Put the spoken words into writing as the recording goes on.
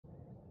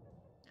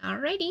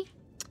Alrighty.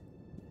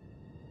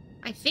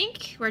 I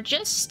think we're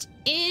just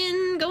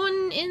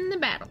going in the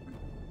battle.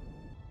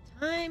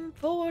 Time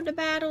for the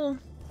battle.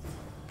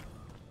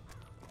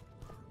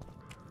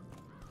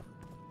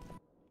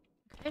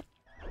 Okay.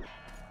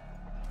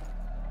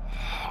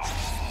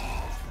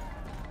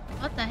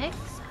 What the heck?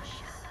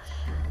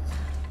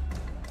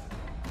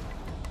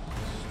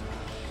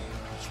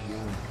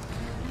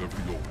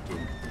 Every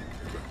autumn,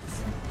 that the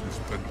fruit is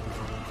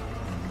plentiful.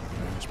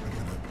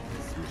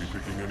 You'll be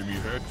picking enemy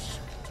heads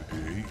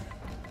today.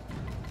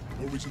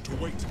 No reason to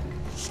wait.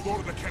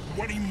 Slaughter the cat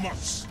when he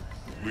must.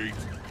 Wait.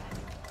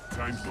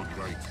 Time's not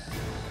right.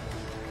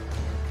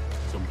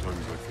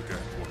 Sometimes I forget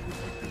what was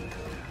I doing.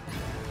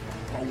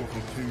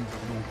 Powerful kings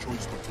have no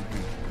choice but to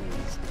wage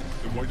wars.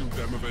 Then why don't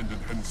Demavend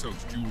and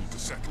Henselt's duel to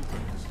settle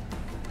things?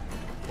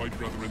 My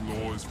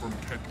brother-in-law is from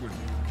Ketwin.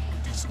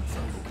 Decent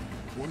fellow.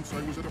 Once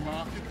I was at a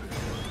market.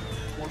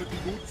 Quality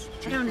goods.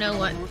 I don't know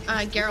what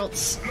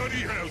Geralt's Bloody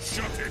hell,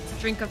 shut it!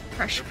 drink of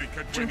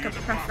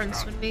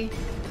preference would be. Do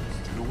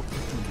you know what they'll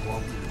do while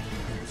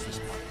we're in this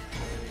fight?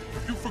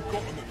 Have you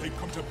forgotten that they've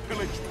come to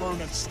pillage,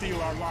 burn, and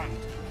steal our land?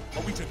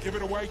 Are we to give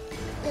it away?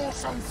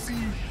 Orsancy,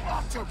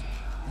 Artem!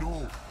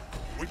 No.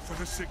 Wait for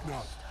the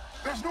signal.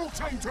 There's no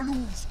time to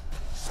lose.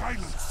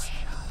 Silence.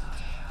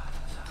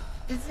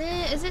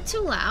 Is it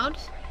too loud?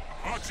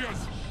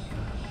 Archers,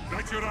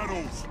 light your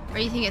arrows. Or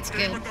do you think it's Aim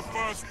good? at the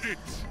first ditch.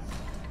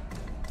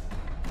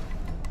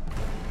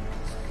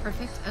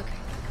 Perfect. Okay.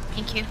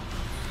 Thank you.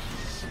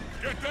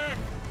 Get them!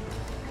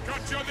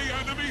 Capture the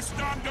enemy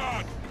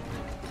standard!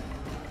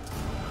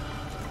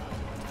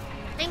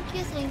 Thank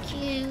you, thank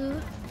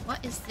you.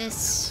 What is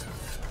this?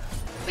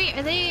 Wait,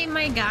 are they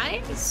my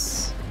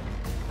guys?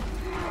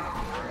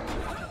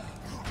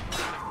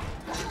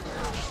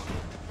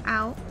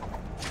 Ow.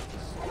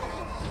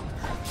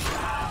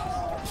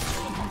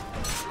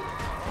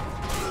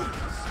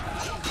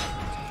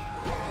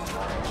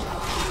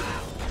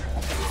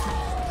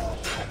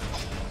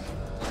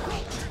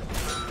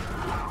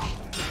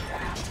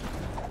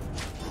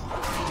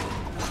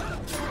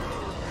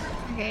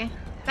 Okay.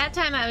 That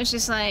time I was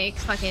just like,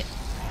 fuck it.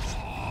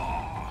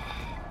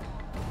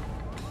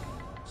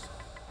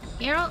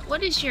 Geralt,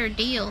 what is your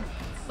deal?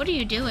 What are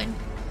you doing?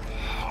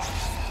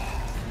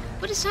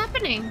 What is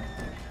happening?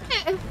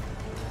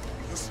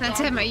 That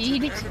time I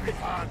eat it.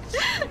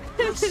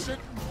 There's sitting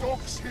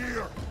ducks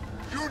here.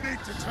 You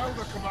need to tell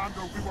the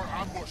commander we were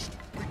ambushed.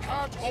 We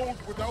can't hold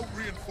without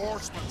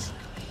reinforcements.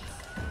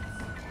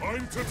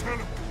 I'm to tell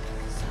him.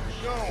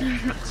 No,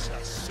 it's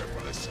a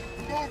syphilis.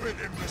 Move it,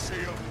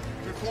 imbecile,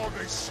 before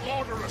they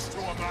slaughter us to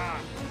a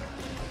man.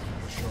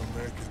 I shall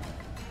make it.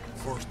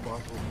 First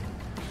battle.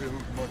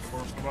 Killed my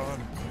first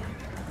man.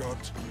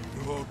 Got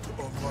blood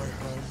on my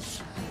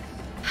hands.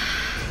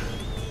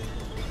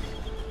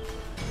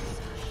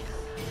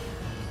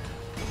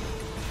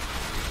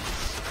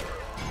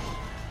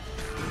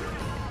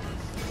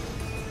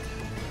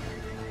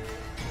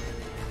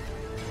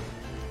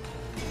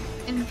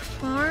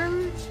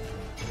 Inform?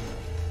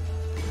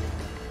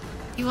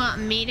 You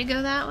want me to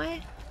go that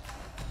way?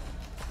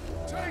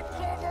 Take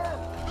cover!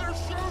 They're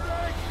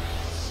shooting!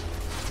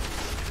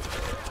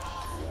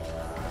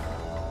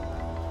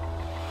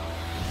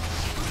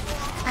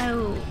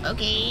 Oh,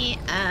 okay.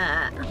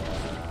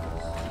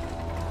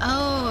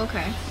 Oh,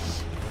 okay.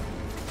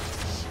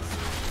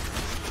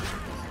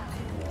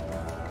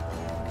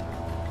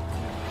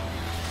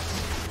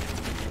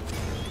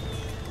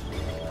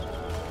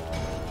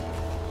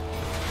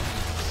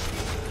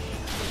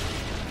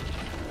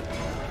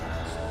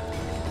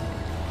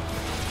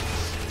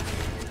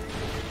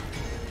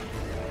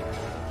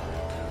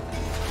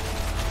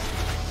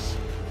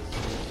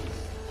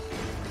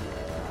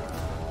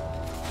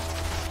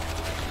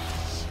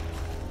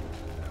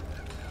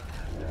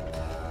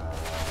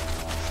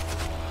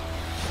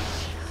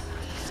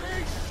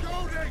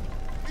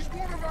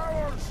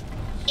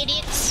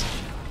 Idiots.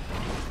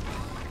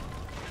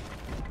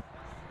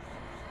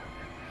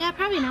 Yeah,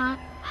 probably not.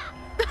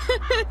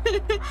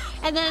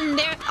 And then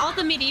there, all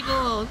the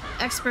medieval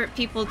expert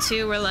people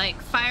too were like,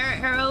 fire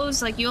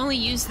arrows, like you only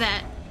use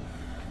that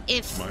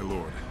if My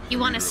lord, you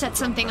want to set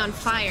something on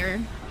fire.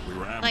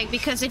 Like,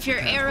 because if your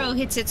arrow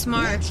hits its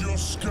mark, Your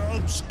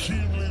scouts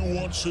keenly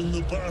watching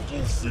the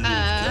battlefield,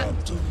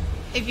 Captain.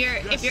 if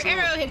your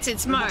arrow hits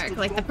its mark,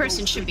 like the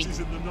person should be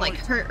like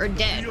hurt or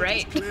dead,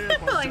 right?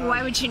 Like,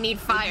 why would you need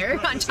fire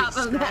on top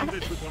of that?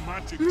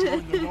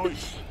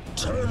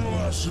 10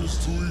 lashes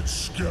to each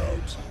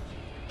scout.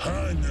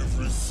 Hang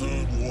every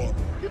third one.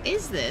 Who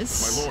is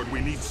this? My lord, we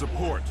need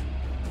support.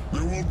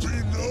 There will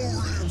be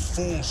no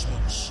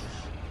reinforcements.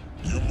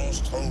 You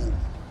must hold.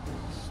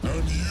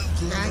 And you,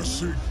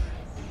 Glenessing.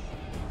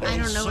 I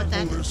don't know what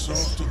that is.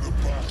 After the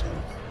battle.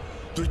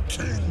 The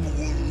king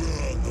will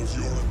learn of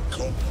your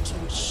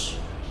incompetence.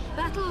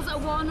 Battles are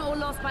won or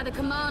lost by the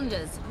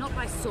commanders, not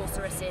by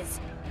sorceresses.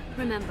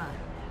 Remember,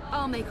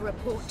 I'll make a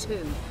report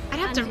too. I'd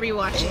have to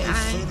rewatch it.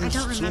 I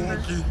don't remember.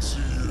 Talking to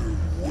you,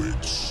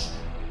 witch.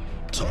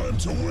 Time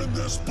to win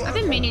this battle. I've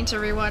been meaning to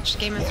rewatch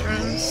Game of My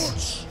Thrones.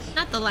 lords,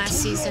 Not the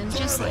last season,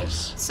 just like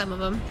some of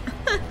them.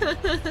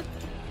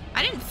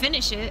 I didn't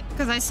finish it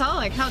because I saw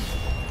like how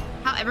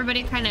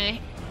everybody kind of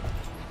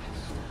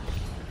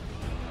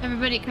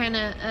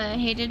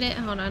hated it.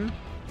 Hold on.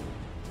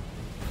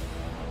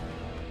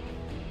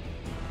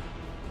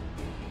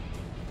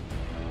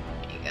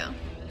 There you go.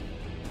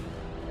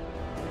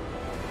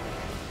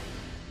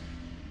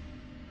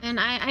 And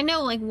I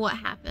know like what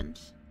happened,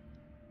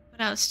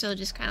 but I was still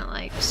just kind of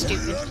like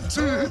stupid.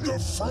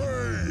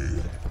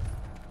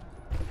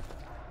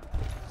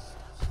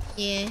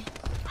 Yeah.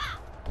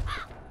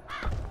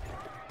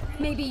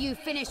 Maybe you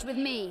finished with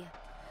me,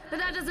 but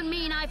that doesn't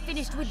mean I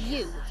finished with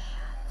you.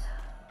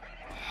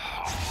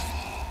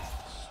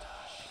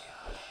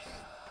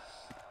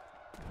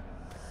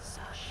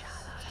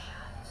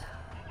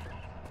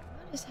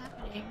 What is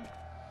happening?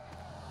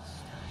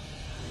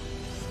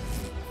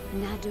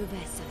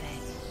 Nadovesave.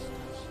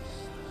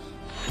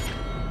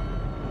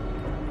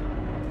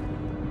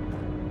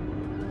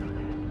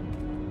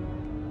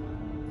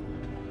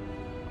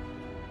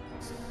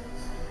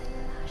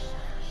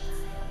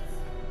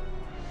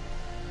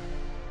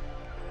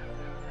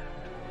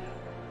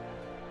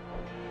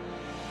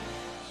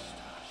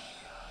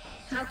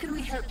 How can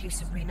we help you,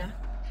 Sabrina?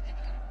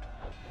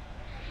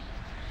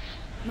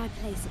 My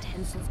place at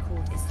Hensel's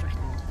court is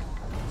threatened.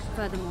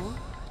 Furthermore,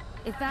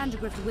 if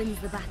Vandergrift wins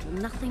the battle,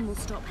 nothing will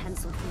stop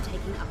Hensel from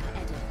taking Upper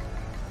Edin.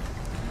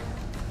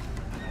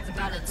 The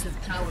balance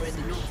of power in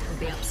the north will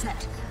be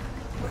upset.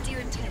 What do you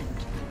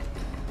intend?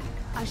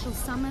 I shall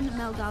summon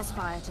Melgar's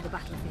fire to the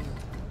battlefield.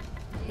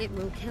 It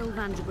will kill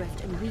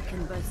Vandergrift and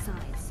weaken both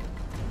sides.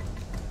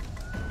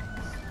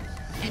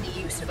 Any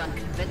use of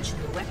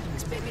unconventional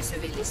weapons may be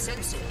severely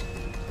censored.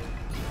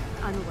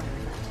 I'm aware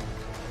of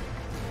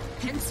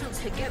that. Hensel's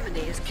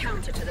hegemony is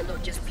counter to the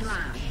Lodge's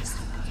plans.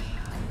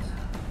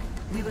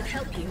 We will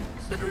help you,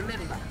 but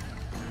remember,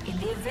 in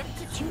the event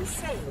that you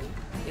fail,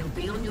 you'll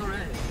be on your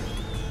own.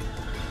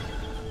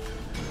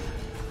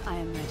 I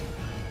am ready.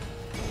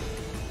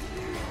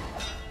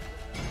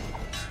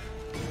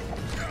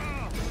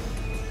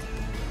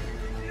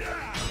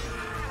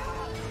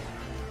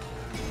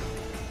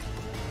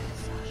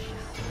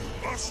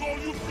 That's all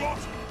you've got?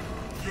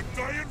 You're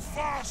dying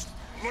fast,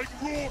 like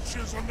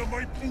roaches under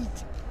my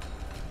boot.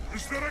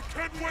 Is there a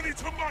Kenwenny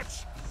to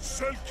match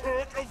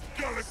Selkirk of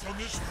Gallic on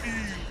this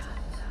field?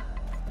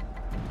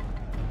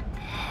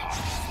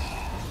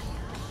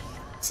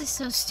 This is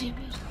so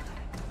stupid.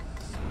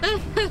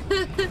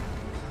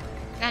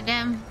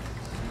 Goddamn.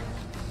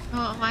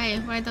 Oh,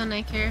 why don't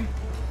I care?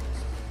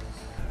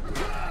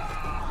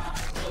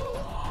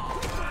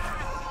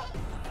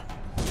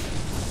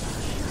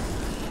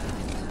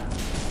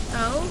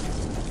 Oh?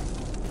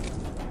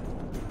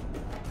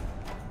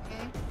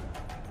 Okay.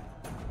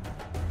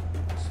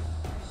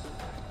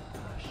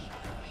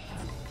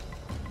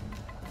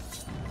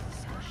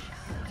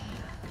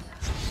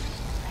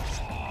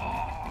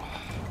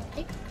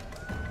 Okay.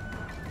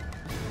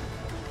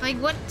 Like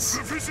what?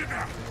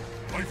 Visitor!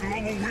 I've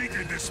long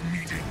awaited this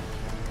meeting.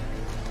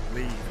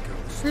 Leave,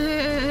 Ghost.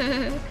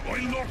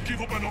 I'll not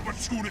give up an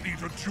opportunity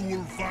to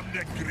duel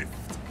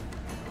Vandergrift.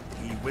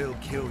 He will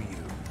kill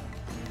you.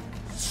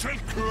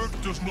 Selkirk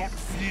does not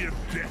fear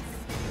death.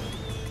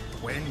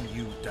 When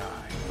you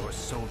die, your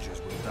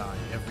soldiers will die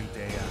every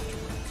day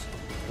afterwards.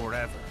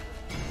 Forever.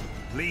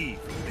 Leave.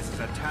 This is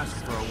a task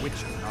for a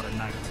witcher, not a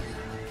knight.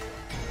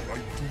 I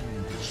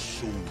do this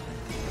so.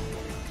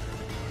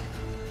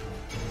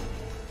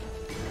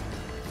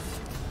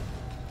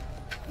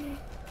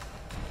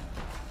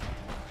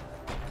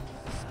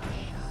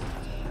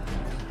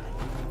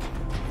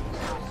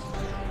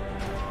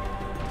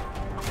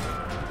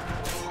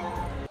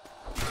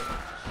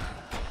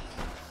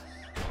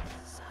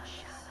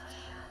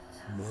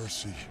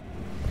 Mercy.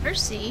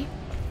 Mercy?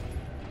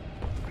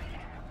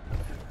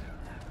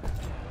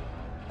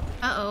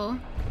 Uh-oh.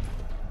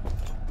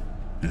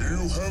 You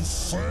have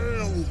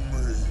failed me.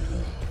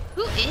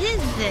 Who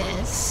is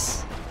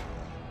this?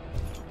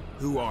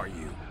 Who are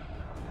you?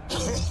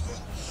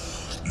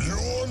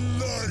 Your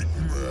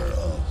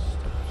nightmare.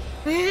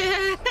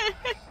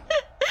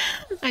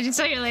 I just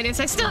saw your latest.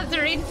 I still have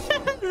to read. I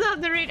still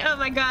have to read. Oh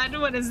my god,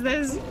 what is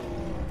this?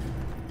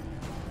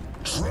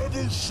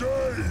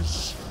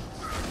 Trebuchets.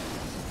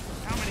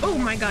 Oh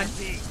my god.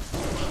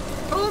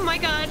 Oh my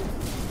god.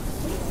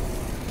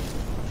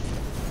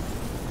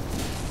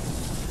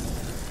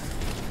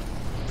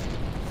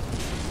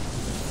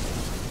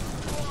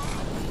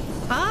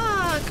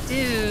 Fuck,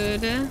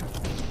 dude.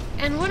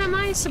 And what am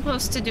I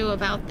supposed to do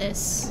about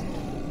this?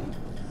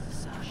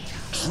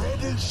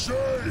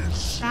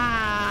 Trebuchets.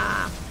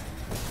 Ah.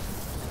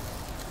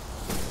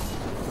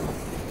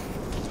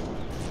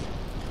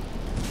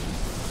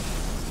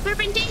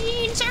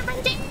 Serpentine!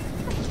 Serpentine!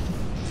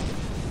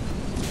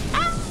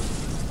 Ah!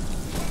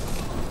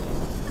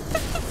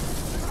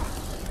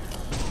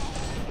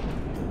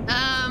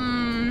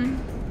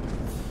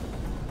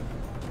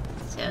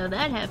 So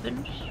that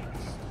happened.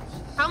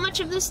 How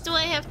much of this do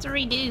I have to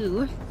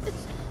redo?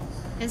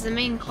 Is the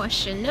main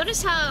question.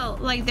 Notice how,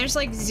 like, there's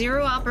like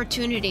 0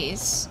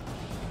 opportunities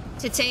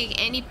to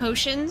take any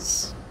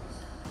potions.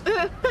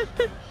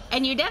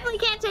 And you definitely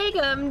can't take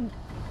them,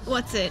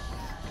 what's it?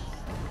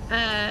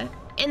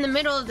 In the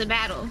middle of the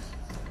battle.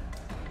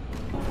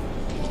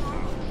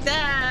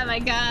 Oh my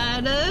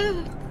god.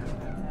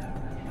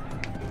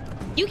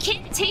 You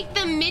can't take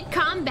them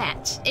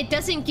mid-combat. It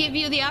doesn't give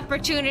you the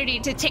opportunity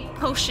to take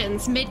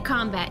potions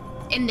mid-combat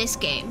in this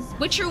game.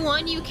 Witcher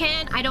 1 you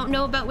can. I don't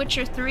know about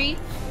Witcher 3,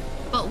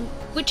 but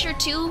Witcher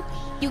 2,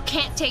 you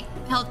can't take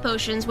health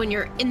potions when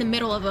you're in the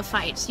middle of a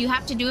fight. You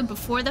have to do it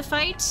before the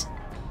fight.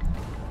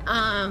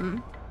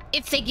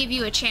 If they give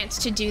you a chance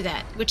to do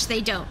that, which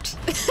they don't.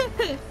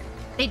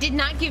 They did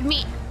not give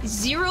me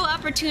zero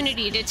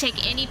opportunity to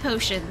take any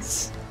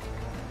potions.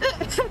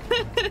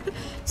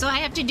 So I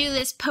have to do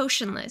this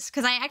potionless,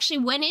 because I actually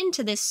went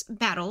into this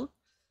battle,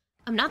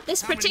 not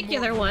this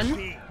particular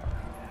one,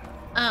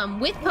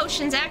 with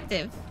potions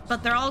active,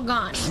 but they're all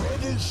gone.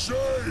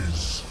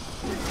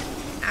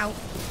 Ow.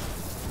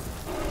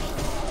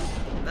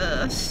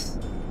 Ugh.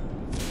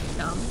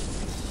 Dumb.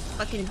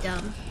 Fucking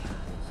dumb.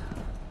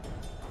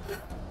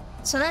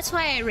 So that's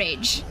why I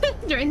rage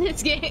during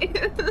this game.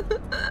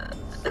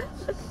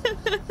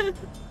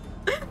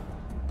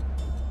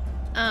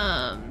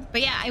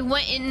 But yeah, I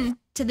went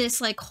into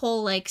this like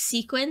whole like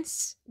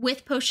sequence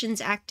with potions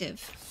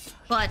active,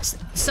 but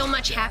so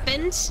much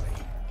happened.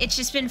 It's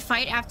just been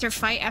fight after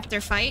fight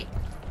after fight.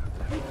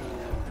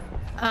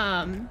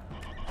 All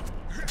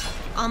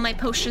my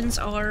potions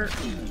are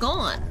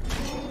gone.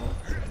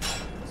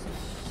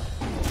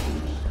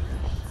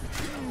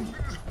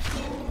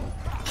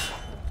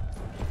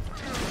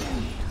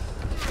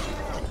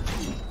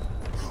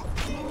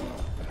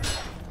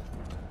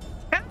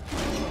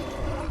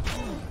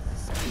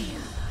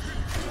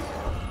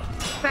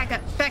 Back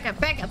up, back up,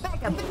 back up,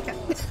 back up, back up.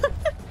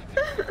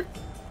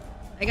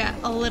 I got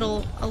a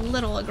little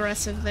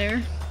aggressive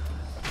there.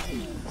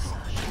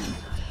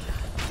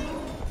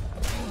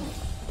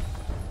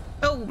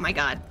 Oh my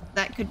god,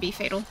 that could be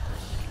fatal.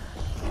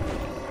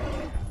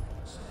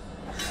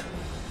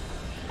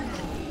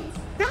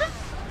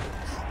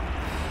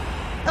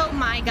 Oh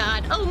my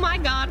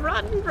god,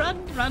 run, run,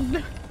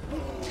 run.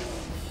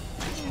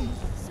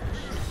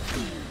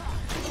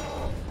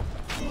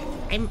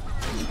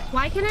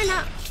 Why can I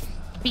not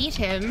beat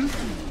him?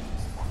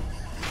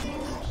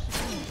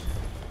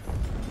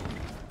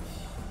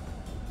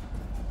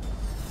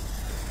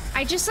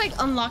 I just like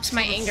unlocked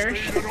my anger.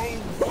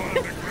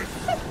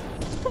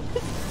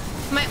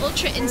 My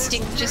ultra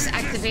instinct just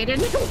activated.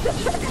 Gods,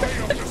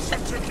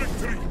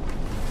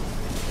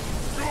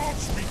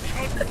 we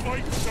can't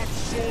fight such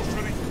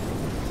sorcery.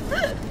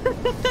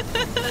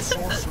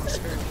 Sorcerer's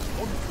head,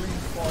 unclean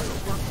fire,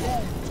 we're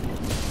doomed.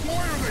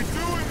 Why are they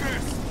doing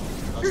this?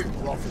 As the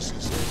prophecy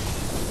said,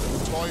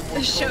 the time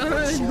will come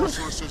when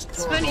sorceresses turn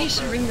funny you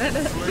should bring that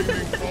up.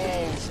 flaming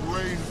balls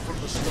rain from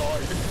the sky,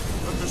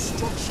 and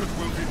destruction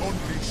will be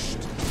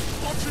unleashed.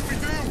 What should we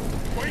do?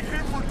 Wait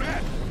here for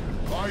death?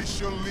 I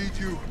shall lead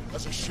you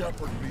as a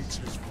shepherd leads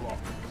his flock,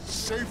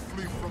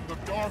 safely from the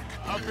dark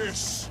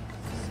abyss.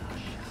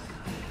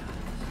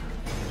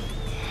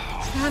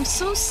 I'm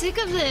so sick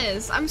of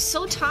this. I'm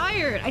so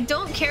tired. I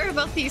don't care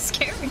about these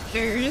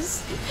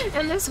characters.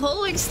 And this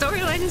whole like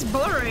storyline is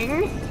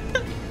boring.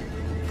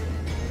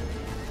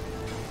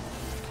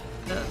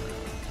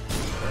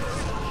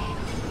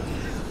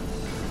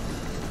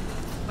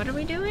 What are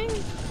we doing?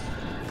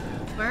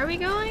 Where are we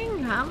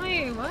going? How am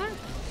I? What?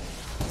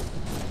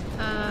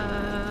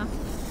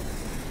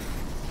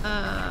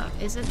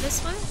 Is it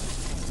this way?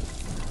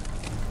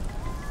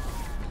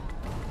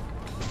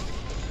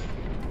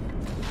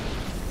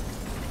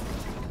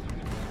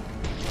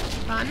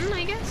 Run,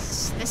 I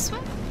guess? This way?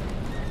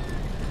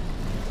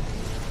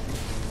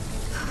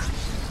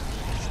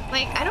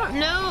 Like, I don't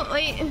know,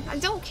 like, I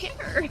don't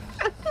care.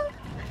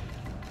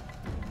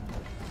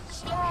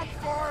 Stop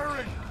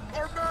firing!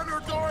 Our men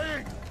are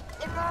dying!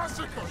 A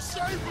massacre!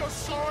 Save us,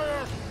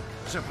 sire!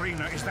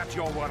 Sabrina, is that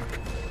your work?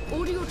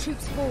 Order your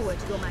troops forward,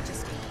 Your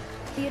Majesty.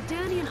 The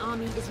Aedirnian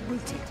army is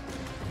routed.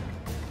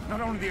 Not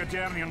only the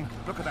Aedirnian,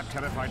 look at that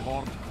terrified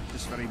horde.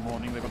 This very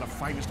morning they were the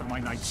finest of my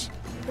knights.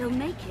 They'll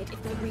make it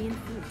if they're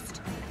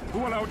reinforced. Who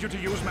allowed you to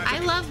use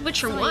magic? I love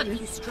Witcher Sire, 1.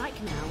 if you strike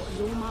now,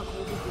 your mark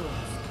will be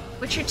yours.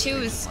 Witcher 2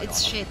 is,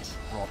 it's shit.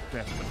 Brought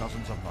death to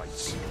dozens of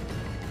knights.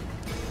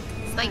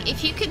 Like,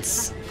 if you could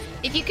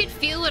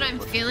feel what I'm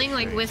feeling,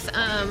 like, with,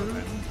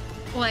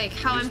 like,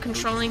 how I'm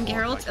controlling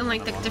Geralt and,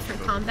 like, the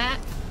different combat,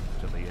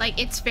 like,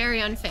 it's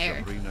very unfair.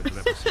 Sabrina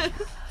Glepacy,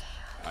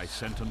 I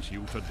sentence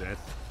you to death.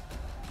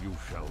 You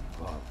shall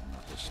burn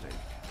at the stake.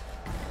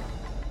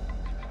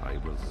 I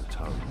will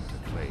return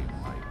to claim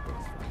my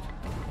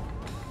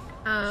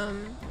birthright.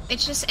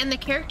 It's just, and the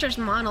characters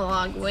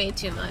monologue way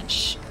too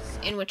much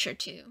in Witcher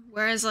 2.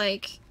 Whereas,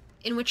 like,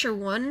 in Witcher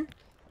 1,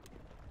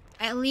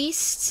 at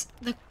least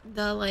the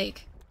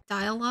like,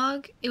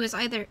 dialogue, it was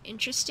either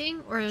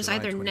interesting or it was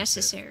either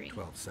necessary.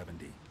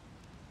 1270.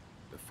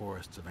 The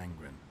forests of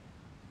Angren.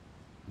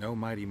 No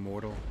mighty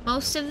mortal.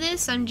 Most of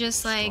this, I'm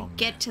just like, strong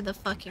get man to the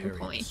fucking parried the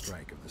point.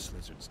 strike of the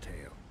Slizzard's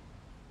tail.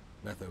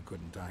 Letho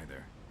couldn't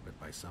either. but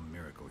by some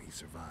miracle he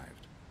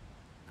survived.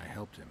 I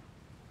helped him.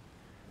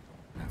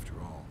 After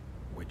all,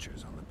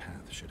 Witchers on the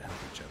path should help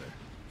each other.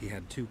 He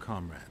had 2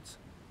 comrades,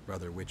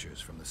 brother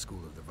Witchers from the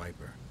School of the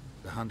Viper.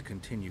 The hunt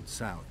continued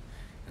south,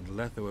 and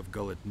Letho of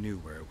Gullet knew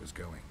where it was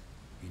going.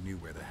 He knew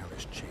where the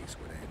hellish chase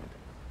would end.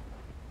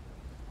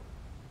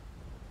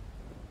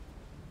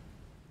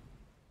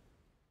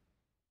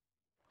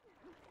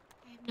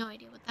 I have no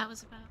idea what that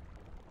was about.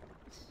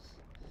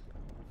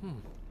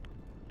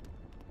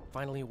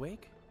 Finally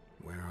awake?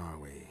 Where are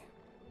we?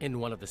 In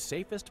one of the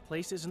safest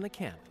places in the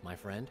camp, my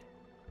friend.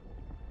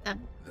 The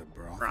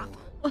brothel?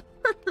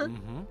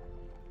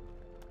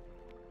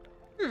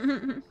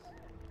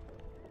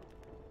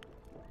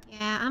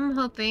 Yeah, I'm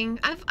hoping.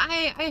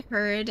 I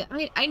heard.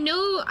 I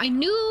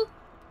knew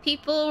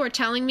people were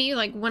telling me,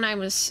 like, when I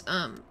was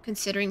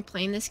considering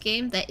playing this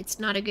game, that it's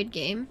not a good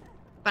game.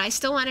 But I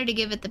still wanted to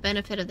give it the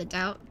benefit of the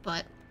doubt.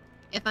 But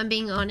if I'm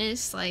being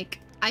honest, like,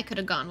 I could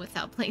have gone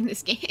without playing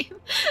this game.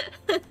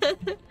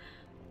 What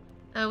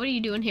are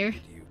you doing here?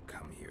 Did you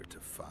come here to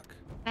fuck?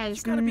 That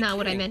is gotta be not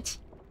what I kidding. meant.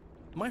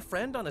 My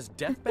friend on his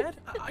deathbed?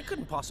 I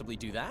couldn't possibly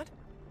do that.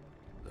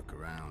 Look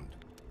around.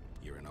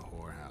 You're in a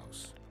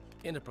whorehouse.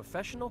 In a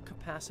professional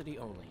capacity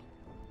only.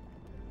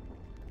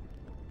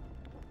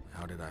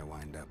 How did I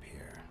wind up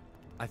here?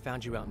 I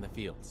found you out in the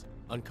fields,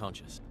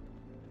 unconscious.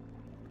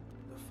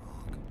 The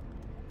fog.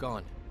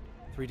 Gone.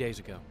 3 days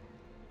ago.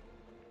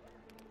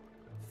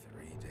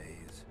 3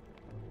 days?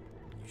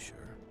 You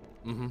sure?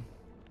 Mm-hmm.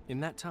 In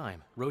that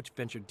time, Roach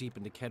ventured deep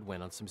into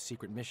Kedwen on some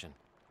secret mission.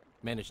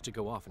 Managed to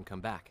go off and come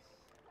back.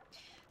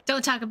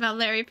 Don't talk about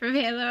Larry from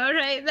Halo,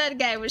 alright? That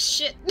guy was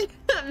shit.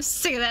 I'm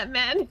sick of that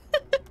man.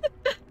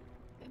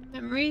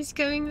 Memories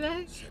coming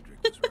back.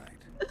 Cedric was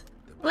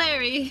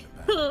right.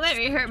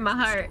 Larry hurt my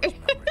heart.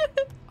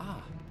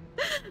 Ah.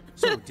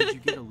 So, did you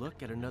get a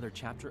look at another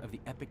chapter of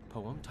the epic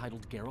poem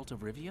titled Geralt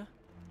of Rivia?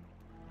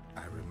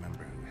 I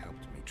remember who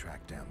helped me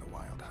track down the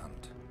Wild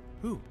Hunt.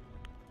 Who?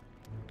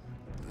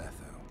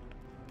 Letho,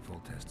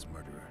 Foltest's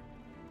murderer.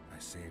 I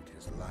saved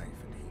his life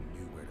and he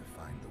knew where to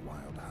find the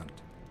Wild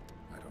Hunt.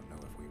 I don't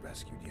know if we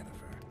rescued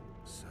Yennefer.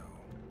 So,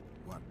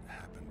 what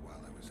happened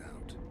while I was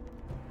out?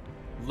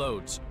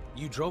 Loads.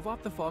 You drove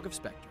off the Fog of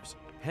Spectres.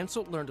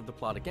 Henselt learned of the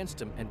plot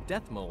against him, and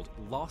Deathmold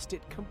lost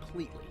it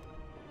completely.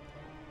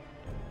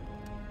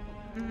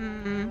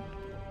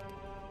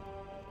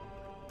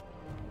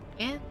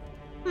 Yeah.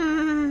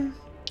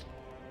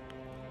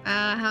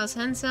 How's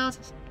Henselt?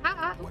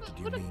 What did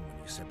you mean when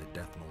you said that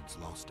Deathmold's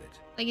lost it?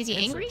 Like, is he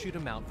Henselt angry? chewed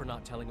him out for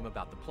not telling him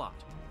about the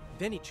plot.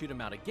 Then he chewed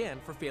him out again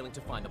for failing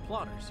to find the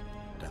plotters.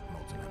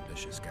 Deathmold's an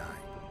ambitious guy.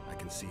 I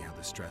can see how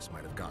the stress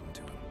might have gotten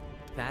to him.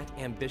 That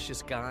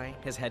ambitious guy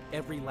has had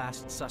every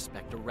last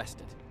suspect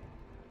arrested.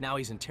 Now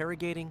he's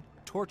interrogating,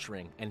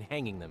 torturing, and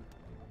hanging them.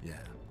 Yeah,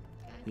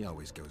 he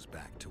always goes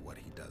back to what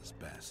he does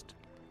best.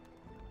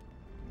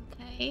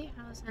 Okay,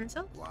 how's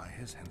Henselt? Why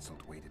has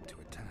Henselt waited to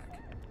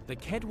attack? The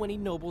Kedweni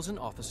nobles and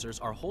officers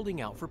are holding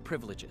out for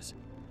privileges.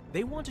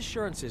 They want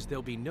assurances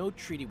there'll be no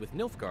treaty with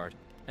Nilfgaard,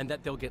 and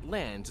that they'll get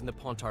lands in the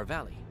Pontar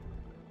Valley.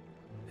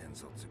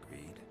 Henselt's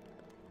agreed.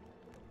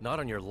 Not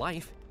on your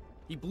life.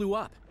 He blew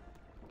up.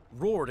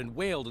 Roared and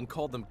wailed and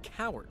called them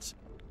cowards.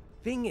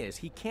 Thing is,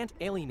 he can't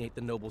alienate the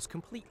nobles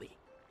completely.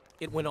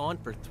 It went on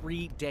for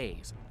 3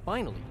 days.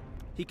 Finally,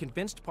 he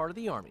convinced part of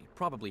the army,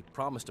 probably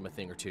promised him a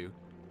thing or two,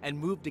 and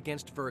moved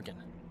against Vergen.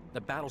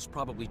 The battle's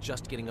probably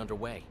just getting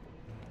underway.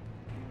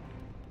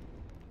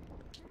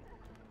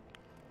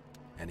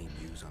 Any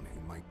news on who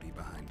might be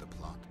behind the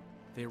plot?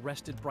 They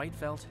arrested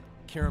Breitfeld,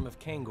 Kirim of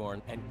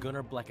Cairngorm, and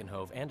Gunnar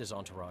Bleckenhove and his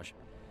entourage,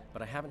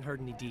 but I haven't heard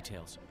any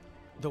details.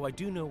 Though I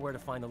do know where to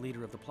find the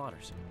leader of the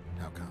plotters.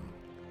 How come?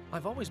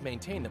 I've always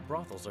maintained that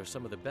brothels are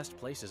some of the best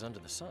places under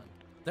the sun.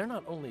 They're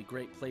not only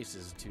great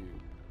places to...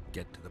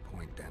 Get to the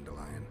point,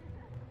 Dandelion.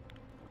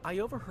 I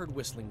overheard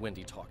Whistling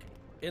Wendy talking.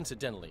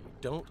 Incidentally,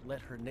 don't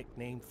let her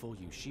nickname fool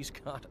you. She's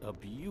got a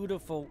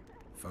beautiful...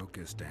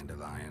 Focus,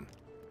 Dandelion.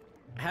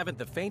 Haven't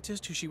the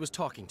faintest who she was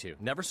talking to.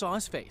 Never saw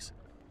his face.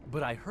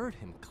 But I heard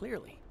him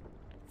clearly.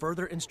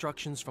 Further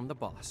instructions from the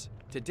boss.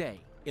 Today,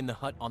 in the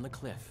hut on the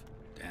cliff.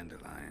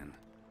 Dandelion,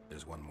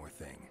 there's one more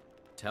thing.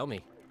 Tell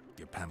me.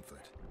 Your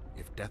pamphlet.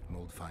 If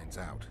Deathmold finds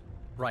out...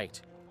 Right.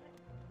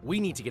 We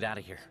need to get out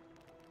of here.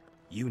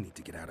 You need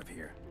to get out of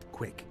here.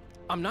 Quick.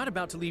 I'm not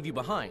about to leave you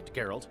behind,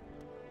 Geralt.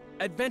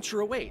 Adventure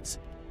awaits.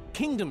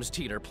 Kingdoms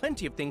teeter,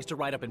 plenty of things to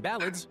write up in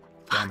ballads.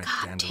 Damn it,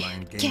 God, Dandelion,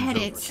 dude, game's get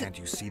over. it. Can't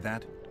you see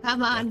that?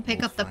 Come on, Deathmold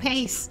pick up the finds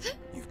pace.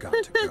 you. You've got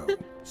to go.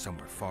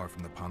 Somewhere far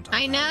from the Pontar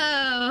I Valley.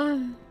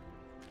 know.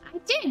 I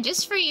did,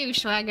 just for you,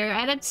 Schwager.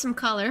 I added some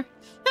color.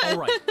 All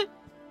right.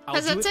 I'll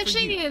Because do it that's for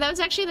you. that was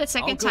actually the I'll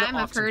second go to time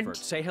I've heard Oxenford,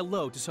 say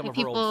hello to some that of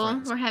her old people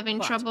friends. were having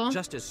But trouble.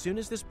 Just as soon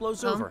as this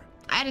blows Well, over,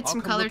 I added I'll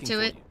some come color looking to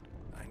for it. you.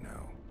 I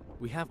know.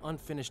 We have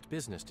unfinished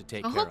business to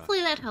take Well, care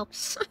hopefully that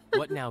helps. of.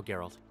 What now,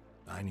 Geralt?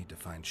 I need to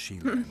find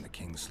Sheila and the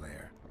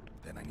Kingslayer.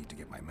 Then I need to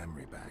get my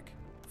memory back.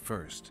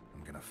 First,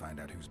 I'm gonna find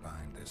out who's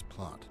behind this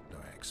plot, though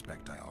I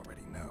expect I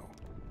already know.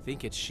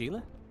 Think it's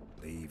Sheila?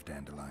 Leave,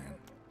 Dandelion.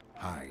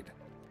 Hide.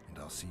 and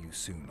I'll see you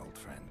soon, old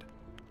friend.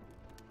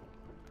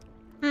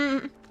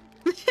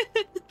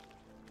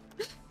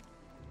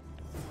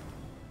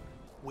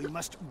 We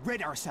must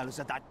rid ourselves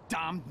of that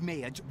damned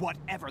mage,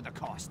 whatever the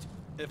cost.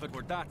 If it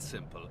were that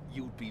simple,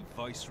 you'd be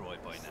Viceroy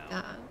by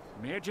now.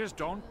 Mages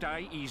don't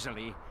die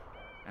easily,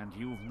 and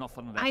you've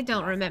nothing left. I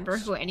don't remember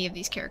who any of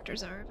these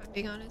characters are, if I'm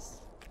being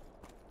honest.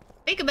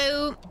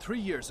 Peekaboo! 3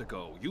 years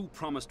ago, you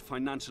promised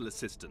financial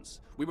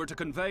assistance. We were to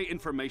convey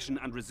information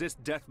and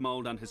resist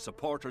Deathmold and his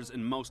supporters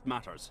in most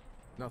matters.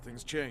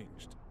 Nothing's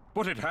changed.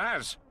 But it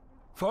has.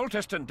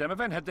 Foltest and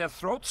Demoven had their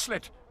throats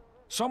slit.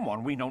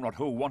 Someone, we know not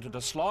who, wanted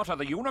to slaughter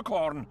the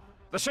unicorn.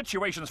 The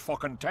situation's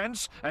fucking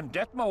tense, and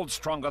Deathmold's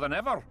stronger than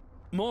ever.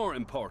 More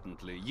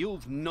importantly,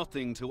 you've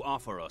nothing to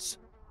offer us.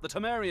 The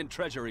Temerian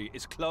treasury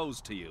is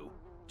closed to you.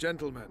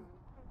 Gentlemen,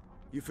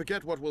 you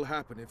forget what will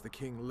happen if the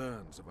king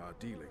learns of our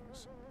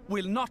dealings.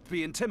 We'll not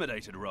be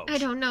intimidated, Roach. I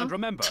don't know. And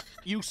remember,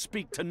 you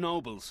speak to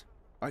nobles.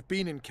 I've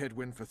been in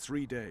Kedwin for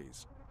 3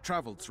 days.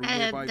 Traveled through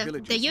nearby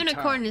villages. The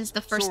unicorn and is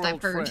the first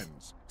I've heard.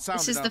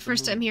 This is the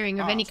first I'm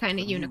hearing of any kind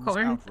of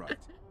unicorn.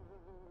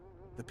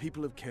 The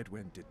people of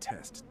Kedwin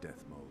detest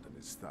Deathmold and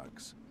his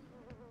thugs.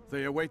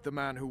 They await the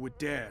man who would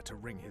dare to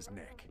wring his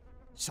neck.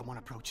 Someone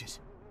approaches.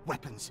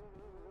 Weapons.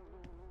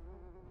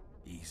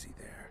 Easy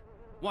there.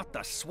 What the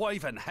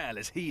swiven hell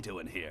is he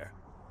doing here?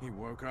 He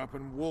woke up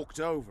and walked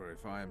over,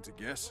 if I am to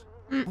guess.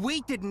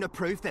 We didn't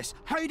approve this.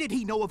 How did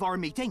he know of our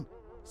meeting?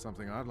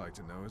 Something I'd like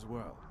to know as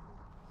well.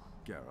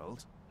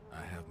 Geralt?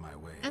 I have my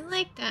ways. I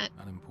like that.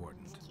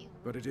 Unimportant.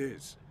 But it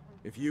is.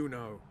 If you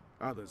know,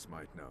 others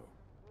might know.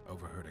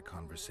 Overheard a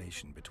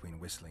conversation between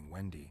Whistling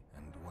Wendy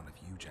and one of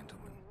you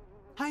gentlemen.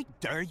 How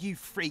dare you,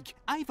 freak?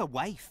 I've a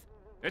wife.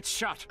 It's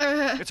shut.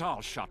 It's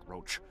all shut,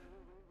 Roach.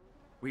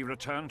 We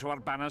return to our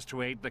banners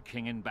to aid the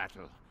king in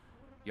battle.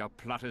 Your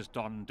plot is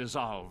done,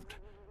 dissolved,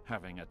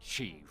 having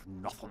achieved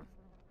nothing.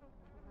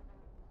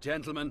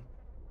 Gentlemen.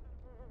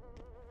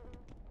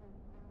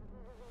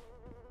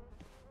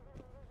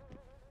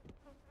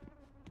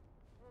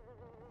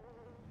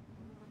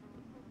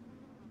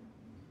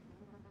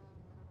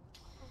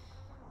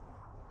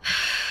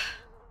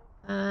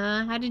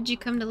 How did you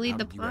come to lead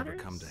the plotters? How did you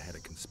ever come to head a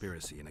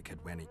conspiracy in a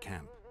Kedweni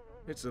camp?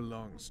 It's a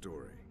long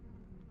story.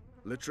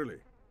 Literally.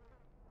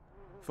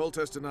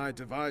 Foltest and I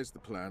devised the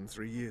plan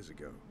 3 years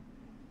ago.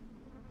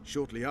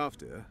 Shortly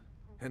after,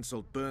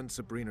 Henselt burned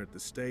Sabrina at the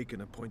stake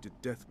and appointed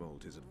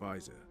Deathmold his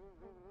advisor.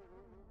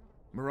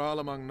 Morale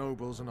among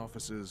nobles and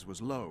officers was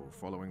low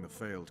following the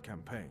failed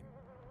campaign.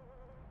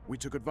 We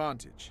took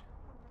advantage.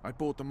 I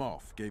bought them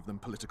off, gave them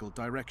political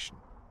direction.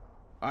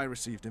 I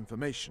received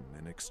information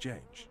in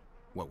exchange.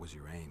 What was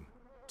your aim?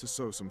 To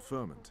sow some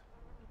ferment.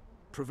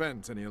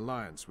 Prevent any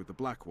alliance with the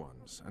Black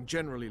Ones, and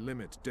generally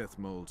limit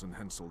Deathmold's and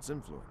Henselt's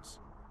influence.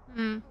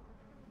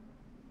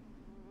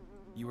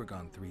 You were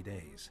gone 3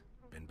 days.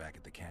 Been back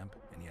at the camp?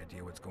 Any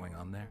idea what's going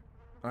on there?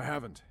 I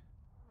haven't,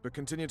 but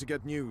continue to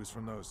get news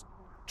from those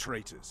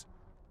traitors.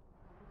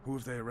 Who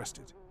have they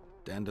arrested?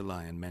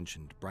 Dandelion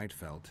mentioned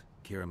Brightfelt,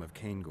 Kirim of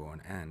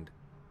Caingorn, and...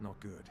 Not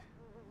good.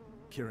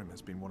 Kirim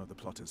has been one of the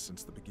plotters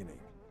since the beginning.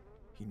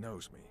 He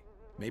knows me.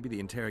 Maybe the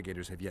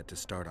interrogators have yet to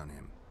start on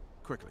him.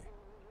 Quickly,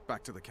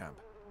 back to the camp.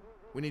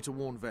 We need to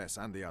warn Vess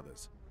and the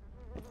others.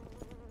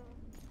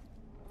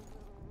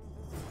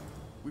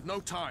 We've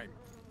no time.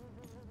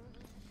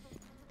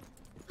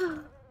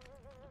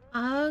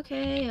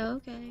 Okay.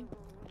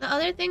 The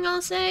other thing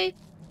I'll say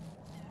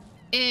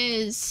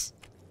is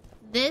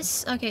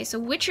this. Okay, so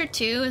Witcher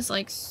 2 is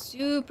like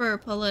super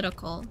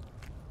political.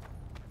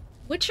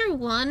 Witcher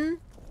 1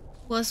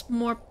 was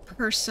more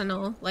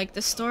personal. Like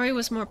the story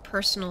was more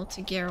personal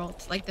to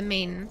Geralt, like the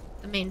main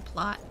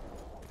plot.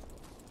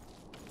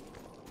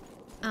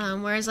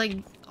 Whereas like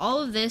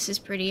all of this is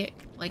pretty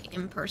like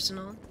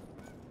impersonal.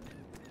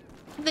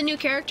 The new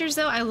characters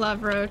though, I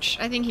love Roach.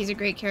 I think he's a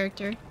great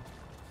character.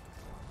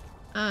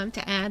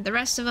 To add, the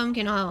rest of them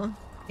can all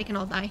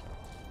die.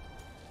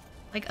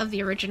 Like of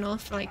the original,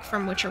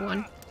 from Witcher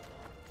 1.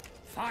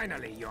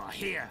 Finally, you're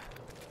here.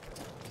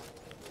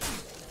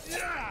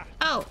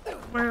 Oh,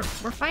 we're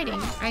fighting,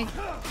 right?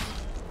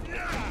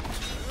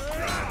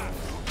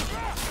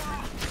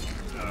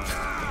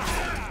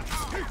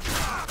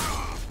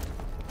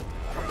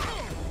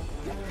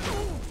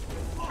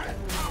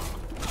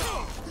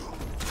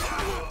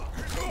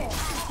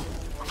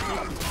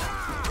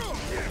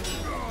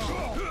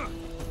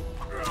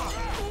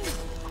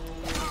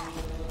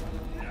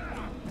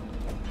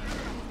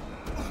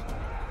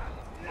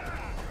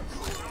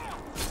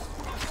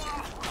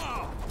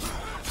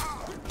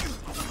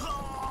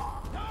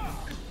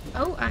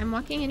 Oh, I'm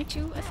walking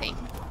into a thing.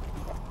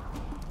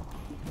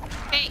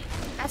 Hey,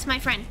 that's my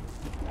friend.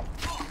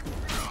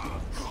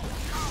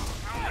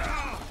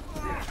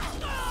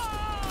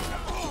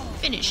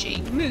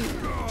 Finishing move.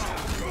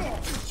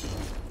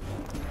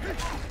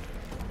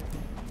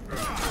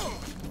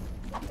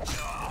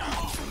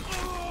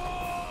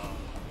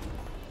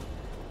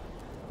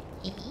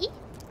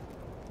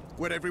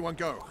 Where'd everyone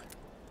go?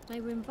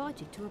 They were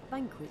invited to a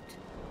banquet.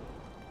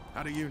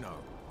 How do you know?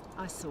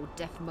 I saw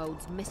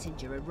Deathmold's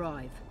messenger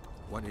arrive.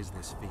 What is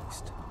this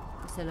feast?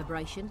 A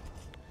celebration.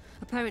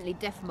 Apparently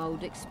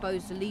Deathmold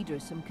exposed the leader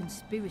of some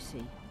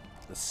conspiracy.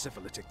 The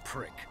syphilitic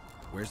prick.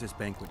 Where's this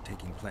banquet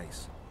taking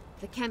place?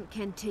 The camp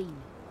canteen.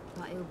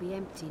 But it'll be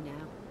empty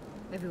now.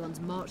 Everyone's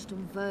marched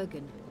on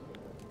Vergen.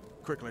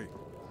 Quickly.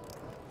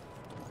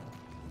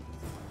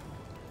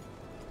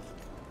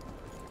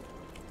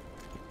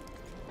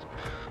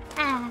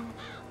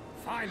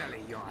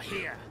 Finally, you're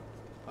here.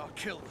 I'll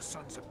kill the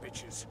sons of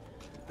bitches.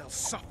 They'll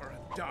suffer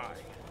and die,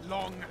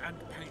 long and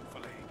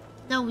painfully.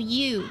 No,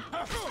 you.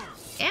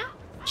 Yeah?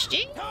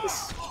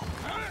 Jeez.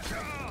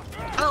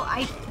 Oh,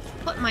 I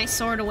put my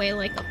sword away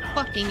like a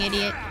fucking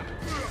idiot.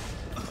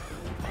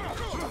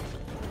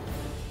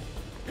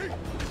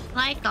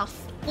 Like a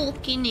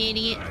fucking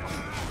idiot.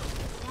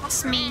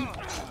 That's me.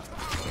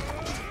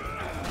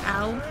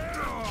 Ow.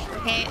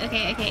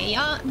 Okay.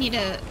 Y'all need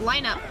to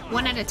line up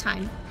one at a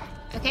time.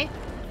 Okay?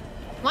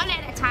 One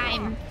at a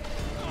time.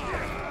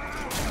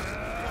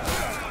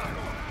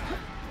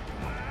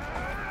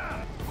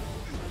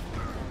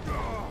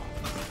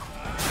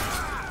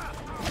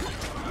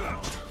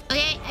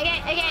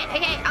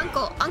 Okay.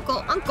 Uncle.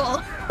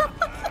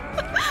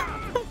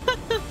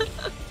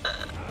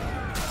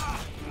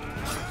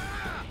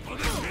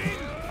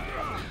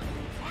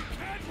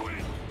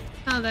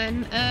 Oh,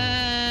 then,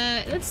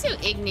 let's do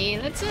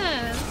Igni. Let's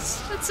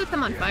set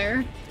them on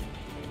fire.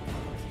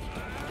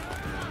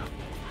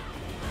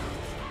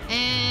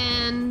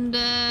 And,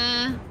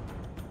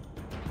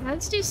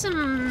 let's do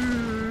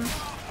some...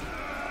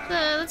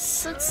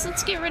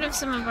 let's get rid of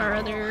some of our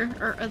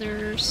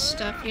other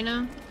stuff, you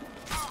know?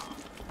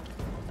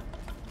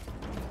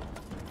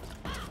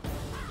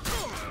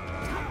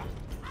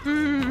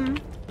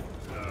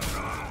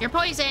 You're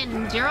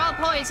poisoned! You're all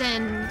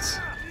poisoned!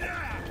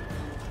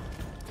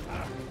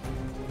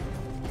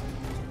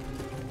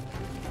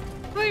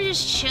 We're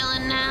just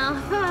chilling now.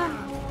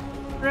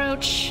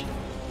 Roach,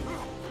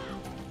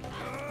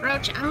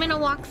 I'm gonna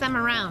walk them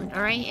around,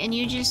 alright? And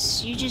you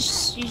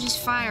just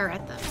fire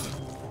at them.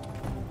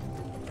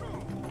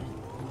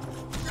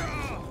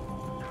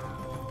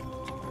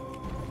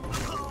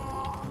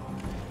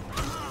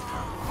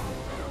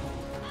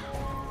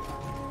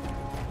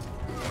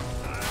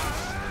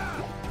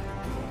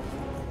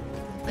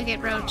 Look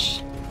at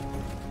Roach.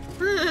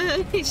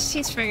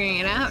 He's figuring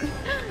it out.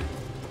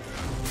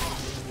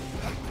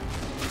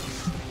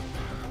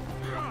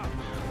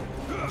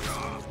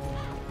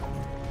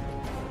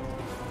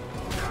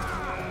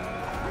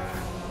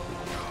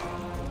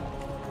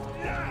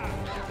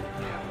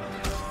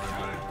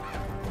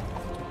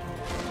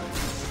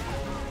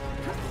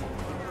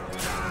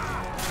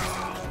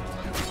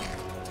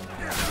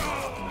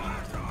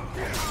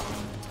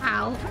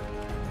 Ow.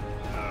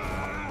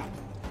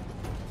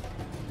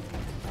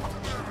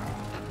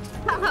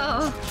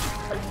 Oh.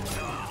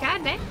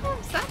 God damn,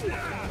 son.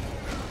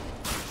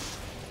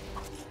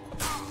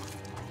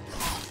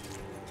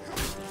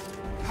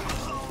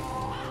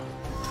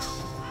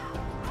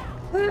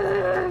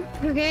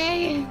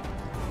 Okay.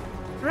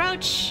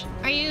 Roach,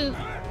 are you...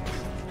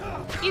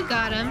 You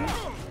got him.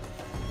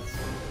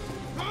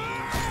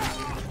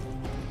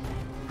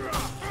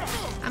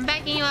 I'm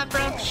backing you up,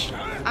 Roach.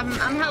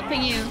 I'm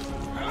helping you.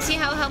 See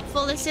how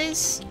helpful this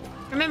is?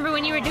 Remember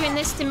when you were doing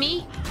this to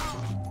me?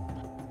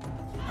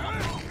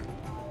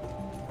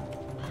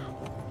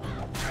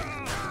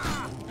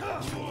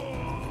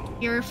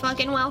 You're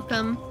fucking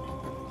welcome.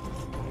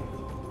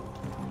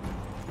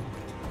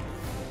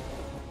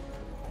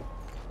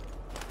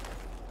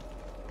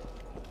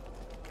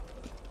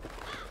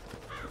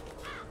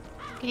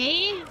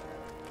 Okay.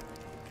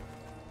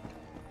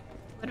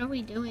 What are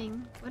we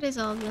doing? What is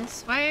all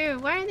this? Why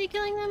are they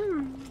killing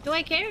them? Do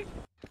I care?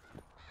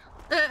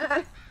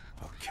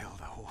 I'll kill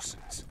the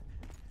Horsens.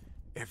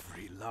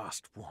 Every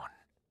last one.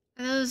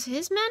 Are those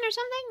his men or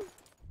something?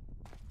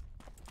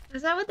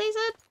 Is that what they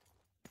said?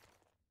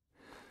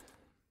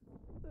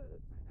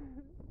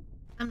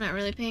 I'm not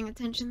really paying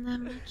attention that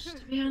much,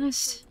 to be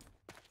honest.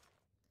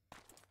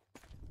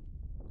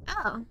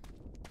 Oh.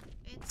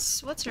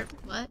 It's... what's her...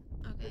 what?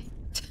 Okay.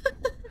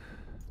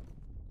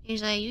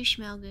 He's like, you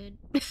smell good.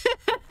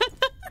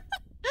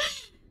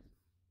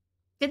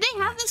 Did they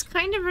have this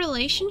kind of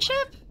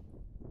relationship?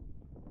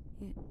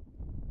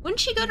 Wouldn't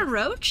she go to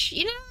Roach,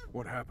 you know?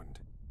 What happened?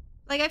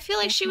 Like, I feel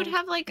like she would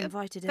have, like, a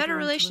better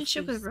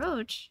relationship with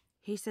Roach.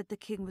 He said the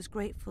king was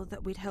grateful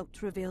that we'd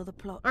helped reveal the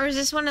plot. Or is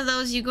this one of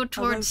those you go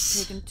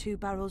towards taken 2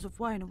 barrels of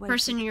wine away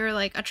person you're,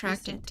 like,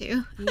 attracted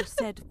to? He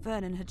said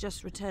Vernon had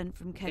just returned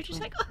from Kedwin. You're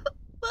just like,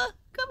 oh,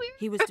 come here.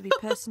 He was to be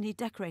personally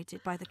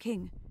decorated by the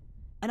king,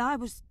 and I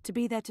was to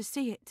be there to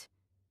see it.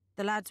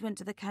 The lads went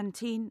to the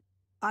canteen,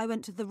 I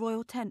went to the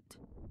royal tent.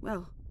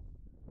 Well,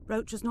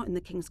 Roach was not in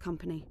the king's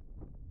company.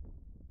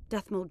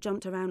 Deathmold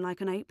jumped around like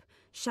an ape,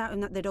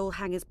 shouting that they'd all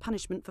hang as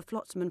punishment for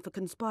Flotsam for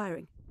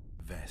conspiring.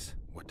 Vess,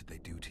 what did they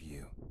do to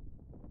you?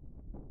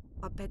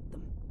 I begged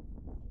them.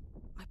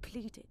 I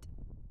pleaded.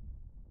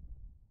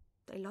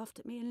 They laughed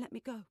at me and let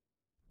me go.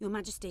 Your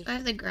Majesty, I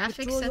have the graphics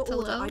withdraw set to your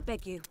order, low. I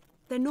beg you.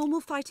 They're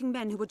normal fighting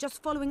men who were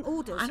just following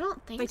orders. I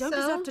don't think They don't so.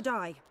 deserve to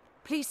die.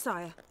 Please,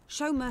 sire,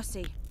 show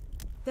mercy.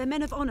 They're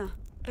men of honor.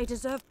 They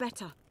deserve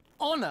better.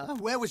 Honor?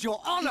 Where was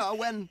your honor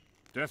when...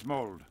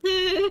 Deathmold.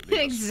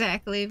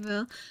 Exactly,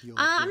 Bill.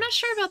 I'm not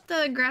sure about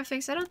the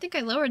graphics. I don't think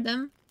I lowered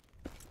them.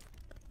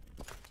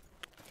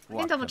 I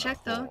can double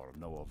check though.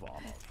 Know of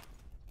honor?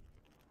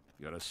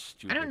 You're as I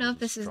stupid don't know as if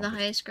this is the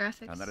highest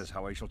graphics. And that is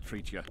how I shall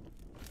treat you.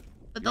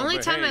 But the only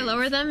time I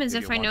lower them is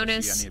if I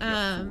notice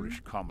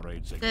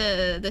comrades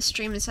the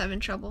stream is having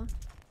trouble.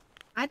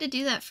 I had to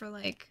do that for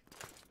like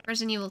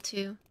Resident Evil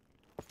 2.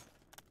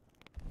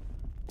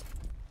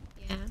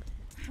 Yeah,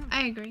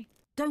 I agree.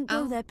 Don't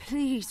go there,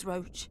 please,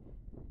 Roach.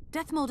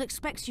 Deathmold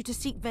expects you to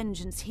seek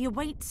vengeance. He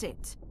awaits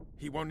it.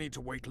 He won't need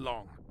to wait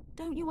long.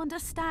 Don't you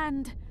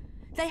understand?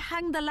 They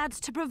hanged the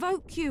lads to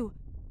provoke you.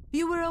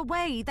 You were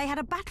away. They had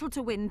a battle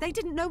to win. They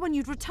didn't know when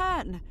you'd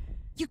return.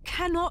 You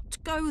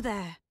cannot go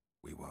there.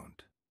 We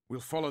won't.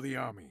 We'll follow the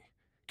army.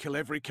 Kill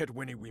every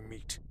Kedwini we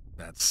meet.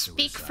 That's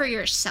Speak for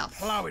yourself.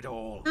 Plow it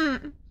all.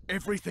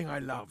 Everything I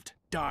loved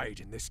died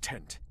in this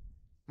tent.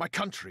 My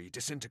country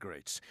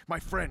disintegrates. My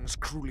friends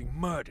cruelly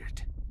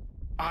murdered.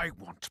 I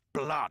want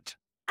blood.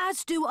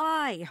 As do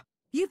I.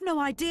 You've no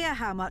idea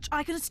how much.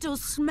 I can still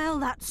smell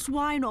that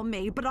swine on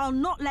me, but I'll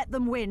not let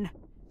them win.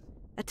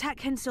 Attack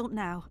Henselt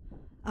now.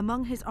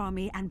 Among his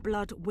army, and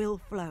blood will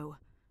flow.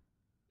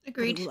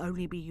 Agreed. But it will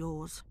only be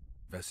yours.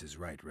 Vess is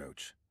right,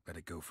 Roach. Let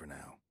it go for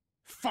now.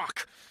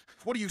 Fuck!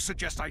 What do you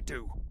suggest I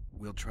do?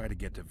 We'll try to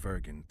get to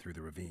Vergen through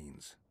the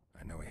ravines.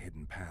 I know a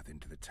hidden path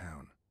into the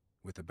town.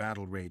 With the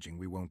battle raging,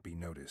 we won't be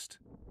noticed.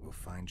 We'll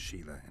find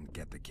Sheila and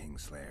get the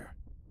Kingslayer.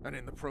 And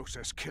in the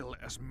process, kill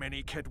as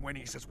many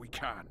Kedwenis as we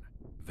can.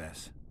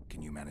 Vess,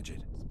 can you manage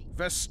it?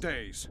 Vess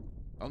stays.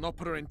 I'll not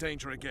put her in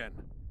danger again.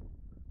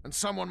 And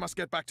someone must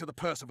get back to the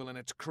Percival and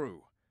its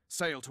crew.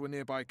 Sail to a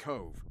nearby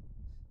cove.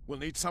 We'll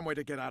need some way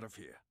to get out of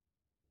here.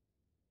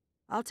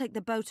 I'll take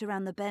the boat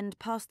around the bend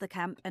past the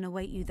camp and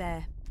await you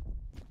there.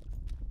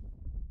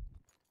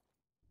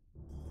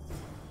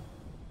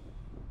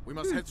 We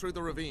must head through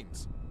the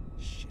ravines.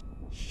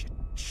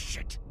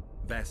 Shit.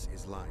 Vess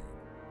is lying.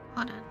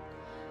 Hold on.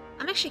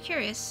 I'm actually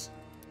curious.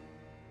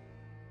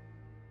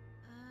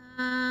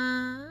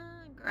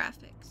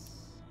 Graphics.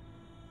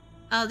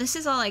 Oh, this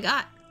is all I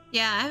got.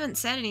 Yeah, I haven't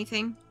said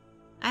anything.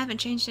 I haven't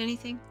changed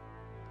anything.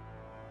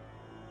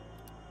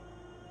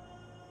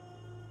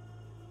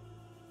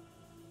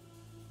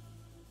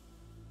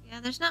 Yeah,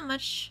 there's not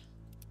much.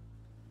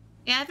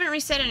 Yeah, I haven't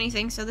reset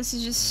anything, so this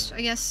is just,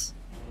 I guess.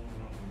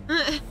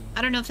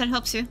 I don't know if that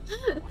helps you.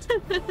 I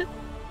can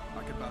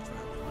vouch for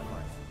her with my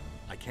life.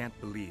 I can't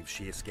believe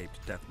she escaped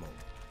Deathmold.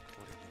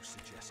 What are you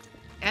suggesting?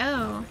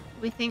 Oh,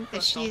 we think that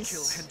First she's. I'll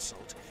kill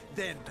Henselt,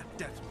 then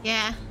Deathmold.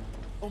 Yeah.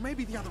 Or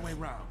maybe the other way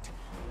round.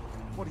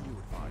 What do you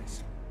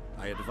advise?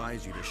 I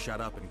advise you to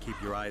shut up and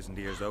keep your eyes and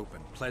ears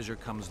open. Pleasure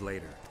comes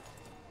later.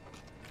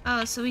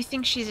 Oh, so we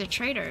think she's a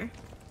traitor.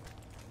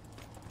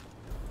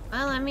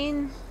 Well, I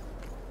mean,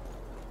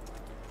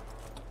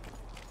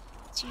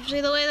 it's usually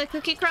the way the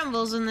cookie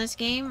crumbles in this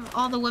game.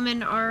 All the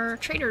women are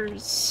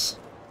traitors.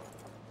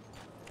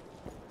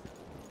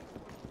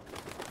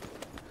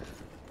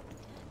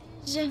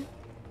 It's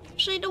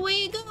usually the way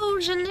it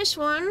goes in this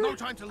one. No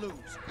time to lose.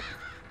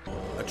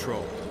 A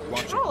troll.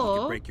 Watch it. You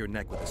could break your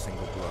neck with a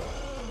single blow.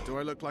 Do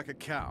I look like a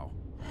cow?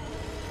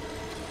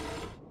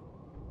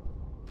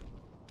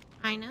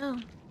 I know.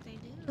 They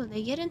do.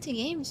 They get into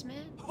games,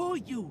 man. Who are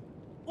you?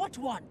 What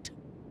want?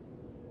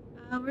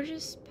 We're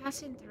just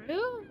passing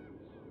through?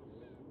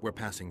 We're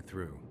passing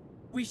through.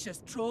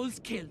 Wishes trolls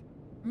kill.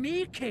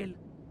 Me kill.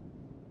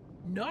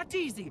 Not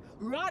easy.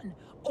 Run.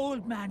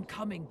 Old man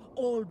coming.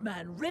 Old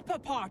man rip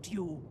apart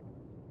you.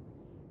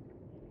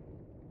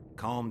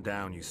 Calm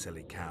down, you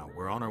silly cow.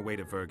 We're on our way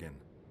to Vergen.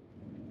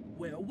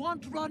 Where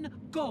want run,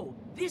 go.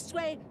 This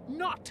way,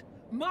 not.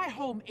 My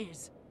home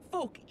is.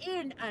 Folk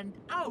in and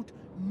out.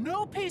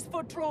 No peace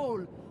for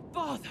troll.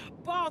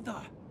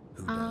 Bother.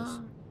 Who does?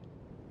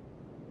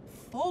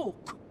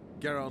 Folk.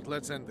 Geralt,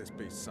 let's end this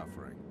beast's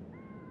suffering.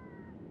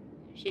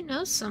 She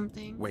knows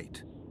something.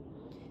 Wait.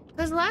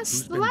 Because the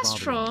last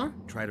troll.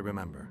 Try to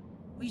remember.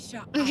 We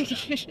shall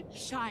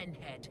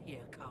Shinehead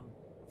here come.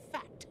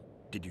 Fat.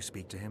 Did you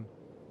speak to him?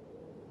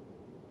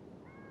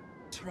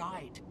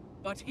 Tried,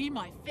 but he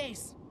my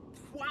face.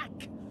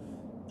 Whack.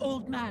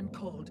 Old man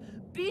called.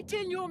 Beat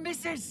in your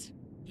missus.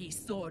 He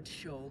sword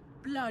show.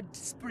 Blood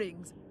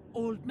springs.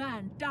 Old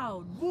man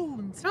down.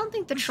 Wounds. I don't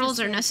think the trolls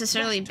are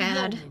necessarily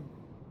bad.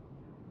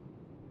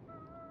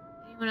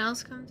 Anyone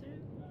else come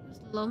through? Who's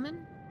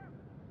Loman?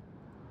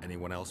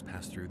 Anyone else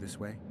pass through this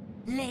way?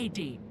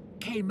 Lady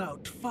came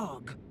out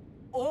fog.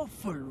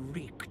 Awful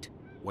reeked.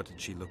 What did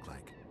she look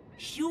like?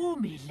 Hew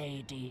me,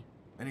 lady.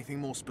 Anything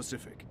more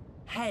specific?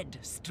 Head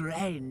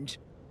strange.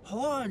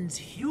 Horns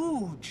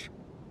huge.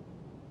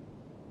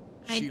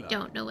 I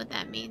don't know what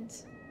that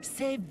means.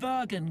 Say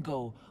Vergen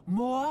go.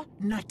 More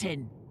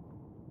nothing.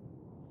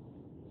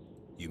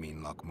 You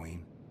mean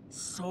Lochmuin?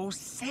 So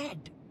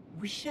said.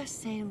 Wisha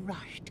say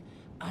rushed.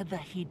 Other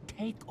he'd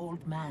take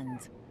old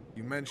man's.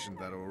 You mentioned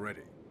that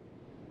already.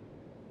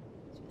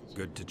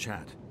 Good to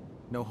chat.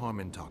 No harm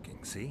in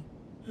talking, see?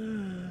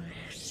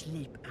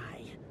 Sleep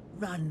I.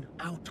 Run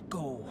out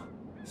go.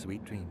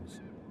 Sweet dreams.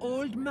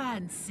 Old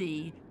man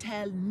see,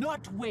 tell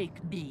not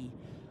wake me.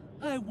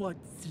 I want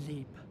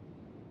sleep.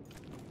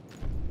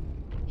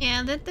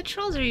 Yeah, the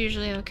trolls are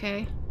usually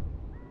okay.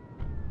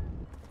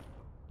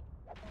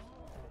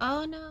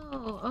 Oh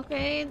no,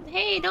 okay.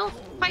 Hey, don't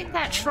fight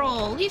that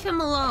troll. Leave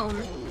him alone.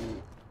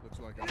 Looks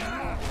like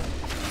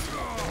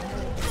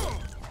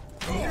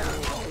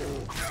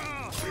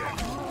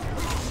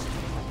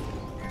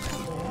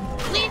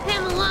Leave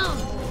him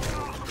alone.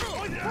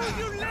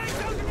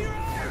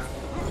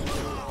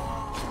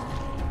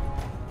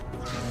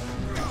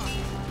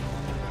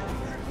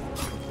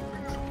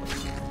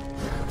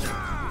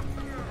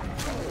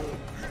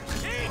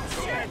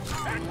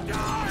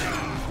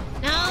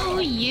 No,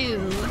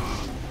 you.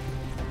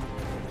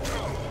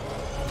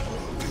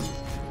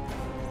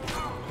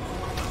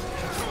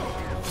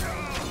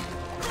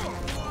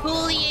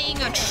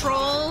 Bullying a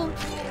troll?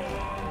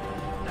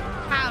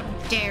 How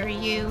dare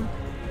you?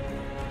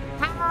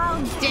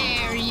 How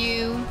dare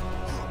you?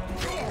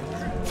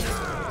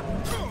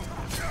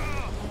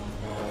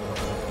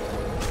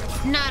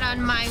 Not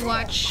on my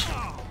watch.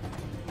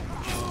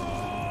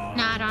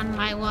 Not on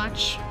my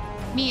watch.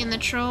 Me and the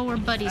troll, we're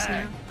buddies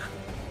now.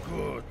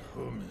 Good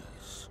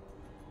homies.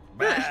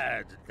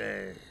 Bad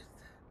death.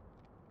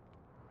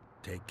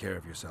 Take care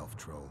of yourself,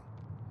 troll.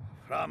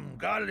 From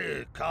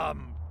Gully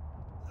come.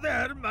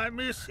 There, my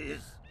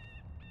missus.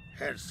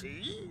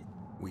 Hersey?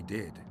 We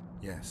did,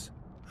 yes.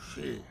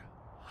 She.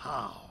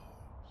 How?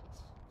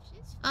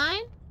 She's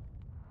fine.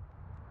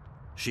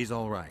 She's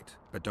all right,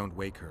 but don't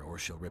wake her or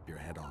she'll rip your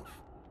head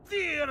off.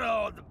 Dear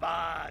old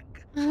bug.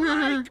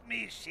 Like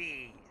me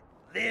she.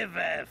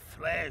 Liver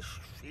flesh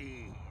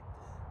feed.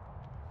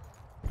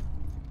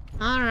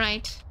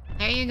 Alright.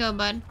 There you go,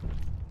 bud.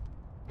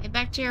 Get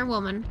back to your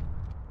woman.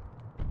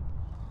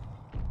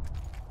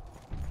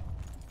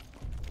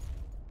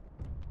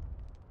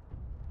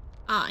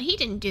 Aw, he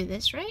didn't do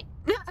this, right?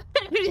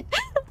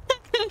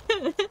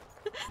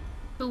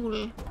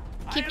 Cool.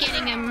 Keep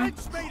getting him.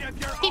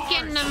 Keep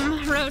getting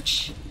him,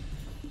 Roach.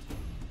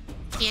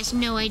 He has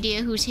no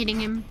idea who's hitting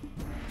him.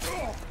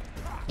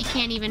 He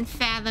can't even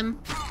fathom.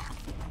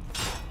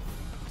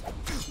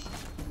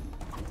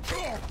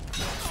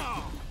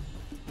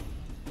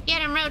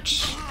 Get him,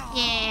 Roach.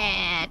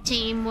 Yeah,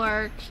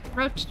 teamwork.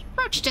 Roach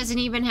doesn't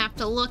even have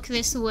to look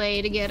this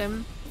way to get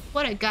him.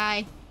 What a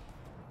guy.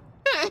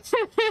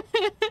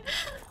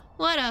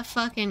 What a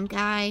fucking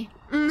guy.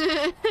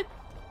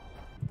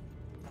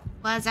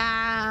 What's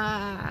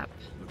up?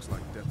 Looks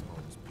like Death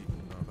Mold's people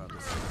know about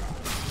this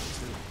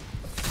too.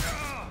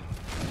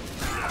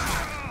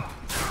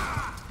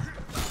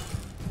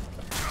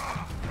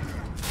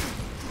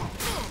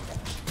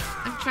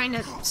 I'm trying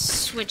to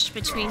switch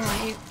between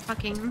my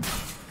fucking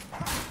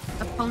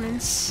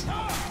opponents.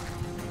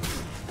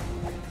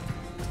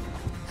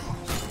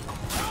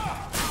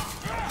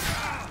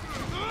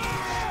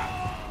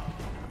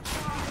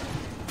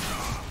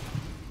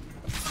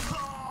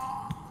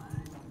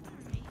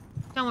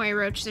 Don't worry,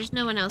 Roach. There's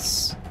no one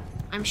else.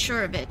 I'm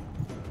sure of it.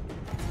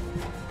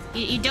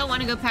 You don't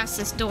want to go past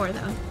this door,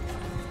 though.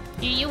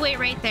 You wait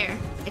right there.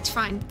 It's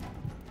fine.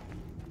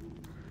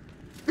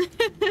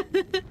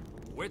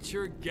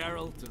 Witcher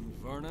Geralt and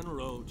Vernon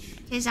Roach.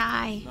 His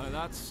eye. Now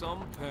that's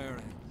some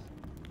pairing.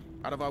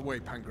 Out of our way,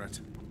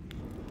 Pangret.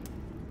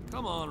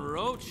 Come on,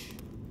 Roach.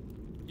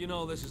 You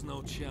know this is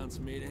no chance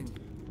meeting.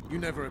 You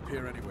never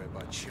appear anywhere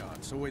by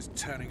chance, always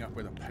turning up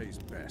where the pay's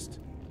best.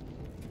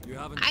 You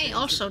haven't I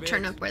also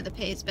turn up where the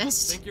pay is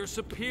best. Think you're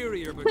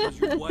superior because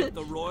you wiped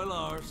the royal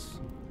arse.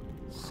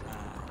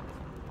 Sad.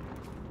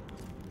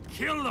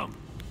 Kill them!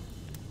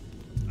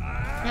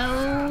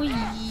 No,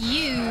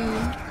 you.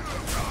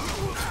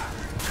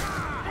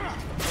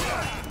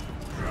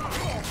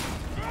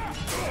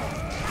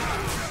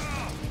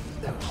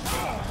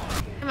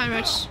 Come on,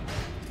 Roach.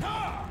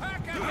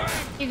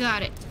 You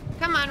got it.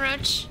 Come on,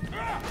 Roach.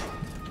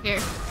 Here.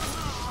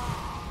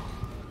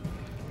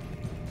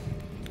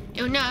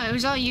 Oh no, it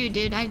was all you,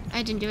 dude. I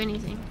didn't do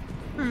anything.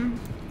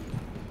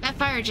 That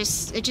fire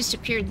just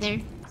appeared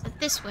there. So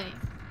this way.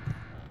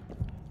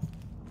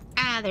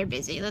 Ah, they're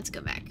busy. Let's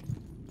go back.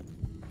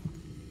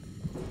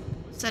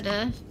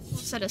 We'll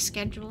set a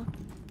schedule.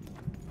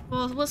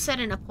 We'll set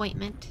an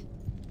appointment.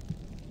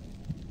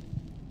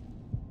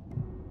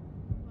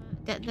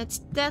 That's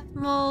Death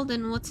Mold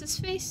and what's his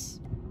face?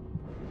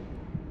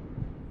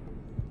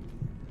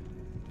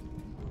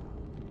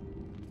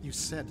 You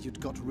said you'd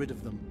got rid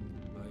of them.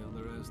 I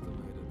underestimated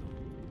them.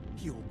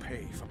 You'll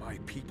pay for my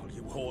people,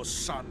 you whore's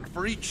son,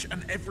 for each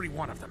and every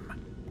one of them.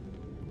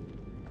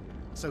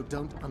 So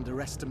don't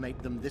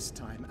underestimate them this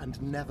time,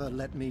 and never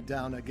let me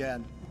down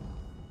again.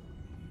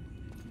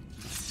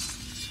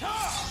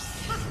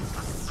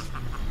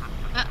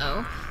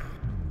 Uh-oh.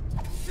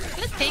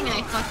 Good thing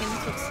I fucking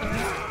took some.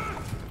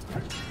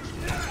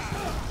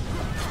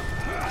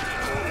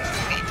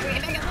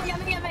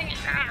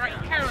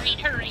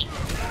 Hurry.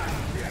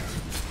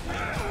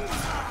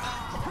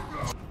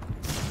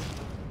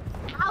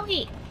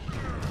 Owie!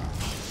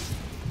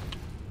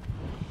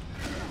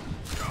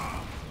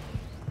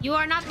 You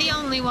are not the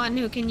only one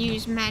who can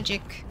use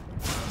magic.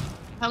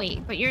 Oh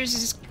wait, but yours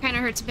just kind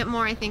of hurts a bit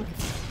more, I think.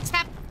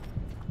 Stop.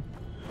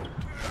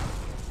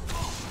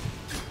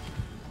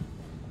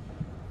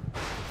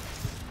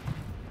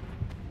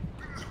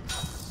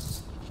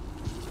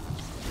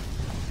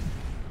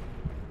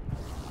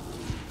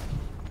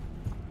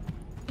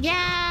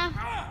 Yeah.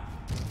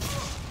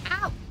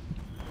 Ow.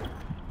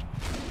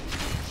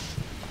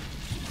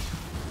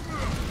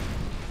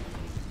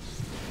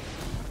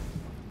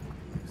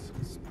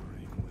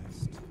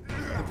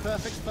 The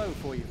perfect foe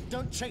for you.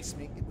 Don't chase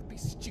me. It would be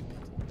stupid.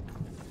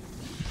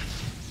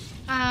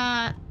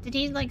 Did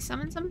he like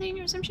summon something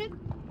or some shit?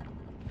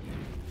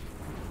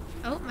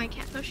 Oh, my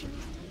cat potion.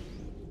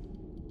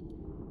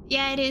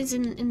 Yeah, it is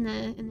in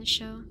the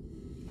show.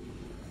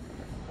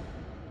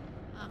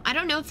 I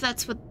don't know if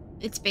that's what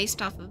it's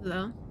based off of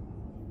though,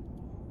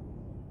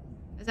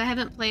 because I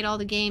haven't played all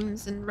the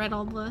games and read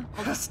all the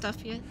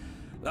stuff yet.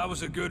 That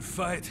was a good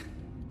fight.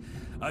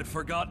 I'd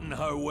forgotten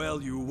how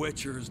well you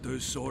Witchers do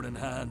sword in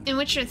hand. In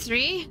Witcher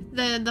 3,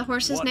 the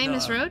horse's What name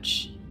is now?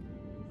 Roach.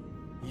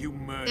 You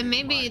murdered Then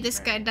maybe my this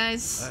guy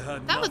dies. I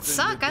had That would nothing to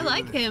suck. I do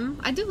like with it. him.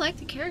 I do like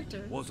the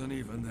character. Wasn't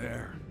even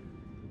there.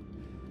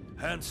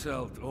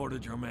 Henselt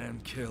ordered your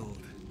man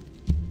killed.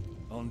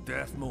 On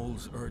Death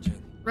Mole's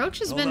urging. Roach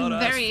has I'll been not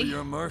ask for very,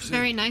 your mercy.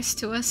 very nice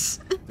to us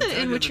To tell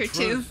in you Witcher the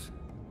 2. truth,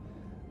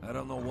 I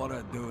don't know what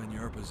I'd do in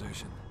your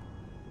position.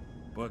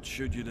 But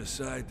should you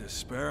decide to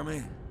spare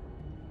me,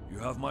 you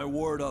have my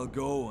word I'll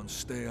go and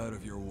stay out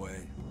of your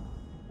way.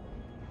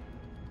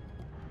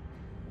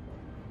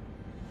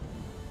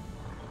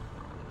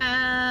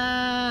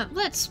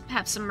 Let's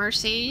have some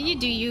mercy. You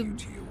do you.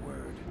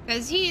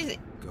 Because he's...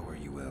 Go where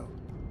you will.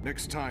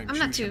 Next time, I'm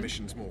not choose your too,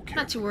 missions more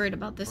not too worried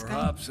about this guy.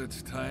 Perhaps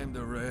it's time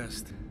to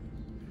rest.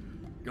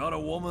 Got a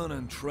woman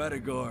in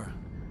Tredegar,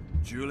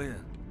 Julia.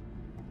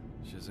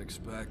 She's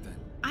expecting.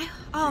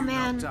 Oh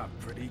man,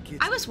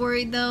 I was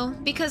worried though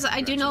because I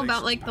do know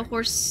about like the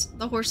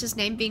horse's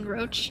name being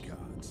Roach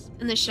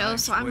in the show.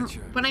 So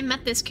when I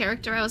met this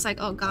character, I was like,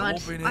 oh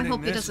god, I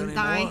hope he doesn't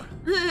die.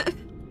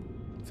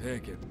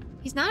 Take it.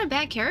 He's not a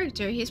bad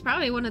character. He's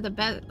probably one of the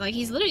best. Like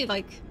he's literally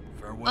like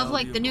Farewell, of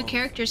like you the new both.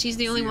 characters. He's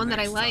the only See you one that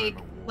I next time.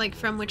 like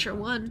from Witcher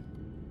 1.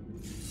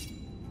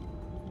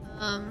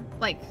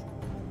 Like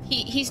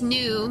he's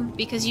new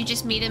because you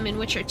just meet him in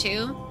Witcher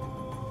 2.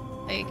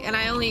 Like, and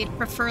I only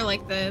prefer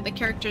like the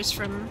characters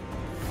from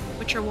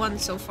Witcher 1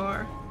 so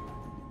far.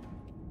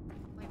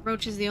 Like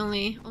Roach is the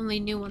only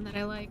new one that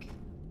I like.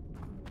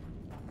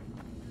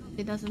 I hope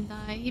he doesn't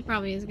die. He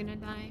probably is gonna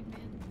die, man.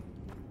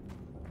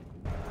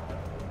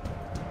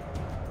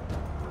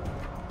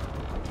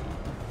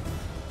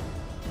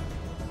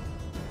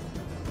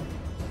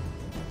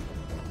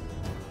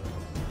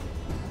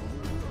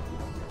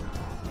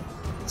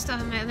 Still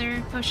have my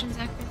other potions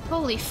active.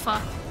 Holy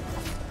fuck.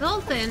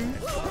 Zoltan!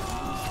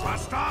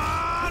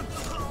 Bastard!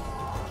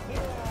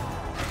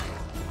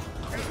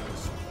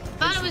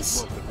 Thought it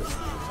was...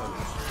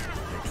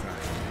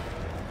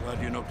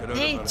 Glad you knocked it out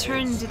They of our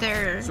turned heads.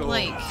 their, So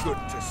like... good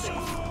to see.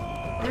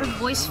 Their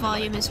voice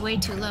volume is way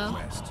too low.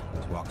 West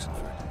to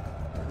Oxenford.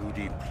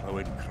 Rudy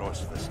plowing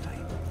cross this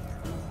time.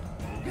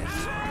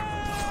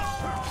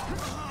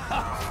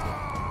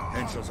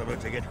 Hensel's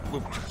about to get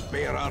whooped,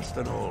 bare-arsed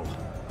and all.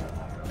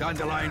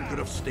 Dandelion could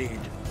have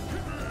stayed.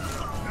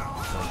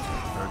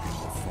 Bergen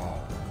will fall.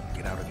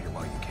 Get out of here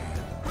while you can.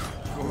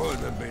 Oh,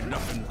 there'd be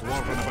nothing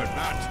dwarven about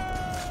that.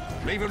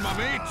 Leaving my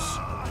mates.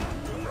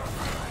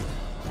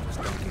 Just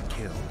don't get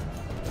killed.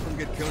 Don't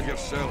get killed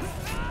yourself,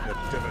 you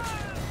divot.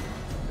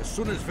 As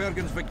soon as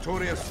Vergen's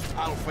victorious,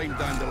 I'll find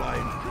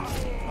Dandelion.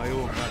 I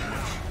owe him that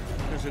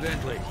much.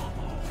 Incidentally,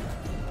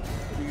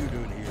 what are you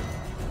doing here?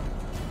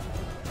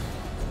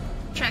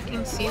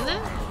 Tracking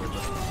Seela?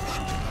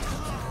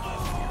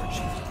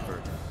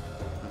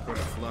 I've got a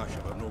flash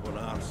of a noble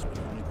arse, but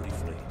only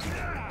briefly.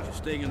 She's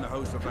staying in the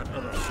house of that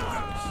other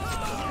servant.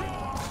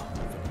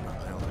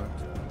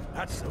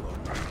 That's the one.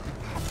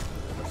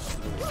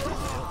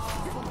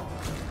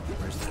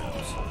 Where's the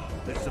house?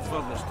 It's the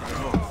furthest to the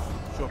north.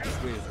 Shortest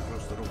way is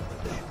across the road.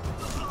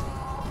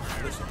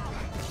 Listen,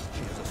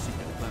 she has a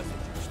secret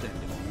passage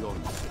extending beyond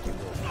the city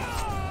wall.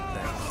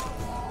 There.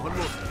 One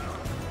more thing.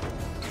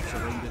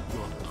 Surrounded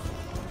daughters.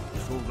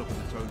 It's holed up in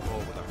the town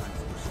hall with a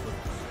handful of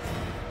slaves.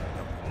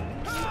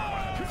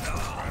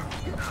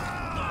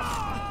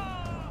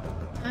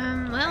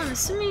 Well, I'm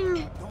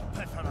assuming...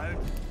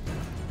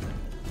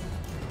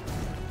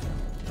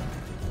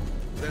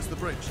 There's the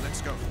bridge.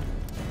 Let's go.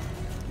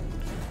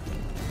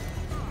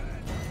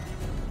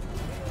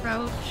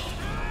 Roach.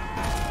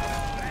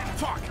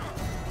 Fuck!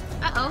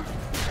 Uh-oh.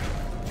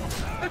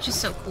 Roach is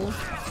so cool.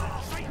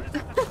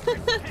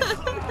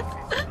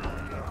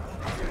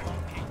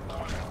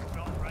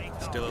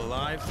 Still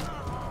alive?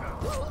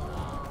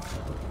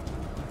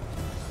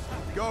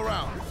 Go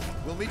around.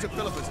 We'll meet at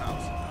Philippa's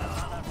house.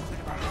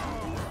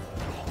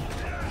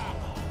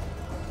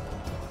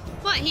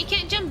 What, he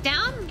can't jump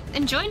down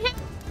and join him?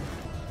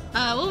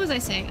 What was I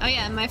saying? Oh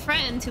yeah, my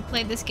friend who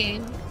played this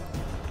game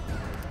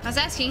I was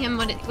asking him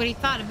what he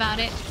thought about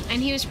it,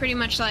 and he was pretty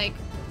much like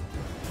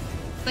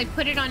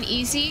put it on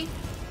easy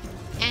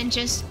and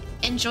just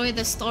enjoy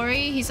the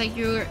story. He's like,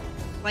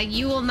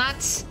 you will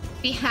not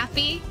be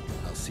happy.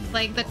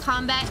 Like, the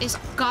combat is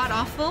god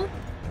awful.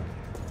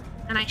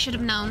 And I should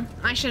have known.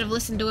 I should have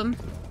listened to him.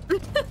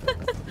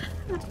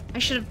 I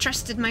should have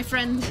trusted my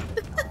friend.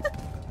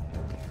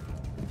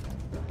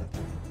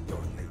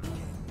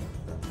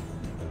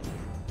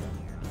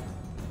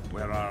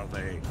 Where are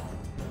they?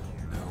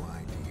 No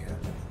idea.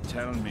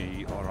 Tell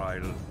me, or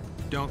I'll...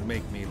 Don't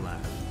make me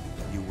laugh.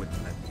 You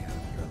wouldn't let me out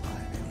of your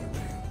life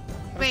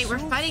anyway. Wait, we're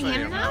fighting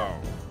him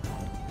now?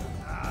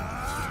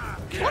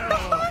 What the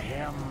fuck?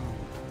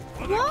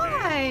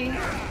 Why?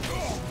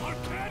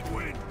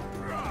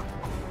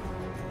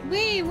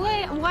 Wait,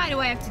 what? Why do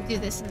I have to do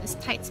this in this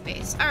tight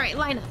space? All right,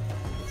 line up.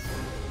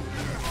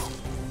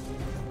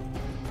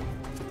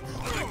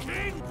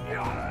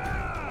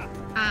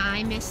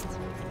 I missed.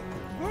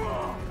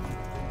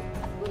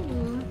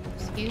 Ooh,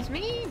 excuse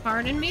me,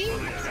 pardon me,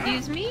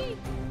 excuse me.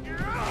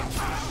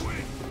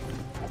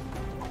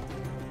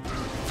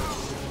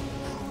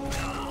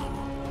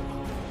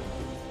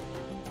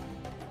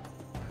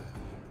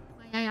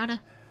 I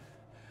oughta.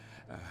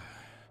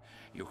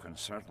 You can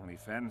certainly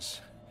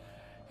fence.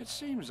 It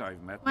seems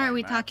I've met Why are my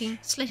we match. talking?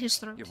 Slit his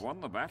throat. You've won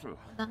the battle,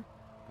 Done.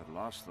 but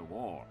lost the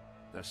war.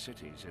 The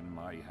city's in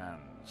my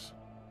hands.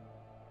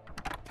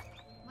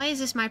 Why is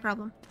this my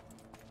problem?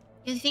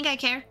 You think I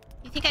care?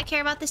 You think I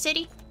care about the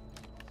city?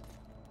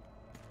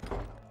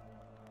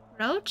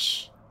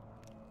 Roach?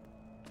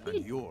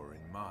 And you're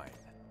in mine.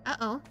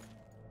 Uh-oh.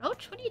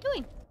 Roach, what are you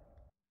doing?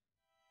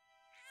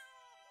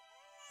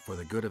 For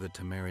the good of the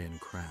Temerian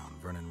crown,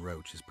 Vernon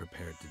Roach is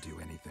prepared to do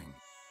anything.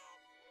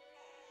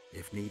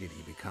 If needed,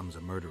 he becomes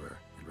a murderer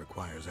and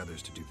requires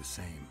others to do the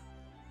same.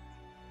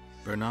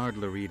 Bernard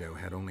Laredo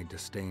had only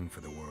disdain for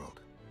the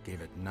world,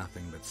 gave it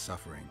nothing but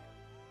suffering.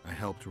 I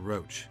helped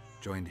Roach,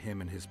 joined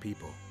him and his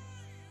people,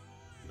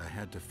 and I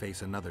had to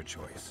face another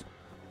choice.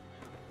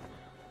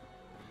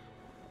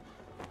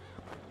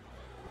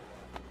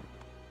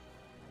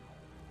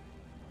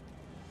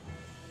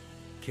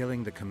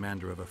 Killing the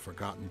commander of a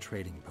forgotten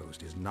trading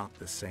post is not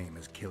the same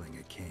as killing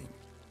a king.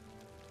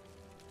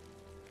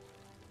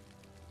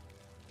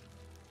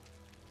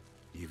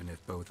 Even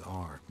if both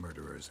are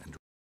murderers and...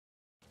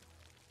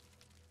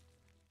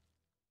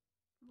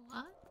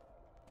 What?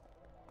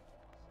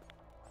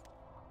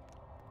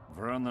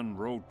 Vernon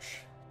Roach,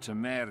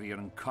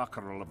 Temerian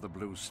cockerel of the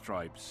Blue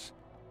Stripes.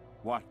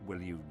 What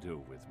will you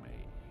do with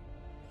me?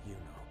 You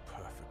know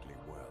perfectly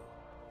well.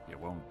 You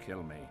won't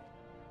kill me.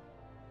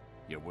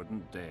 You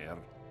wouldn't dare.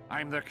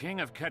 I'm the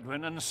King of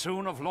Kedwin and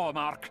soon of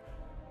Lawmark.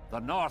 The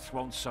North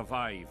won't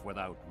survive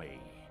without me.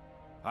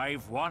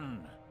 I've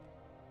won.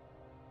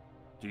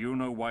 Do you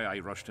know why I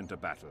rushed into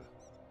battle?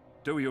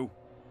 Do you?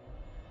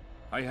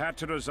 I had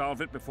to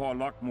resolve it before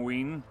Loch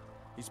Muin.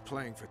 He's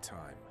playing for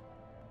time.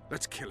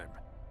 Let's kill him.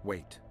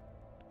 Wait.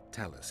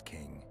 Tell us,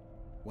 King.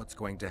 What's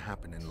going to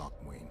happen in Loch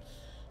Muin?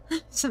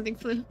 Something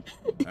flew.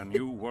 A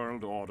new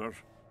world order,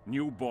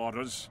 new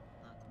borders.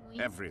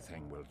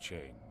 Everything will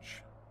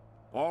change.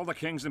 All the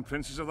kings and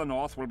princes of the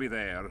North will be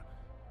there.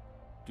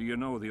 Do you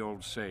know the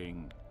old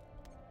saying?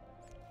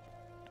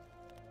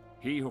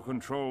 He who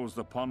controls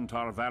the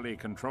Pontar Valley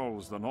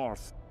controls the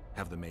North.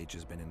 Have the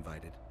mages been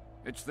invited?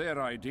 It's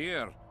their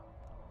idea.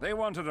 They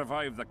want to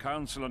revive the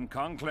Council and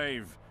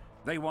Conclave.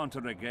 They want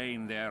to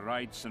regain their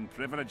rights and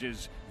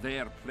privileges,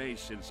 their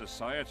place in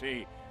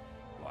society.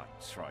 What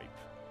tripe?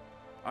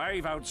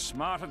 I've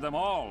outsmarted them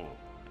all.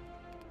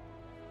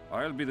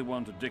 I'll be the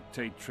one to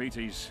dictate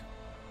treaties.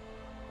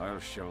 I'll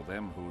show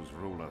them who's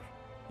ruler.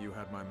 You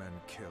had my men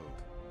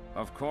killed.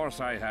 Of course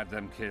I had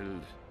them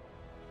killed.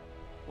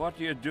 What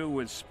do you do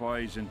with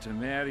spies in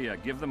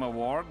Temeria? Give them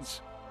awards?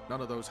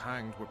 None of those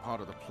hanged were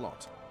part of the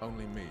plot.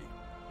 Only me.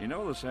 You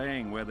know the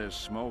saying, where there's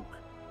smoke,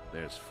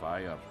 there's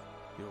fire.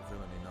 Your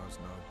villainy knows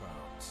no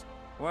bounds.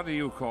 What do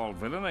you call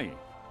villainy?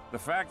 The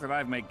fact that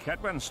I've made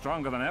Kedwen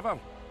stronger than ever?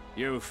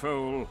 You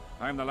fool!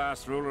 I'm the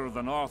last ruler of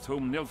the North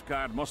whom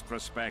Nilfgaard must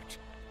respect.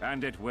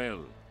 And it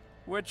will.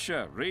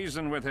 Witcher,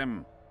 reason with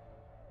him.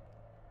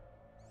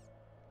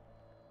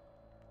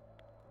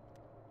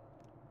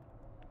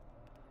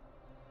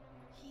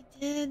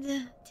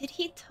 Did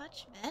he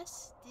touch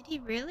Vess? Did he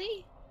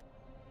really?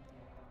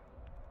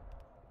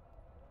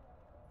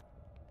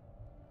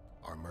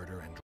 Are murder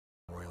and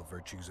royal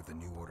virtues of the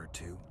New Order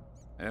too?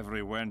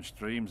 Every wench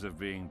dreams of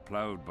being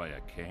plowed by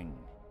a king.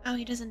 Oh,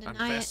 he doesn't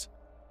deny it.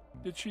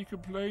 Did she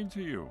complain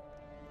to you?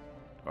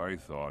 I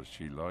thought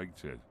she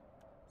liked it.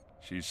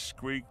 She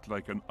squeaked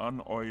like an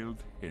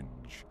unoiled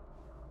hinge.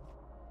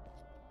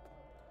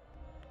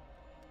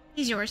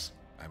 He's yours.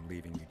 I'm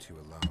leaving you two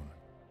alone.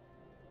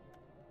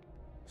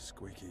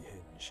 Squeaky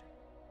hinge.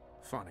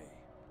 Funny.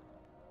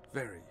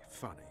 Very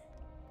funny.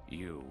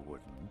 You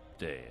wouldn't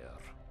dare.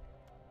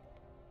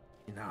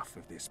 Enough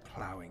of this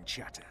plowing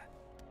chatter.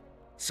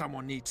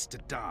 Someone needs to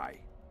die,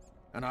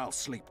 and I'll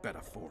sleep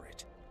better for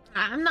it.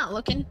 I'm not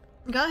looking.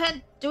 Go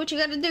ahead. Do what you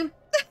gotta do.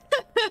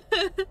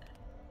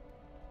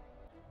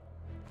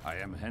 I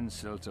am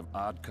Henselt of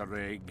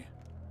Ardcarreg,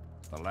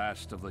 the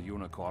last of the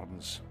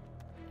unicorns.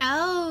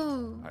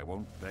 Oh. I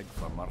won't beg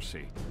for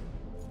mercy.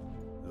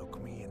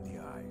 Look me in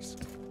the eyes.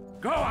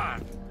 Go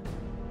on!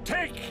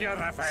 Take your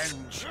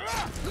revenge!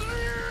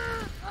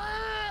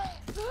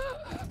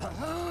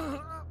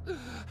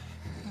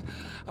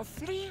 A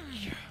flea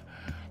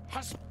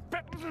has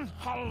bitten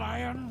a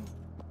lion.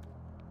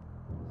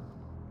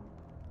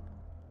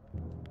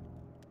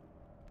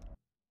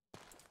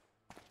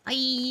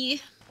 Bye.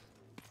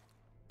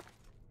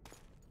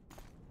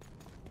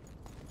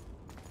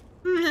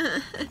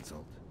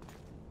 Insult.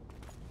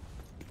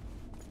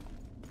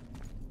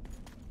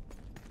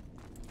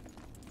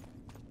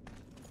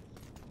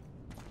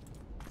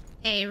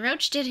 Hey,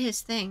 Roach did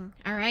his thing,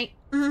 alright?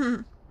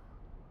 I'm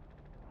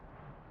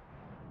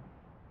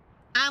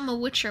a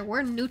Witcher,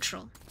 we're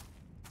neutral.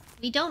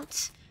 We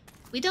don't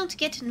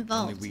get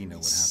involved Only we know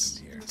what happened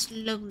here. in this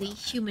lowly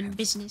human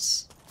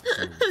business.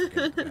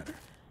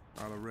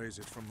 I'll erase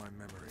it from my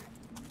memory.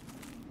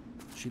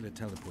 Sheila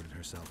teleported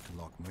herself to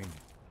Loch Muin.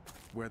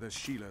 Where there's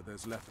Sheila,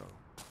 there's Letho.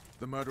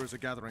 The murderers are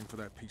gathering for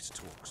their peace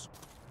talks.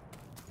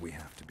 We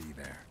have to be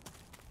there.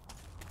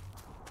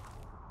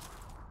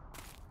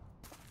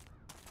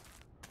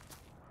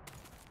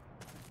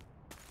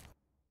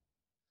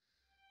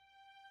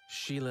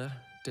 Sheila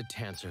de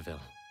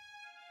Tanserville.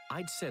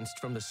 I'd sensed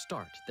from the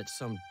start that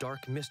some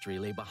dark mystery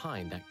lay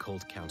behind that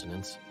cold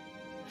countenance.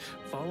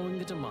 Following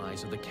the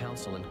demise of the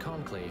Council and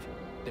Conclave,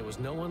 there was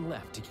no one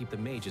left to keep the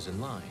mages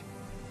in line.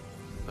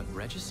 But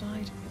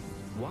regicide?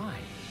 Why?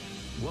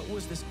 What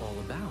was this all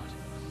about?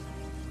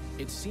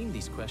 It seemed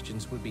these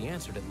questions would be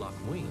answered at Loch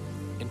Muin,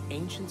 an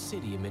ancient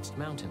city amidst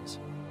mountains,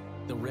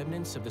 the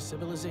remnants of the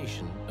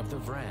civilization of the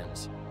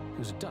Vrans,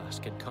 whose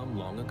dusk had come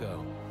long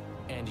ago.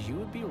 And you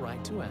would be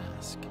right to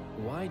ask,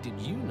 why did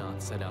you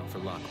not set out for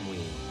Loch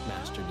Muin,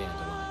 Master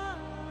Dandelion?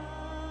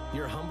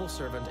 Your humble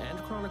servant and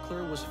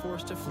chronicler was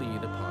forced to flee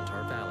the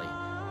Pontar Valley,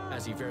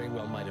 as he very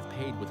well might have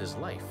paid with his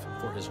life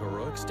for his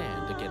heroic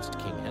stand against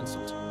King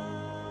Henselt.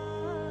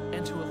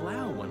 And to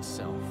allow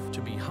oneself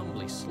to be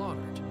humbly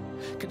slaughtered,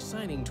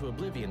 consigning to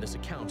oblivion this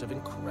account of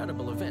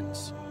incredible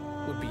events,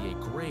 would be a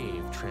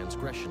grave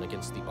transgression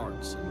against the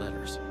arts and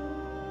letters.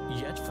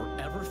 Yet,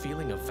 forever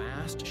feeling a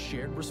vast,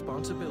 shared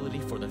responsibility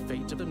for the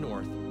fate of the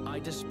North, I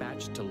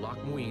dispatched to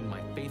Loch Muin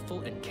my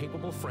faithful and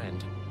capable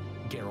friend,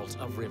 Geralt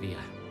of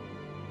Rivia.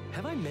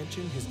 Have I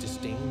mentioned his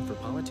disdain for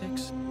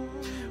politics?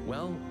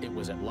 Well, it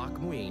was at Loch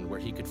Muin where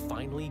he could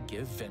finally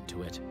give vent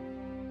to it.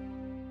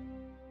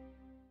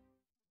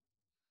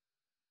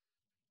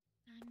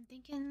 I'm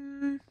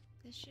thinking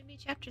this should be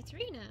chapter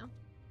 3 now.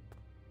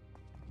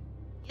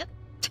 Yep.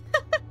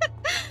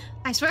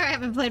 I swear I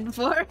haven't played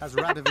before. Has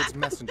Radovid's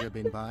messenger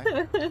been by?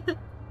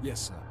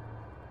 Yes, sir.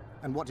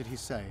 And what did he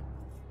say?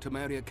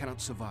 Temeria cannot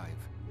survive.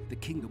 The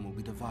kingdom will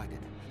be divided.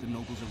 The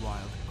nobles are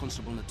riled.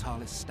 Constable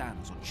Natalis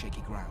stands on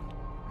shaky ground.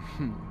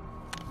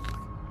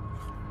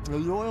 The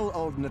loyal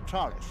old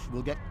Natalis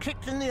will get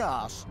kicked in the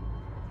ass.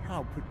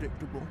 How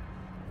predictable.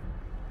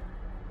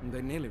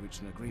 They nearly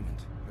reached an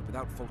agreement, but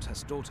without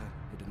Foltest's daughter,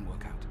 it didn't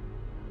work out.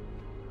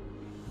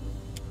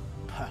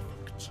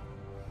 Perfect.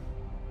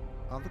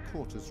 Are the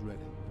quarters ready?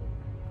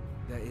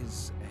 There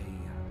is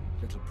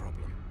a little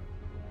problem.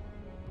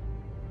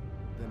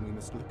 Then we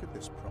must look at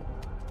this problem.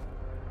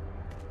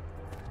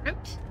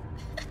 Oops.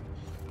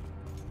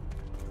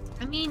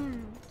 I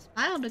mean, it's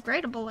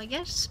biodegradable, I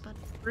guess, but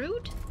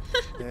rude?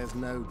 There's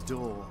no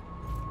door.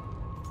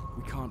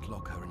 We can't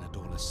lock her in a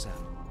doorless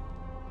cell.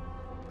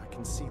 I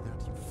can see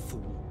that, you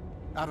fool.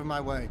 Out of my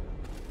way.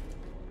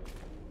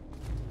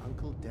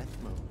 Uncle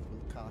Deathmold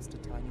will cast a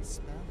tiny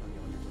spell on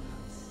your little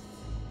house.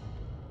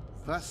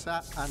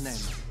 Versa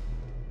Anem.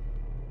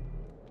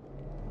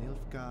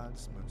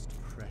 Nilfgaard's most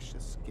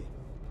precious gift.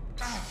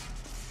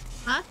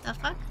 What the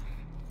fuck?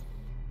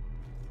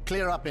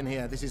 Clear up in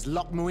here. This is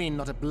Loch Muin,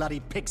 not a bloody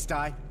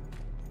pigsty.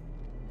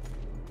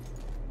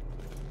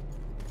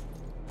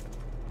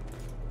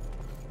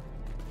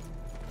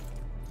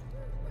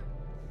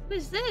 Who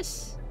is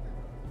this?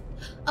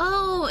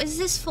 Oh, is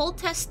this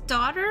Foltest's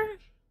daughter?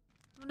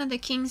 One of the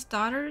king's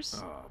daughters?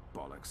 Oh,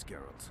 bollocks,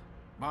 Geralt.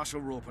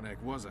 Marshal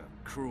Ropanek was a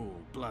cruel,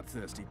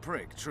 bloodthirsty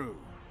prick, true.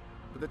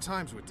 But the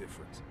times were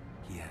different.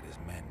 He had his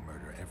men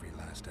murder every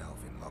last elf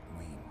in Loch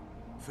Muin.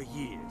 For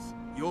years,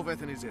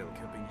 Yorveth and his ilk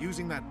have been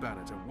using that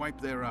banner to wipe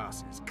their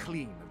asses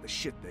clean of the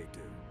shit they do.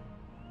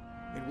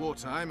 In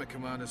wartime, a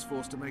commander's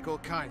forced to make all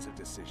kinds of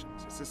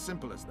decisions. It's as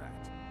simple as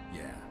that.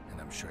 Yeah, and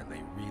I'm sure it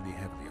lay really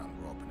heavily on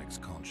Ropanek's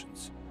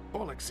conscience.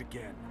 Bollocks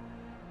again.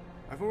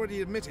 I've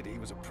already admitted he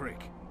was a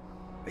prick.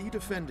 Are you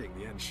defending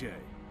the Enshe?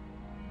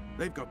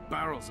 They've got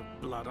barrels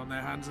of blood on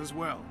their hands as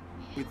well.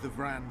 With the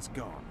Vrans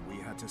gone, we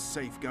had to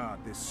safeguard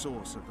this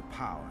source of the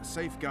power,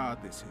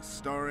 safeguard this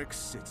historic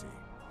city.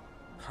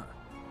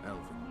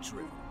 Elven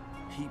drivel.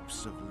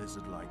 Heaps of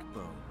lizard-like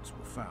bones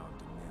were found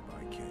in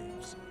nearby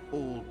caves,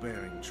 all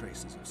bearing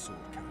traces of sword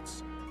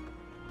cuts.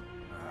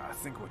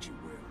 Think what you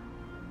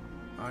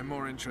will. I'm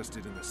more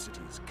interested in the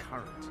city's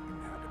current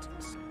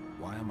inhabitants.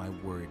 Why am I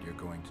worried you're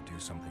going to do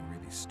something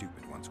really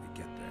stupid once we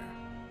get there?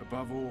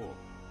 Above all,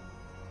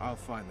 I'll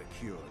find the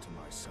cure to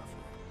my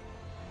suffering.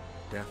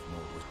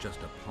 Deathmold was just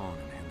a pawn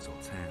in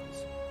Henselt's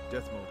hands.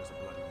 Deathmold is a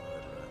bloody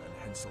murderer, and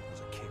Henselt was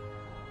a king.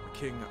 A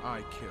king I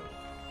killed.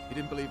 He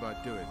didn't believe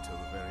I'd do it till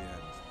the very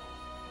end.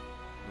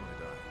 Nor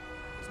did I.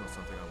 It's not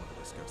something I want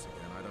to discuss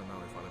again. I don't know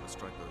if I'll ever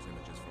strike those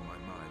images from my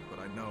mind, but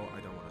I know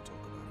I don't want to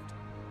talk about it.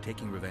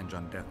 Taking revenge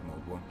on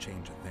Deathmold won't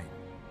change a thing.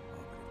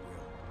 Oh, but it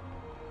will.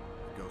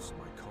 The ghosts of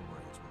my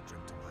comrades will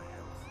drink to my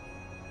health.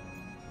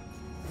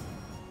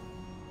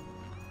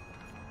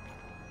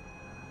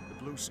 The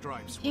Blue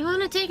Stripes. If you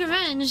want to take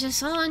revenge,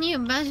 it's all on you,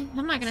 bud.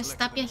 I'm not gonna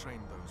stop you.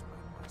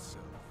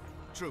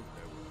 True,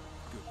 there were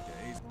good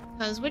days.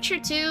 Because Witcher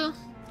 2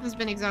 has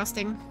been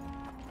exhausting.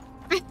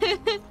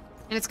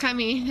 And it's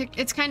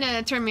kind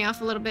of turned me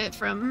off a little bit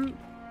from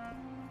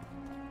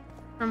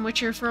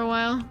Witcher for a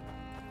while.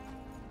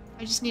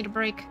 I just need a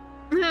break.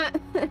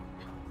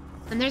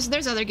 And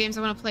there's other games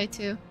I want to play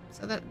too.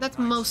 So that's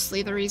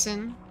mostly the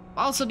reason.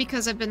 Also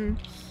because I've been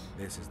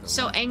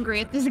so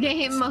angry at this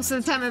game most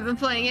of the time I've been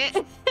playing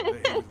it.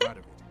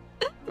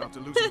 After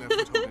losing their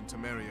foothold in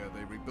Temeria,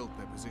 they rebuilt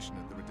their position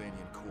at the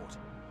Redanian court.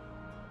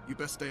 You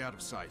best stay out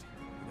of sight.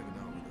 You never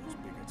know with those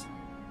bigots.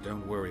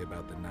 Don't worry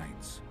about the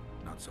Knights.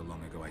 Not so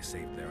long ago I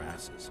saved their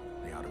asses.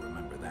 They ought to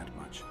remember that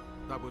much.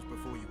 That was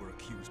before you were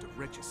accused of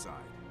regicide.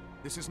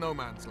 This is no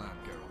man's land,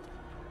 Geralt.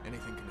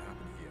 Anything can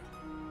happen here.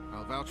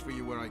 I'll vouch for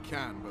you where I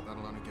can, but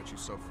that'll only get you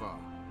so far.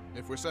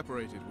 If we're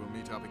separated, we'll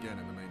meet up again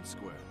in the main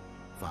square.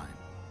 Fine.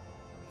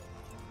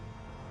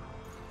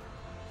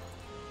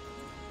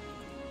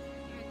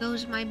 Here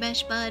goes my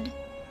best bud.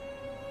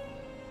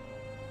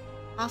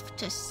 Off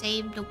to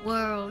save the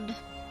world.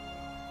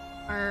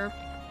 Or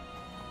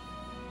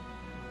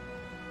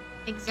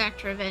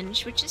exact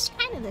revenge, which is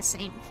kind of the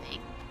same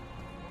thing.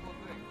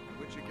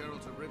 Witcher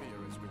Geralt of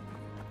Rivia is with me.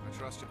 I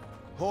trust you.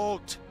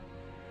 Halt!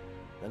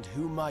 And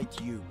who might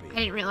you be? I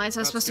didn't realize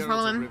I was supposed to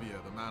follow him. Geralt of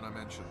Rivia, the man I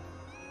mentioned.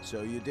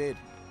 So you did.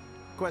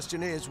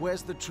 Question is,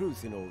 where's the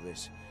truth in all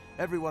this?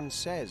 Everyone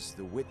says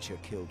the Witcher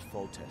killed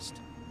Foltest.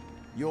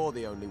 You're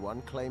the only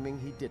one claiming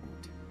he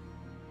didn't.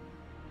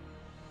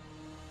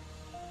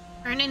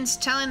 Vernon's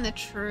telling the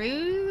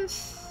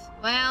truth?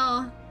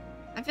 Well,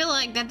 I feel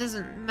like that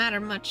doesn't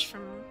matter much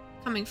from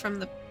coming from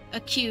the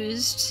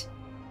accused.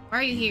 Why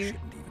are you here? You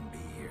shouldn't even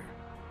be here.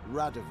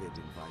 Radovid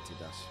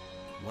invited us.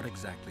 What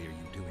exactly are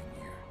you doing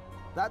here?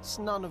 That's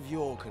none of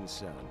your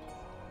concern.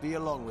 Be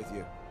along with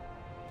you.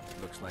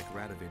 Looks like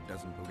Radovid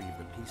doesn't believe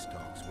the peace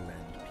talks will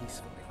end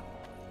peacefully.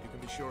 You can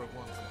be sure of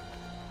one thing.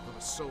 Not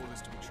a soul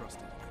is to be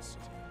trusted in this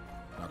city.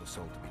 Not a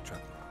soul to be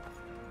trusted.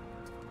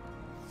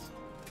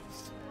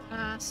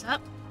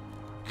 Sup?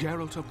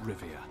 Geralt of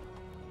Rivia.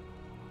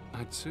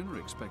 I'd sooner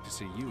expect to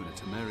see you in a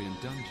Temerian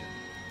dungeon.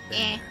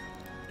 Yeah.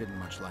 Didn't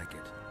much like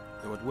it.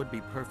 Though it would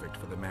be perfect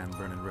for the man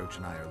Vernon Roche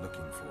and I are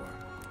looking for.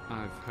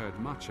 I've heard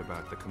much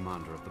about the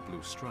commander of the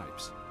Blue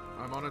Stripes.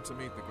 I'm honored to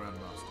meet the Grand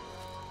Master.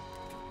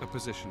 A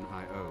position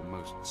I owe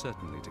most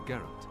certainly to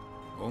Geralt.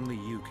 Only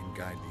you can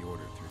guide the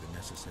Order through the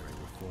necessary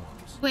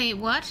reforms. Wait,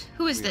 what?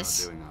 Who is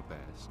this? We are doing our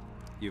best.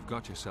 You've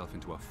got yourself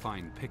into a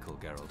fine pickle,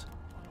 Geralt.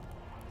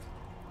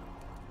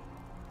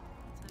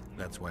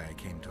 That's why I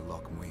came to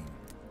Loch Muin.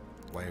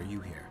 Why are you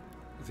here?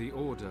 The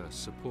Order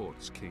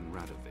supports King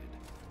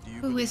Radovid.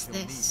 Who is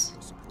this?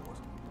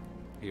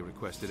 He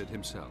requested it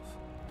himself.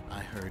 I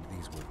heard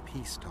these were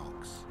peace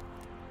talks.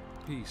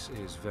 Peace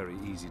is very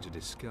easy to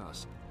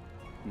discuss,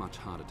 much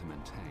harder to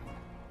maintain.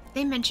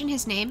 They mention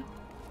his name?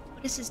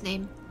 What is his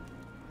name?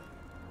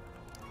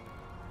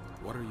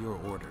 What are your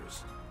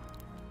orders?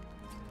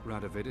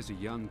 Radovid is a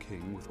young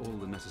king with all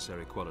the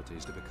necessary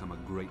qualities to become a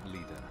great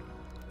leader.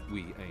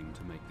 We aim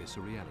to make this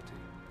a reality.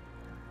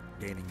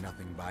 Gaining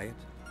nothing by it?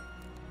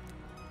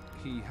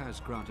 He has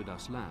granted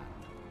us land.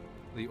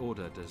 The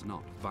Order does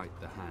not bite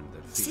the hand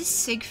that feeds. Is this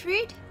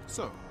Siegfried?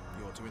 So,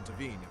 you're to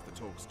intervene if the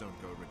talks don't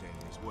go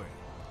Redania's way.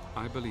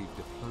 I believe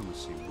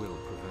diplomacy will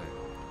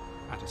prevail.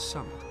 At a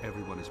summit,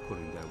 everyone is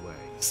pulling their way.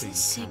 Is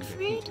this Things can get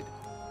Siegfried? heated.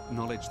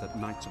 Knowledge that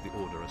Knights of the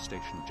Order are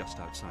stationed just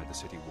outside the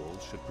city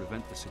walls should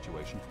prevent the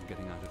situation from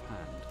getting out of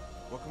hand.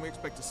 What can we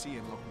expect to see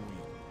in Loch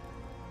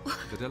Muin?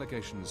 The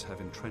delegations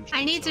have entrenched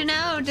I need to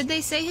themselves in know. the Did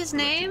they say his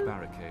erected name?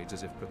 barricades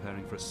as if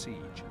preparing for a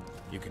siege.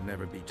 You can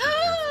never be too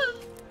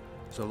careful.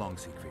 So long,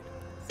 Siegfried.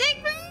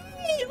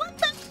 Siegfried! What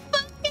the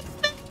fuck is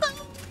this?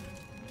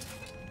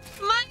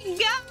 My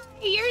god,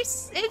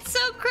 it's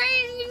so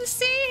crazy to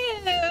see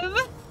him!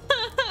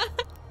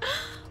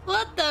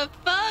 What the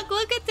fuck?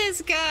 Look at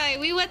this guy.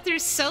 We went through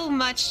so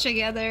much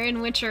together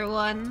in Witcher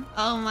 1.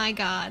 Oh my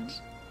god.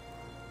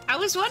 I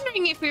was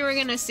wondering if we were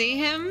gonna see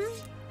him.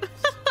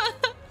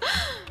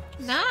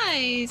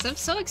 Nice. I'm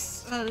so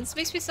this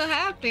makes me so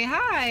happy.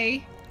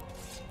 Hi.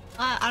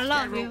 I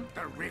love you.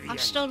 I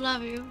still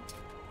love you.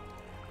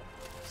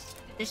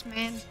 This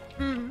man.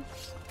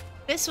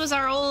 This was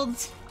our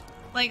old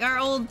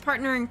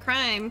partner in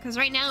crime. Because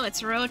right now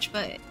it's Roche,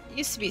 but it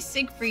used to be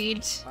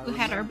Siegfried who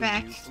had our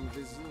back.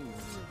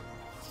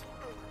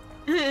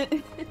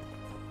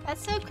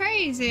 That's so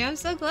crazy. I'm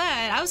so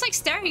glad. I was like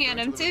staring at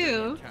him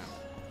too.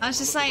 I was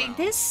just like,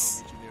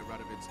 this.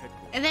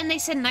 And then they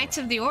said Knights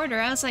of the Order.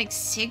 I was like,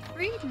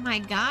 Siegfried, my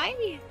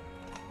guy?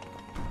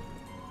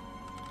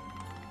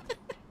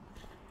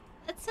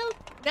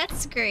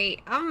 That's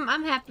great.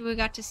 I'm happy we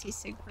got to see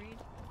Siegfried.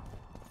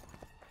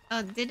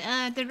 Oh,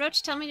 did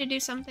Roach tell me to do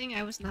something?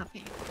 I was not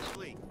paying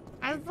attention.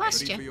 I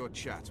lost Ready you. for your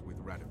chat with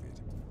Radovid.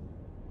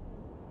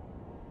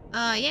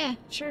 Yeah,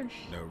 sure.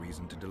 No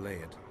reason to delay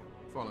it.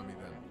 Follow me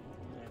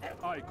then.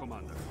 Aye,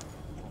 Commander.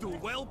 Do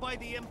well by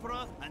the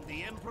Emperor, and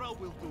the Emperor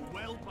will do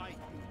well by you.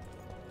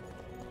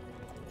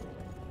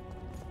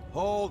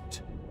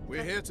 Halt!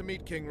 We're here to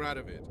meet King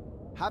Radovid.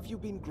 Have you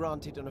been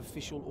granted an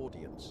official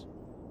audience?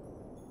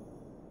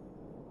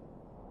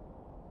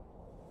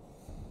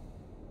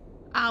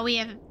 We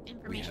have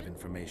information. We have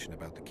information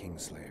about the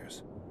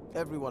Kingslayers.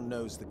 Everyone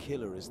knows the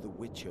killer is the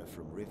Witcher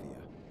from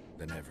Rivia.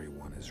 Then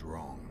everyone is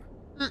wrong.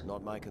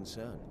 Not my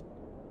concern.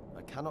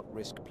 I cannot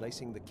risk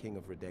placing the King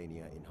of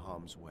Redania in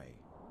harm's way.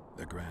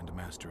 The Grand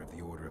Master of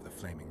the Order of the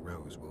Flaming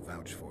Rose will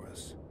vouch for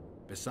us.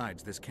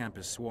 Besides, this camp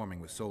is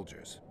swarming with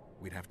soldiers.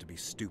 We'd have to be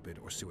stupid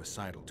or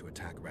suicidal to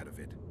attack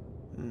Radovid.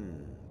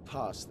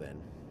 Pass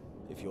then,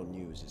 if your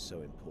news is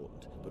so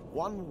important. But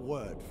one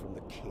word from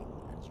the King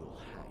and you'll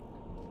hang.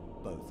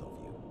 Both of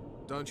you.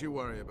 Don't you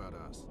worry about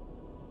us.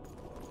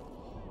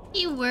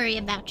 You worry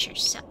about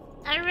yourself.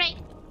 Alright.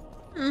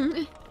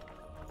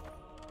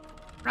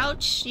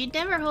 Roach, you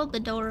never hold the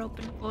door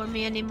open for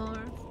me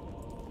anymore.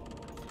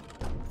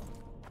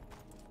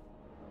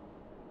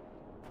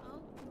 Oh,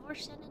 more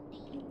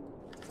Senandine.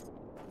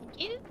 Thank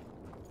you.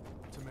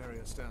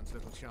 Temeria stands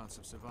little chance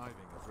of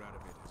surviving if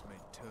Radovid has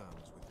made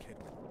terms with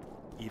Kedwin.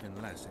 Even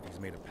less if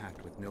he's made a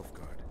pact with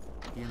Nilfgaard.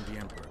 He and the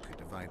Emperor could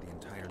divide the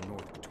entire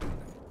north between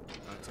them.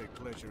 I take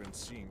pleasure in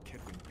seeing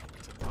Kedwin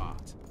picked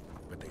apart.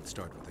 But they'd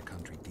start with the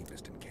country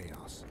deepest in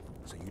chaos.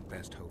 So you'd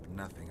best hope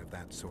nothing of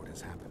that sort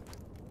has happened.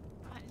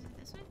 Is it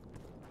this way?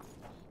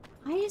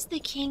 Why is the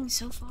king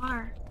so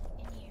far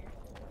in here?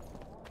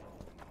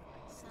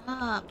 What's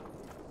up?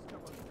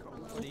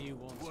 What do you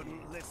want?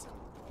 Wouldn't listen,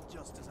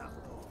 just as I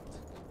thought.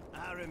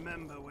 I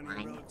remember when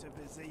he rode to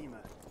Vizima.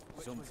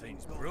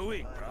 Something's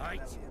brewing,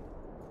 right?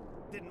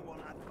 Didn't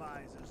want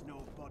advisors,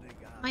 no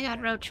bodyguard. Oh my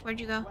god, Roach, where'd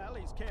you go? Well,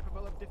 he's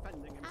capable of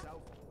defending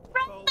himself.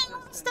 Run, I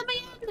lost him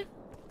again!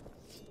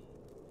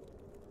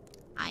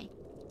 Hi.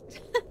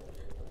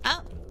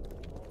 Oh.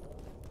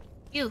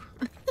 You.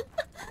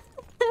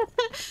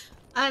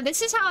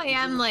 This is how I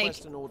am, like...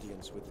 Request an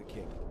audience with the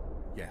king.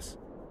 Yes.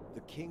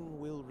 The king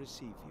will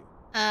receive you.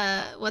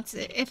 What's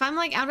it? If I'm,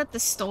 like, out at the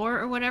store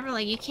or whatever,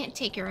 like, you can't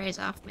take your eyes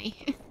off me.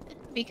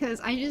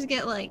 Because I just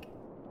get, like...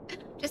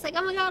 Just like,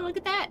 oh my god, look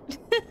at that!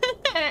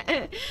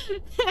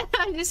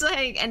 I just,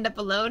 like, end up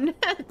alone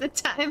at the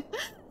time.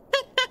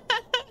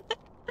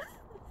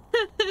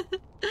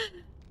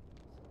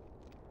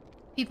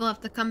 People have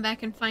to come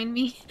back and find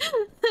me.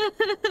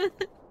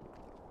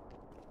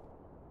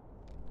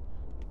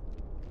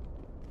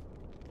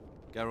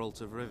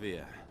 Geralt of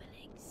Rivia.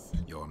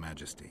 Your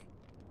Majesty.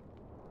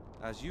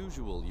 As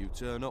usual, you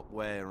turn up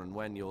where and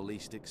when you're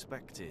least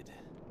expected.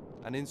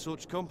 And in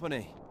such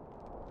company.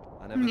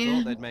 I never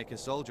thought they'd make a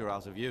soldier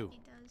out of you.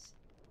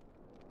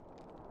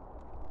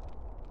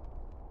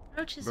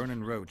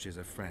 Vernon Roach is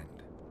a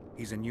friend.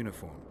 He's in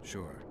uniform,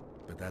 sure,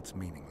 but that's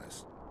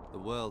meaningless. The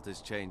world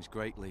has changed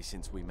greatly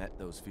since we met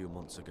those few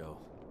months ago.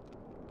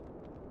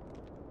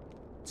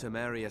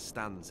 Temeria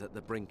stands at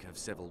the brink of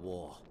civil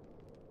war.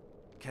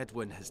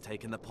 Kedwin has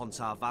taken the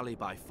Pontar Valley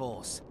by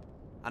force,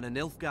 and a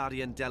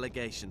Nilfgaardian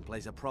delegation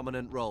plays a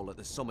prominent role at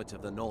the summit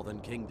of the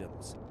Northern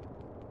Kingdoms.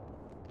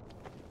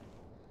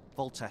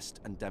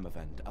 Foltest and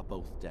Demavend are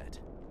both dead.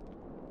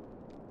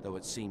 Though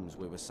it seems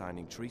we were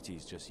signing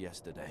treaties just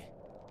yesterday.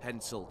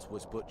 Henselt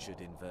was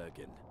butchered in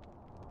Vergen.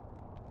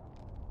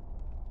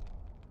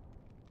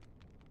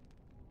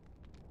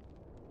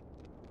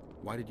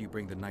 Why did you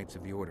bring the Knights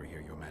of the Order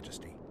here, Your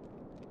Majesty?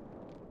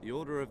 The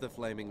Order of the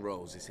Flaming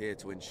Rose is here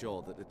to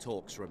ensure that the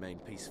talks remain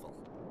peaceful.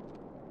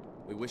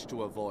 We wish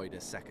to avoid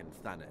a second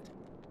Thanedd.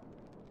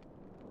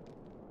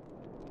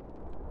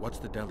 What's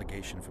the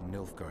delegation from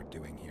Nilfgaard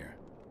doing here?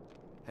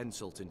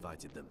 Henselt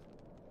invited them.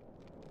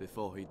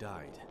 Before he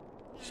died.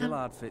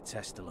 Shillard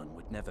Fitzhestelon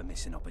would never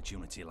miss an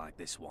opportunity like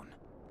this one.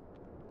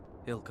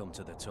 He'll come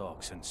to the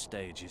talks and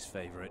stage his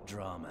favorite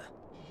drama.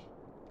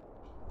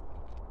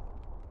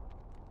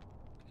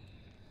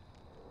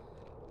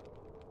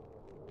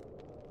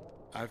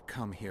 I've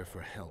come here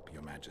for help,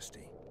 Your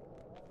Majesty.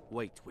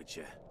 Wait,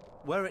 Witcher.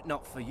 Were it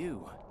not for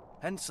you,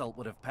 Henselt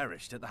would have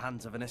perished at the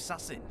hands of an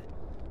assassin.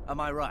 Am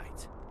I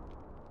right?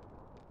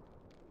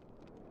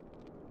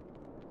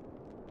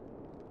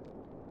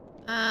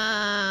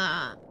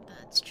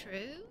 That's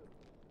true.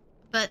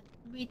 But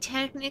we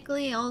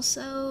technically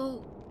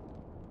also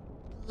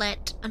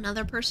let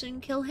another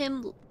person kill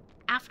him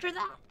after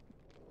that?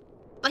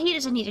 But he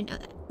doesn't need to know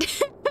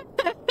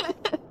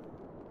that.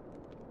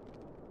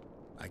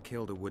 I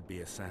killed a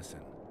would-be assassin.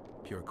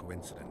 Pure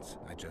coincidence.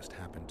 I just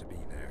happened to be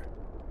there.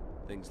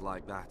 Things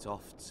like that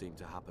oft seem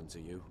to happen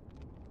to you.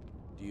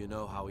 Do you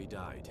know how he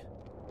died?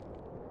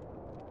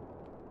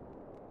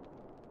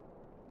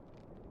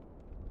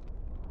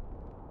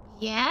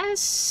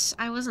 Yes,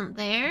 I wasn't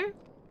there.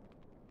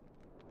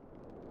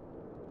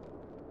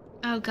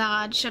 Oh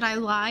god, should I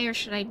lie or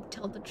should I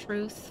tell the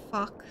truth?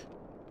 Fuck.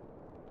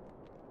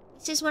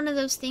 It's just one of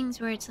those things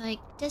where it's like,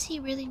 does he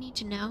really need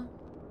to know?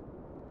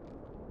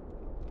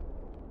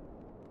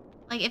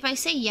 Like, if I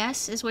say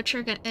yes, is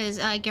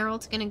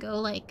Geralt gonna go,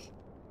 like,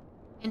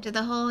 into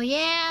the whole,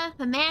 yeah,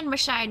 the man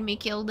beside me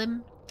killed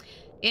him,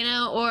 you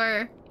know?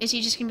 Or is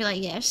he just gonna be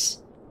like,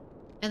 yes?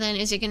 And then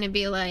is it gonna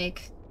be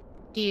like,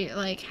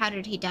 how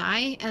did he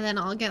die? And then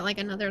I'll get, like,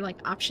 another,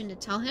 like, option to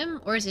tell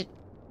him? Or is it,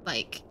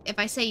 like, if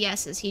I say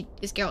yes, is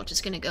Geralt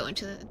just gonna go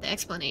into the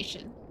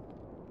explanation?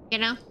 You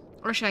know?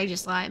 Or should I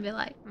just lie and be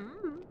like,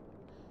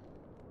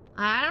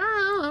 I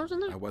don't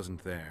know. I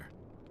wasn't there.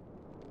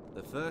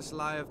 The first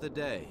lie of the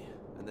day,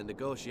 and the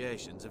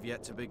negotiations have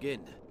yet to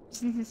begin.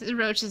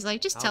 Roach is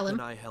like, just tell him.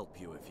 How can I help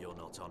you if you're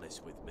not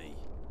honest with me?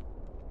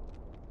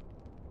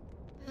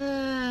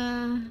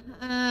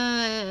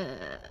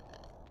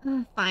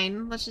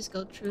 Fine, let's just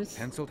go truth.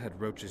 Henselt had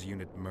Roach's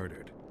unit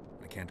murdered.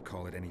 I can't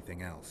call it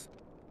anything else.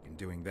 In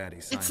doing that,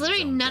 he signed It's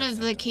literally his own none death of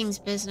the sentence. king's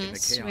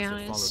business, In the to be chaos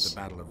that followed honest. the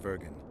Battle of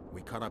Vergen,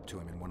 we caught up to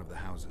him in one of the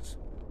houses.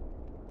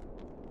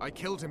 I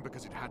killed him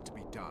because it had to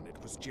be done.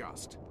 It was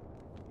just.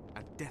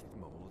 And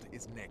Deathmold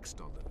is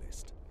next on the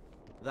list.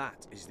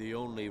 That is the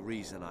only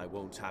reason I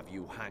won't have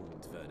you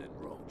hanged, Vernon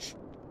Roach.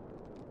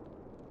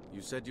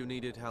 You said you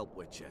needed help,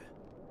 Witcher.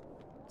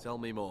 Tell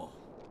me more.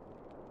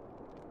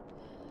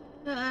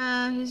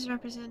 Who's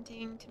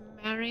representing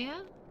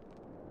Temeria?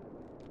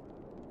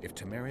 If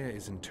Temeria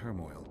is in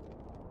turmoil...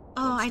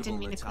 Oh, I didn't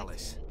mean to click.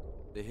 Natalis,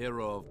 the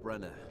hero of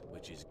Brenna,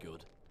 which is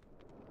good.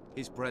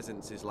 His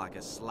presence is like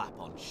a slap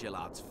on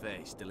Shillard's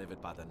face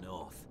delivered by the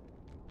North.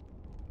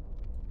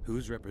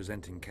 Who's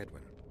representing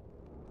Kedwin?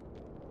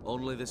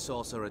 Only the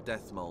sorcerer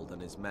Deathmold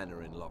and his men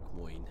are in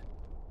Lochmuin.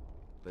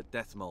 But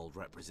Deathmold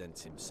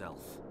represents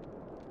himself.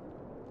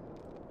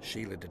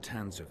 Sheila de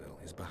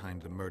Tanzerville is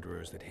behind the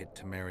murderers that hit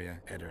Temeria,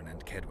 Eddern,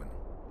 and Kedwin.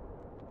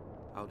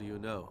 How do you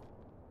know?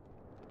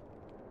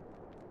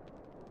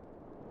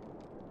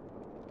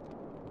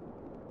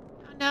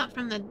 Found out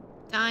from the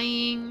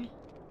dying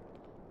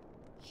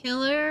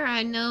killer,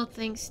 I know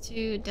thanks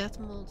to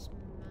Deathmold's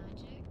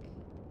magic.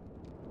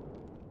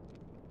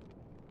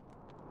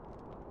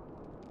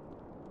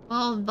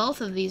 Well,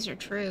 both of these are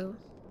true.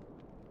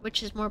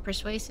 Which is more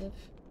persuasive?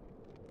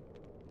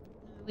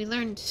 We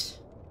learned...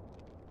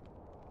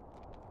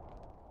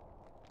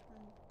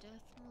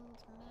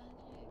 Deathmold's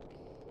magic.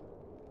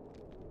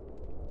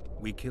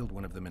 We killed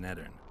one of them in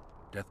Eddern.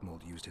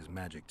 Deathmold used his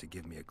magic to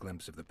give me a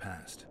glimpse of the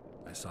past.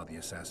 I saw the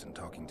assassin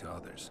talking to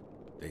others.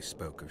 They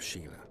spoke of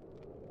Sheila.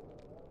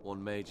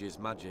 One mage's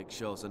magic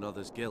shows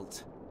another's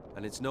guilt.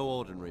 And it's no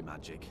ordinary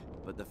magic,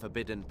 but the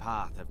forbidden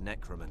path of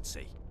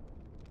necromancy.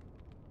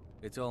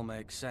 It all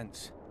makes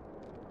sense.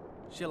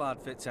 Shillard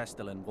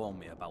Fitzestellen warned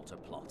me about a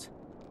plot.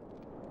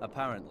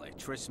 Apparently,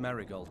 Triss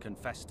Merigold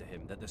confessed to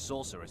him that the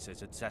sorceresses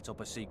had set up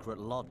a secret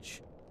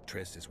lodge.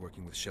 Triss is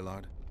working with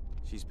Shillard?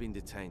 She's been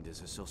detained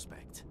as a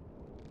suspect.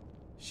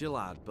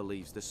 Shillard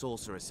believes the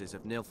sorceresses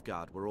of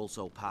Nilfgaard were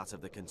also part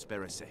of the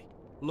conspiracy.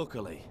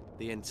 Luckily,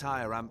 the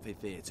entire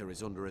amphitheater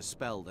is under a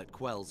spell that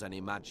quells any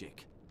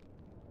magic.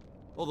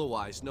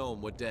 Otherwise, no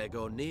one would dare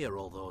go near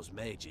all those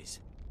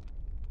mages.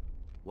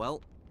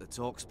 Well, the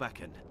talks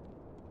beckon.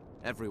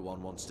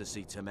 Everyone wants to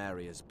see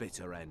Temeria's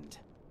bitter end.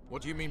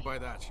 What do you mean by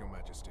that, Your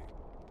Majesty?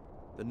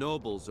 The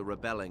nobles are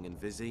rebelling in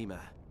Vizima.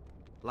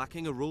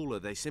 Lacking a ruler,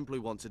 they simply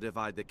want to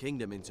divide the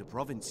kingdom into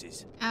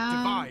provinces.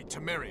 Divide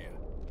Temeria.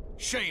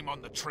 Shame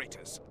on the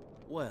traitors.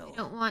 Well, I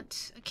don't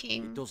want a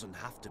king. It doesn't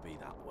have to be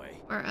that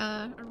way. Or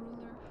a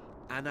ruler.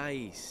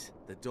 Anais,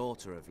 the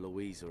daughter of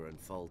Louisa and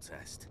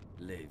Foltest,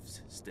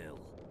 lives still.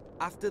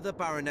 After the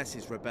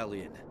Baroness's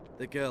rebellion,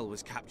 the girl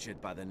was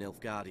captured by the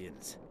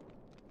Nilfgaardians.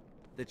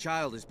 The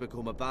child has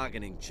become a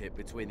bargaining chip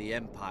between the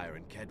Empire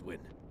and Kedwin.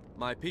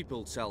 My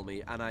people tell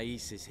me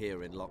Anais is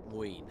here in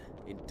Lochmuin,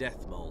 in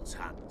Deathmold's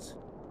hands.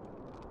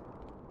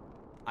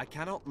 I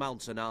cannot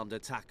mount an armed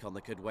attack on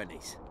the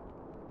Kedwenis.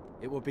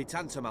 It would be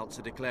tantamount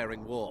to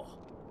declaring war,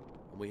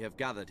 and we have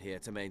gathered here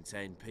to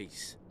maintain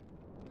peace.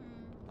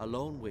 A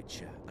lone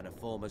witcher and a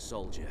former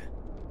soldier.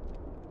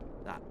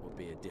 That would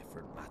be a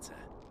different matter.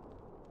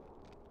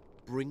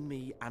 Bring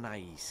me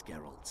Anais,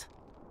 Geralt,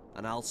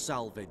 and I'll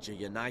salvage a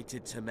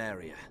united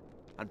Temeria,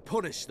 and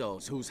punish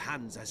those whose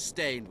hands are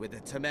stained with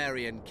the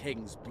Temerian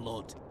king's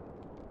blood.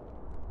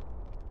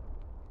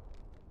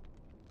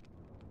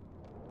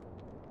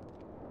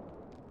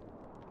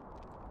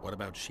 What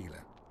about Sheila?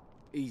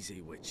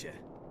 Easy, Witcher.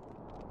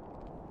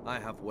 I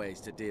have ways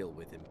to deal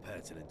with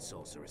impertinent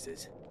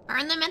sorceresses.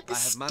 Burn them at the I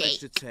have managed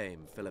to stake.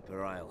 tame Philippa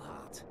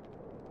Eilhart.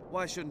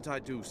 Why shouldn't I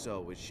do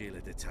so with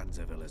Sheila de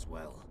Tanzerville as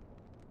well?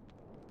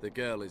 The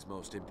girl is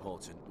most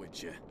important,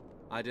 Witcher.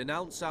 I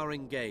denounce our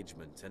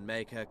engagement and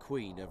make her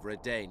queen of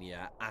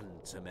Redania and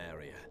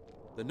Temeria.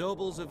 The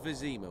nobles of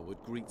Vizima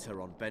would greet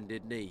her on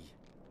bended knee,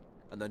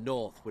 and the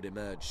North would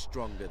emerge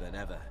stronger than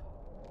ever.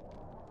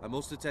 I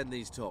must attend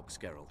these talks,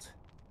 Geralt.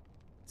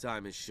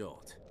 Time is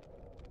short.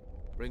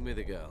 Bring me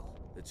the girl,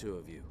 the two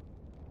of you.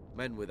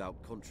 Men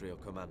without country or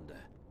commander.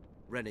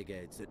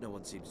 Renegades that no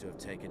one seems to have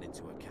taken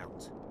into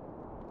account.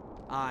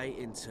 I,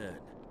 in turn,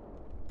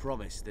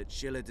 promise that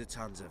Sheila de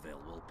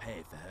Tanzaville will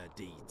pay for her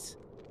deeds.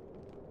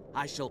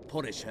 I shall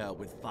punish her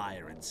with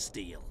fire and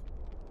steel.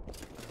 An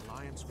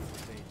alliance with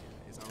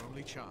Vadia is our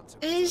only chance.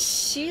 Is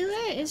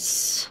Sheila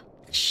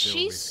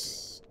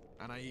she's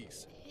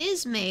Anais.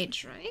 his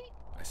mage, right?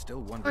 I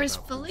still wonder or is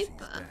about Lucy's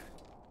Philippa? death.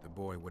 The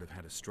boy would have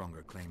had a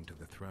stronger claim to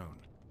the throne.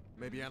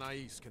 Maybe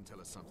Anais can tell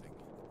us something.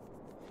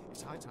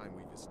 It's high time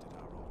we visited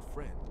our old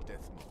friend,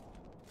 Deathmold.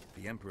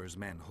 The Emperor's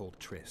men hold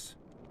Triss.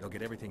 They'll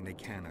get everything they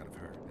can out of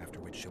her, after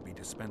which she'll be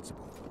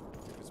dispensable.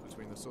 If it's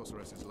between the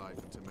sorceress's life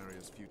and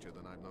Temeria's future,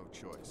 then I've no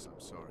choice.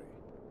 I'm sorry.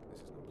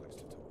 This is no place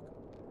to talk.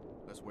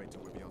 Let's wait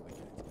till we're beyond the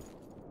gate.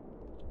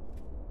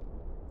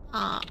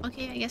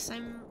 Okay, I guess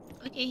I'm...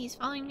 Okay, he's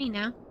following me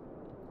now.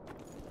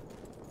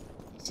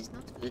 This is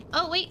not good.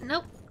 Oh, wait,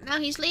 nope. Now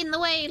he's leading the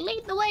way.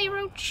 Lead the way,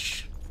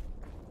 Roach.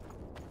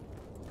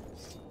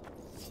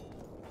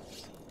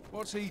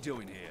 What's he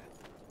doing here?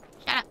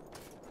 Shut up.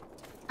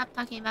 Stop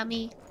talking about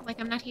me like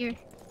I'm not here.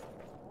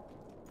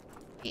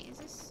 Okay, is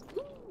this...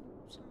 Ooh,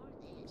 some more of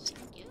this.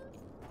 Thank you.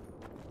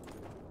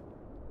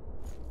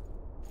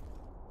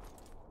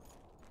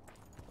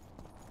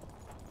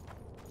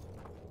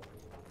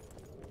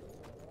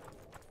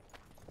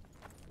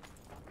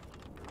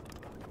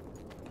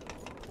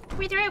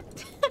 Breathe through.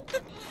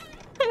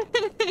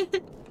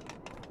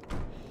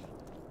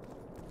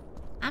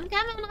 I'm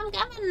coming, I'm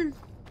coming.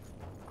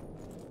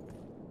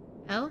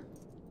 Oh?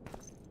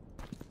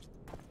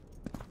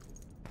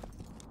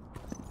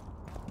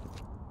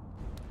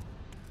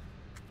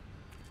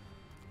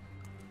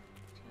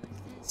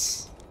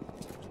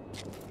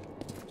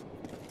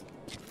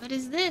 What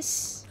is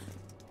this?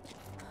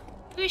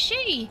 Who is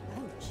she?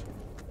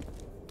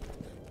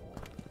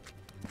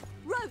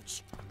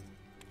 Roach!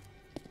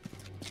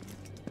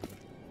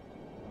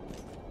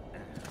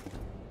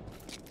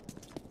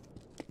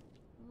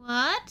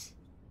 What?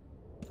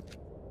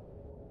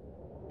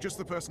 Just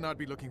the person I'd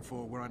be looking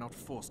for were I not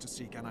forced to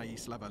seek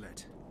Anais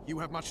Lavalette. You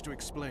have much to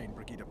explain,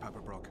 Brigida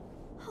Paperbrock.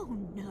 Oh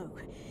no,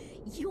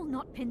 you'll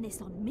not pin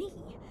this on me.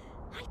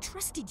 I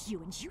trusted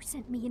you and you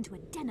sent me into a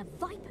den of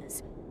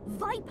vipers.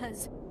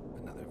 Vipers!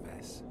 Another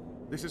Vess.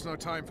 This is no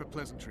time for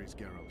pleasantries,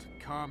 Geralt.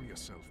 Calm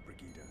yourself,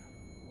 Brigida.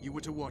 You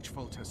were to watch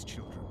Foltest's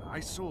children. I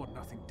saw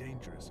nothing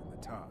dangerous in the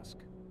task.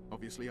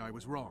 Obviously I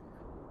was wrong,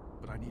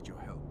 but I need your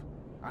help.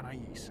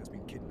 Anais has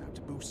been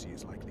kidnapped. Busi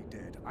is likely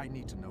dead. I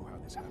need to know how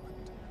this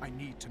happened. I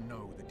need to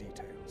know the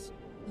details.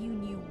 You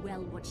knew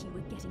well what you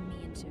were getting me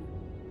into.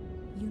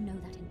 You know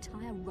that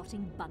entire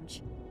rotting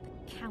bunch.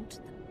 The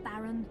Count, the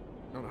Baron.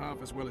 Not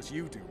half as well as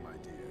you do, my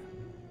dear.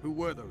 Who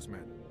were those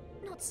men?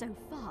 Not so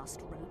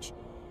fast, Roach.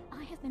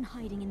 I have been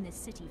hiding in this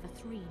city for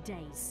 3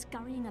 days,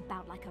 scurrying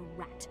about like a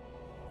rat.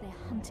 They're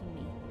hunting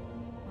me.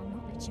 I'll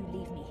not let you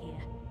leave me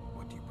here.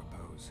 What do you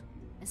propose?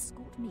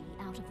 Escort me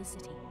out of the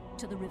city,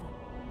 to the river.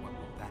 What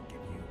will that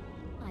give you?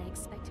 I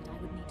expected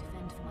I would need to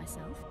fend for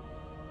myself.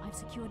 I've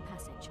secured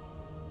passage.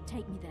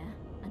 Take me there,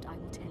 and I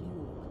will tell you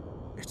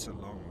all. It's a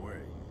long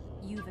way.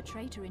 You've a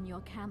traitor in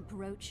your camp,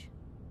 Roach.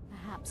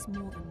 Perhaps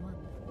more than one.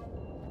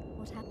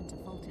 What happened to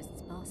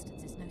Foltest's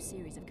bastards is no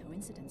series of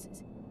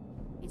coincidences.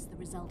 It's the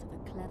result of a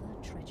clever,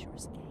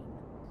 treacherous game.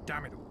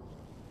 Damn it all.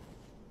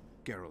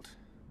 Geralt,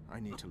 I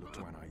need to look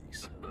to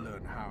Anais,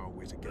 learn how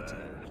we're to get to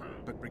her.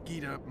 But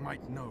Brigida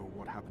might know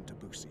what happened to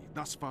Busi.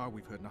 Thus far,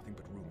 we've heard nothing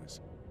but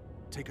rumors.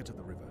 Take her to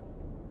the river.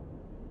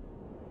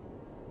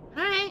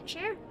 Alright,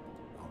 sure.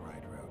 All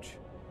right, Roach.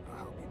 I'll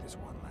help you this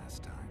one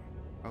last time.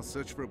 I'll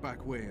search for a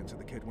back way into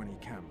the Kedweni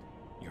camp.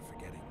 You're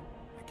forgetting.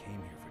 I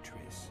came here for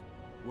Triss.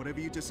 Whatever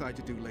you decide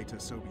to do later,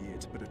 so be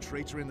it. But a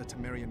traitor in the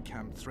Temerian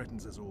camp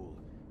threatens us all.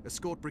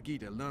 Escort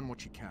Brigida, learn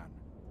what you can.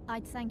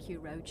 I'd thank you,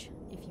 Roach,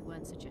 if you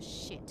weren't such a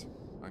shit.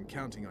 I'm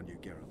counting on you,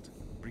 Geralt.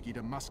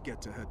 Brigida must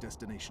get to her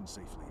destination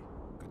safely.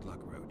 Good luck,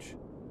 Roach.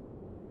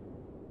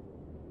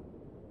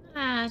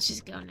 Let's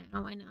just go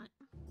now, why not?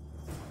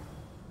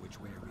 Which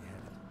way are we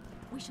headed?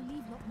 We shall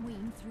leave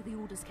Lochmuin through the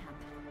Orders camp.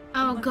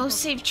 Oh, go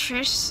save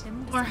Triss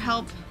or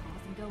help.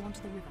 And go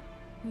onto the river.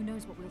 Who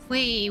knows what we'll find.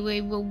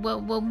 Wait,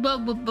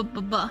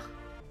 whoa.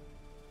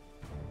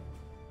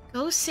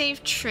 Go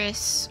save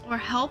Triss or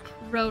help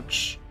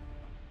Roach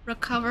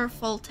recover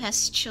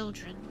Foltest's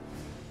children.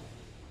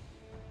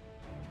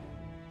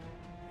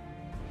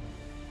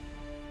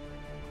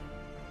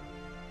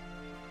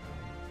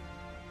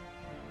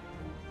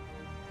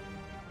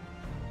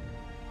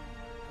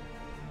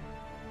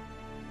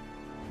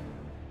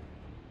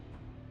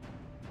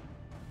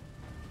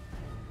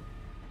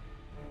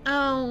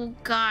 Oh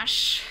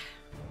gosh.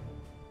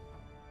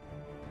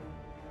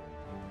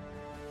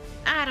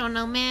 I don't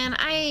know, man.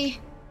 I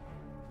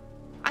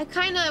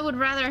kind of would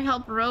rather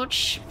help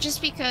Roach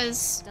just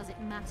because Does it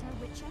matter,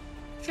 Witcher?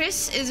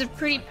 Triss is a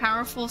pretty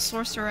powerful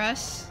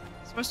sorceress.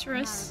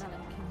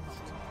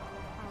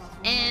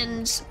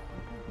 And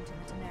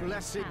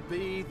Blessed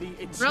be the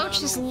eternal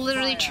Roach is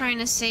literally fire. trying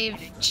to save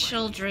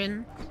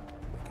children.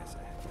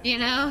 You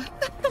know?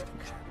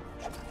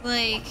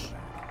 Like...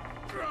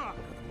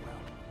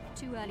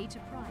 Too early to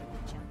cry,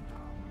 Witcher.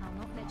 I'll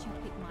not let you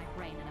pick my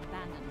brain and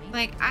abandon me.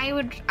 Like,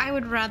 I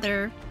would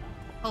rather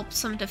help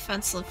some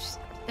defenseless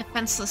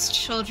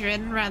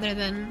children rather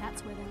than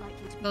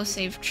go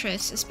save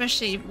Triss,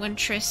 especially when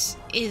Triss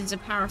is a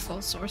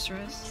powerful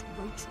sorceress.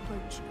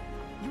 Roach.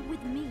 You're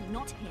with me,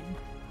 not him.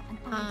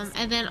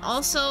 And then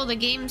also the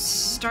game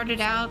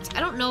started out, I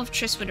don't know if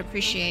Triss would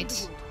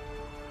appreciate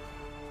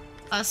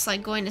us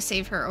like going to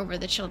save her over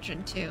the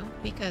children too,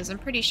 because I'm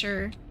pretty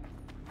sure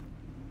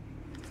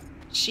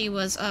she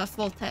was a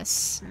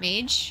Foltest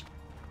mage.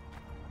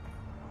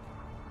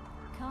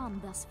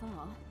 Calm thus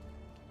far.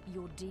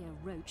 Your dear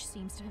Roach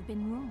seems to have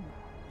been wrong.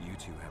 You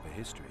two have a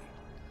history,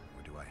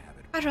 or do I have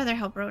it? I'd rather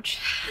help Roach.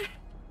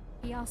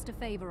 He asked a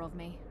favor of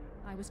me.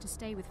 I was to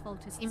stay with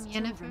Foltest's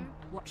Yennefer? children,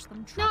 watch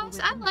them travel No,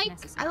 with I them if like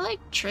necessary.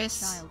 Triss.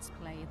 Child's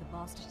play, the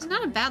bastard. She's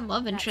not a bad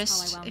love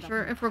interest if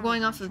we're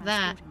going off of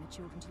that. The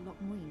children to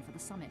Loch Muin for the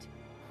summit.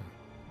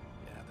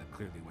 Yeah, that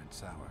clearly went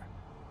sour.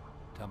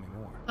 Tell me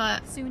more.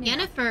 But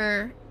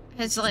Yennefer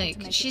has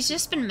like, she's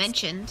just been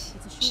mentioned.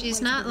 She's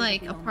not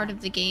like a part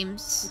of the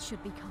games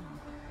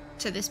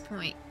to this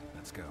point.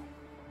 Let's go.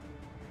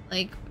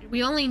 Like,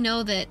 we only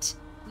know that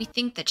we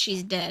think that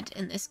she's dead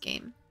in this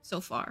game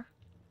so far.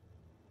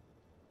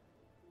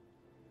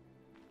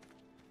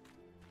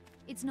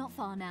 It's not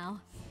far now.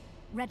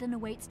 Redlin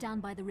awaits down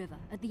by the river,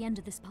 at the end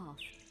of this path.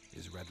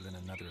 Is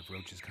Redlin another of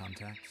Roach's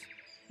contacts?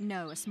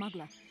 No, a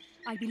smuggler.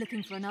 I'd be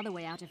looking for another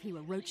way out if he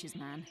were Roach's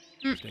man.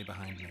 Stay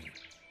behind me.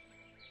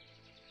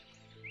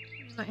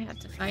 Might have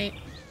to fight.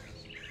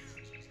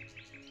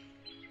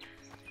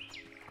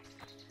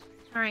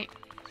 Alright.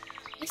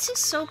 This is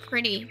so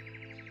pretty.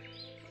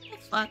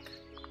 What the fuck?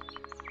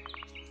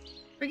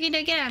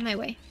 Brigitte, get out of my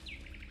way.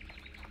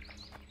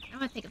 I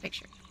want to take a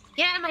picture.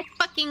 Get out of my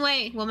fucking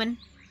way, woman.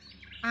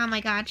 Oh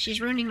my god,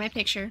 she's ruining my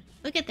picture.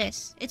 Look at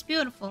this. It's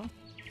beautiful.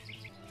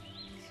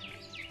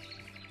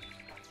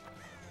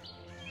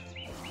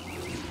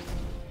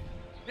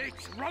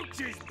 It's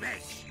Roach's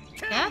bitch!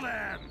 Kill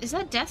them! Is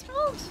that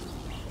Deathmold?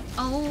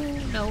 Oh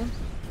no.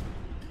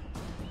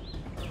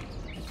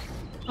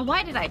 Oh,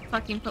 why did I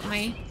fucking put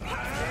my...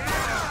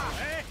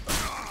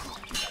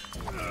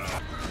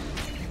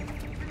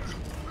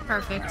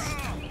 Perfect.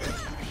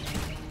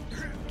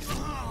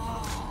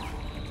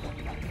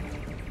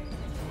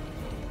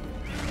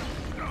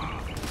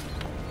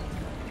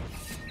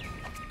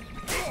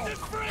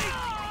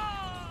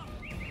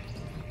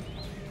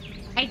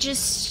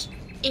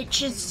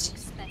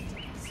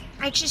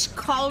 I just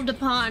called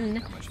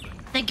upon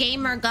the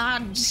gamer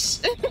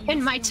gods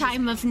in my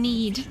time of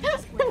need.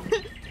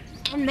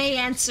 And they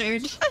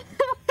answered.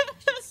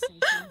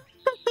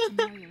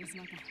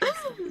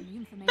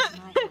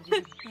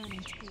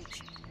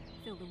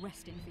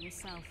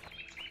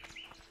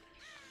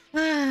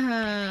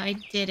 I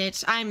did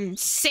it. I'm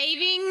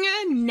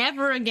saving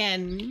never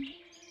again.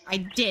 I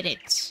did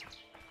it.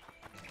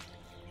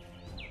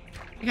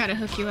 I gotta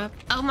hook you up.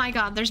 Oh my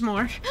god, there's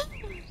more.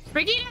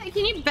 Brigitte,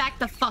 can you back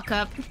the fuck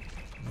up?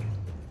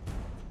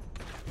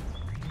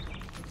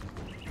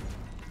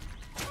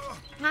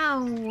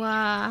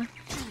 Ow,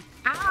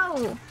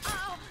 ow!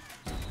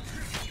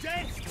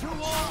 Death to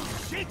all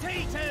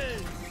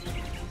shit-eaters!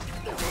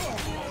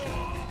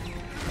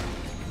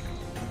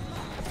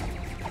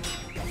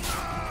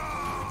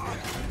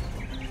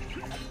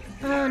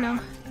 Oh no.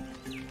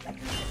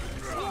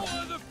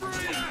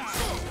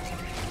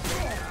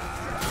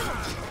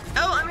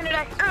 Oh, I'm gonna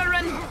die. Oh,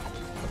 run!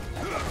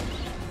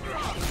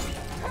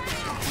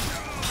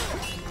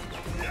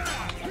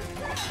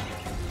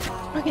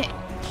 Okay.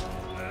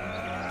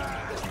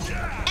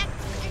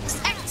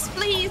 X,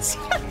 please!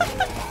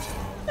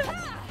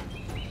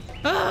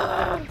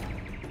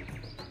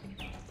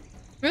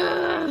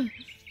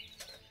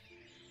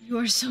 You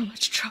are so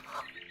much trouble.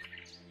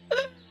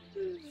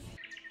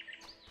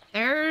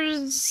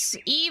 There's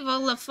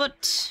evil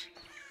afoot.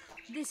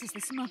 This is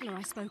the smuggler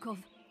I spoke of.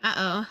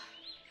 Uh-oh.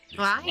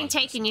 Well, I ain't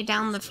taking you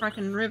down the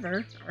frickin'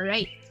 river,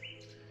 alright?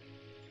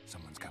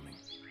 Someone's coming.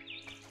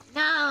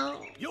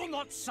 No! You'll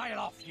not sail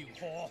off, you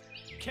whore!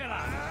 Kill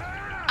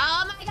her!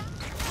 Oh my god!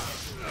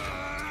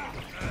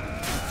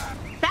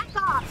 Back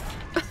off!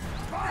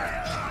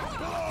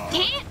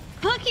 Can't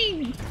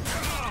fucking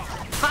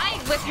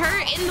fight with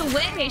her in the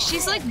way.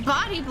 She's like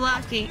body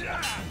blocking.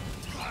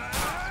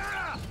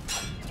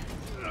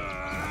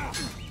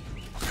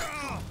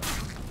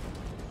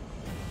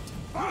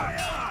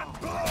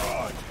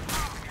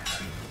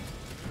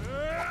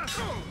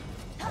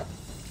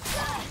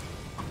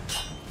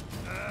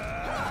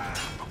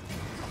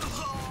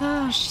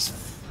 Oh, she's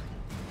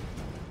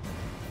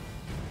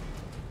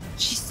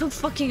so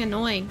fucking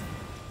annoying.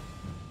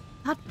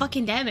 God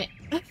fucking damn it.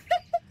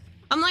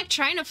 I'm like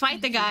trying to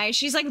fight the guy.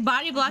 She's like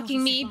body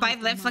blocking me by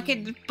the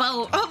fucking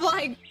boat. I'm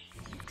like,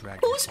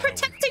 who's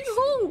protecting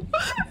who?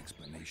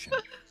 Explanation.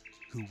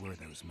 Who were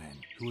those men?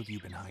 Who have you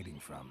been hiding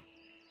from?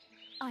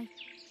 I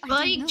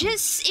Like,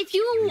 just, if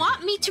you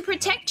want me to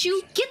protect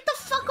you, get the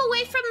fuck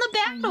away from the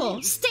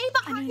battle. Stay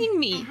behind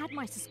me. I had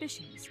my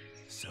suspicions.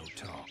 So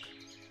talk.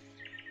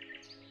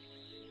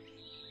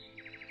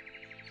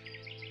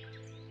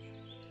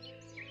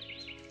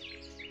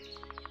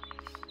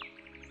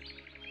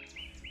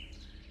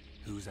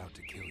 Who's out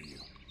to kill you?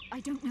 I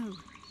don't know.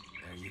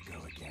 There you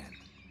go again.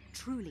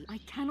 Truly, I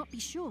cannot be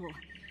sure.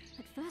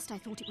 At first I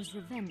thought it was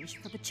revenge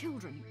for the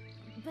children.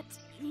 But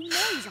he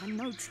knows I'm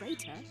no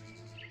traitor.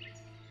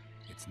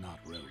 It's not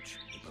Roach.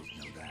 We both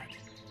know that.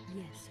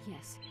 Yes,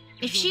 yes.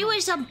 If she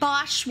was a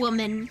boss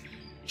woman,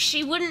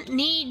 she wouldn't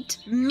need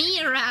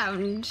me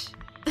around.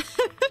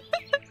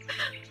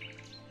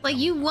 Like,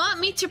 you want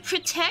me to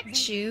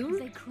protect you?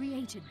 They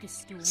created this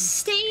storm.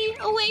 Stay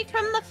away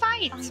from the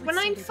fights when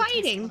I'm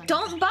fighting.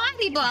 Don't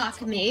body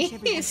block me.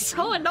 It's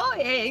so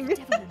annoying.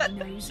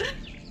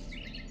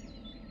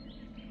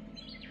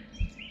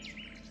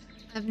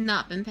 I've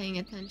not been paying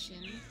attention.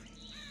 You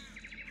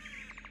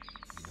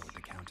know what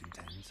the Count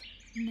intends?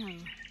 No,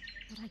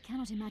 but I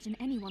cannot imagine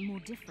anyone more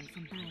different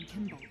from Baron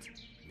Kimbolt.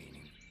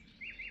 Meaning?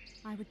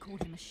 I would call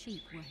him a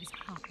sheep were his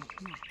heart not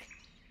black.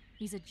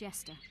 He's a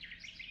jester,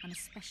 an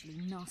especially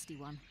nasty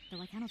one,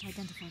 though I cannot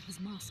identify his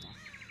master.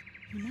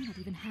 He may not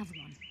even have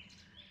one.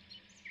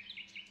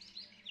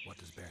 What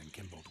does Baron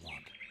Kimbolt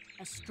want?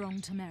 A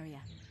strong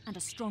Temeria, and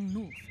a strong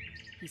North.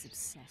 He's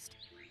obsessed.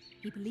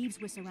 He believes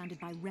we're surrounded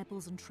by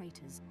rebels and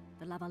traitors.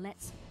 The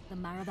Lavalettes, the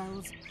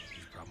Marabels.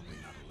 He's probably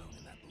not alone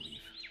in that belief.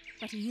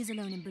 But he is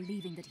alone in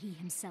believing that he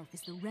himself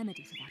is the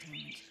remedy for that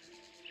ailment.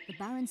 The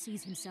Baron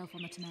sees himself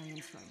on the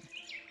Temerian throne.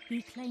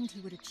 He claimed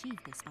he would achieve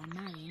this by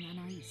marrying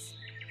Anais.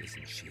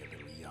 Isn't she a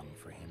little young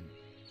for him?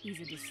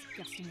 He's a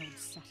disgusting old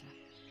setter.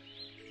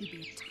 He'd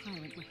be a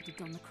tyrant were he to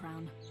don the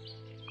crown.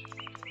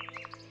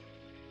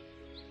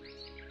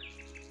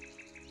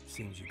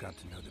 Seems you got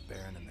to know the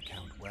Baron and the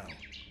Count well.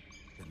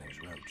 Then there's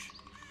Roach.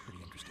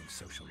 Pretty interesting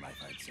social life,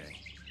 I'd say.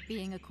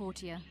 Being a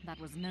courtier, that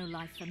was no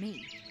life for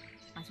me.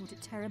 I thought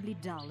it terribly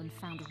dull and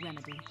found a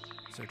remedy.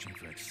 Searching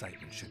for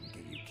excitement shouldn't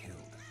get you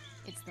killed.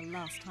 It's the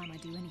last time I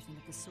do anything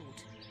of the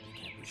sort. You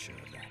can't be sure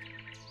of that.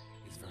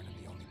 Is Vernon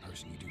the only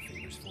person you do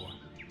favors for?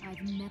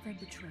 I've never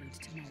betrayed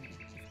Temeria,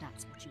 if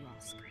that's what you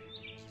ask.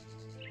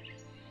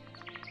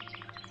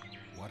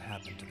 What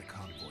happened to the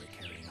convoy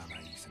carrying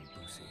Anais and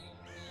Busi?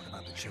 What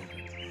about the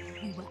children?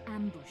 We were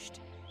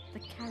ambushed. The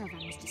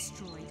caravan was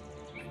destroyed.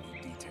 I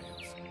need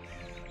details.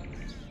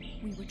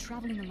 We were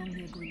traveling along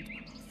the agreed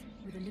path,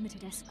 with a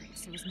limited escort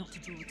so as not to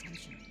draw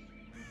attention.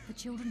 The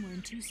children were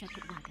in 2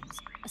 separate wagons,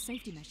 a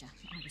safety measure,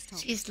 I was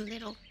told. She's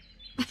little.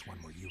 Which one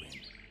were you in?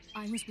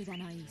 I was with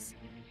Anais.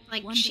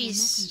 Like, One day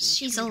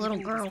she's a little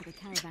girl. The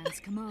caravan's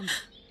commander,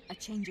 a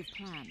change of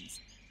plans.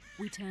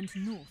 We turned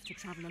north to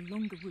travel a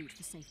longer route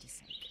for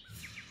safety's sake.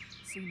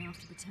 Soon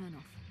after the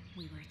turnoff,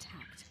 we were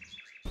attacked.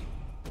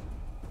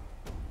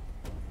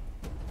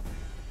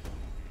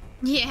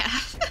 Yeah.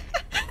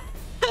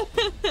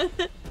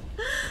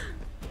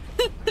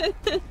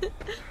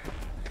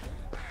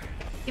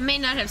 You may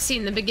not have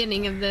seen the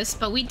beginning of this,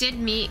 but we did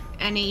meet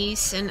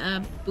Anais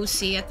and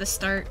Busi at the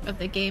start of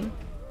the game.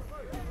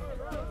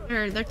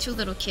 They're 2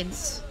 little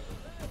kids.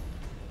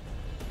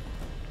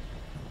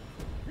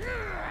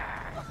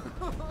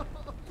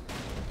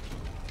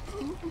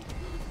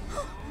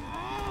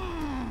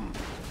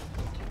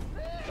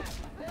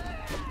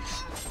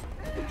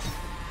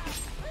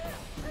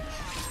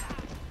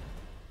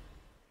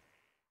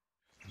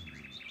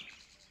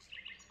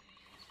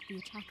 The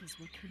attackers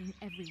were killing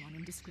everyone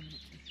indiscriminately.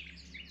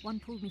 One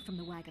pulled me from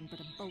the wagon, but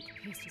a bolt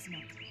pierced his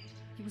neck.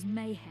 It was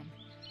mayhem.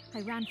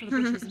 I ran for the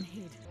bushes and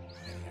hid.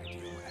 Any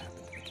idea what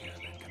happened to the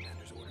caravan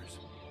commander's orders?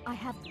 I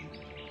have them.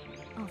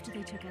 After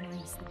they took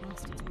Anais, the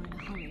bastards were in a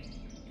hurry.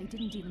 They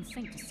didn't even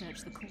think to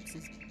search the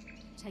corpses.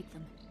 Take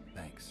them.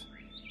 Thanks.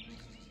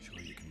 Sure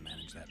you can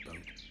manage that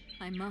boat?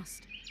 I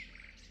must.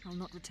 I'll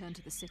not return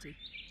to the city.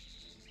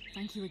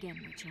 Thank you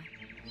again, Witcher.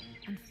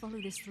 And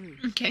follow this through.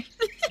 Okay.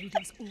 You do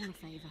us all a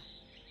favor.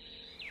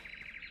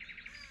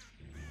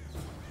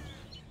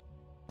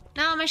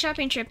 Now my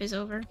shopping trip is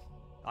over.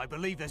 I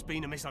believe there's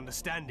been a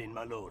misunderstanding,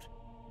 my lord.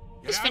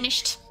 It's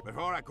finished.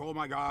 Before I call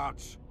my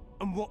guards.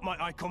 And what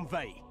might I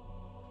convey?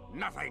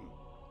 Nothing.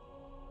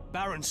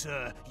 Baron,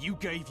 sir, you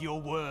gave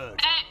your word.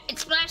 It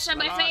splashed on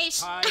my face.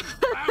 Time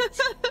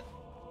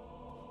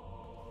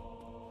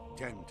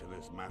Tend to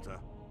this matter.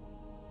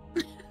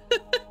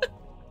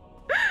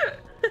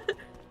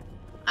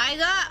 I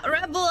got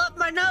rebel up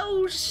my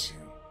nose.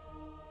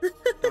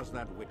 Does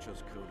that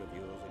witch's code of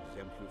yours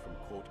exempt you from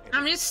court etiquette?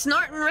 I'm just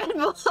snorting Red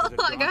Bull.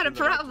 I got a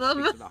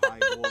problem.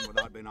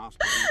 Without being asked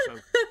to do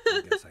so?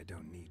 I guess I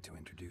don't need to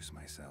introduce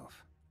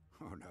myself.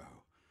 Oh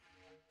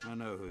no. I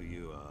know who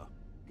you are.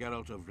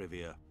 Geralt of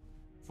Rivia.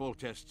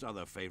 Foltest's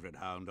other favorite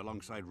hound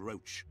alongside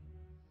Roach.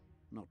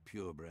 Not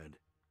purebred.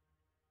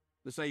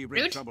 They say you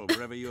bring trouble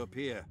wherever you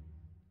appear.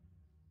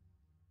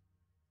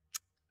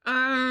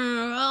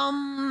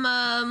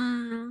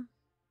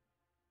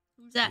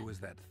 Who's that? Who was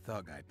that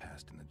thug I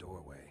passed in the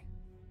doorway?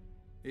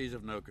 He's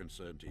of no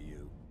concern to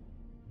you.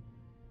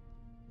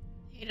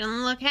 He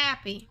doesn't look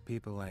happy.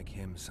 People like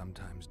him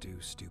sometimes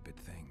do stupid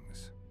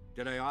things.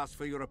 Did I ask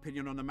for your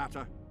opinion on the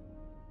matter?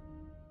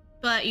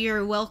 But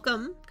you're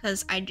welcome,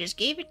 because I just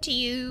gave it to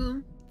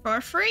you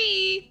for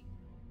free.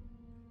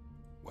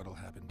 What'll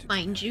happen to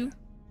Mind you.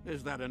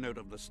 Is that a note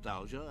of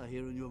nostalgia I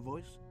hear in your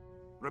voice?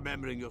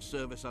 Remembering your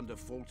service under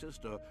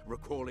Foltest, or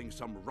recalling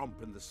some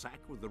romp in the sack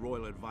with the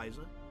royal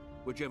advisor?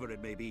 Whichever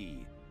it may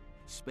be,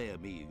 spare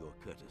me your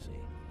courtesy.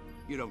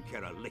 You don't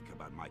care a lick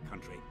about my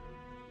country.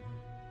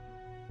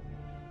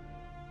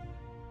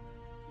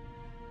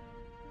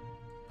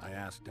 I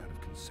asked out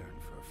of concern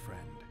for a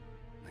friend.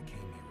 I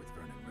came here with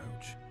Vernon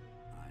Roach.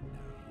 I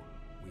know.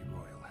 We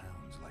royal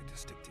hounds like to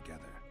stick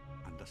together.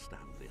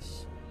 Understand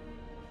this.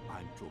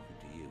 I'm talking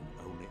to you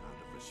only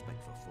out of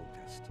respect for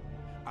Foltest.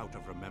 Out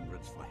of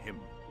remembrance for him.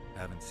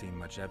 Haven't seen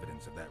much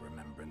evidence of that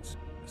remembrance,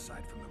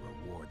 aside from the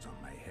rewards on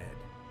my head.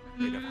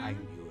 They'd have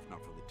hanged you if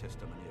not for the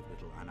testimony of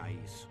little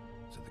Anais.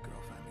 So the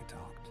girl finally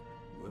talked.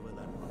 Whoever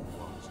that one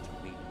was,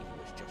 to me, he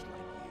was just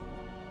like you.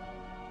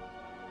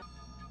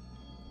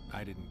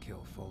 I didn't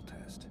kill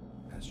Foltest.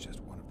 That's just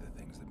one of the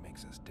things that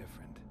makes us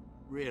different.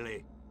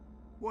 Really?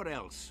 What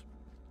else?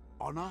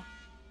 Honor?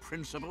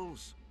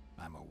 Principles?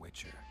 I'm a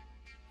witcher.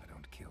 I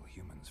don't kill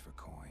humans for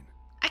coin.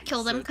 I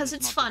kill them because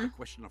it's fun. A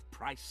question of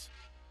price.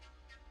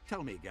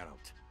 Tell me,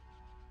 Geralt,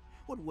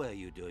 what were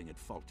you doing at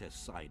Foltest's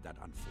side that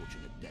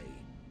unfortunate day?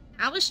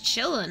 I was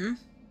chilling.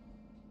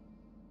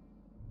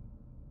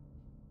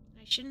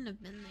 I shouldn't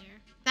have been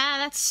there.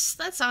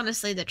 That's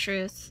honestly the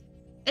truth.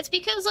 It's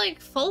because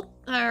like Foltest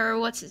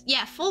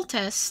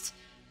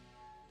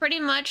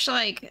pretty much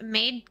like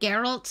made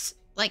Geralt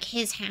like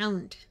his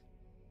hound.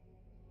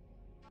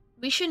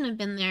 We shouldn't have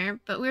been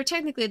there, but we were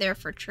technically there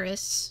for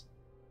Triss.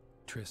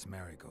 Triss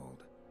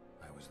Merigold.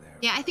 I was there.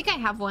 Yeah, I think I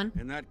have one.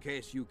 In that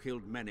case, you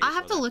killed many. I'll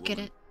have to look at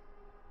it.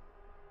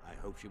 I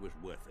hope she was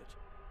worth it.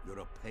 You're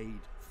a paid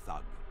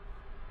thug.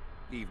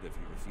 Even if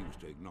you refuse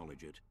to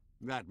acknowledge it.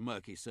 That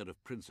murky set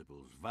of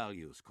principles,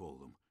 values call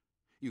them.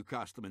 You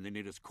cast them in the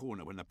nearest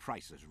corner when the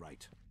price is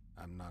right.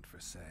 I'm not for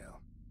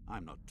sale.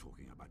 I'm not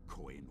talking about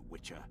coin,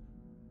 Witcher.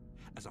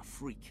 As a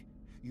freak,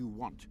 you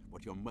want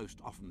what you're most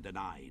often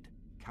denied.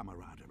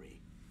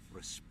 Camaraderie,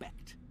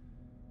 respect,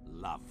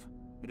 love.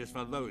 It is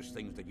for those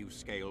things that you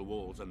scale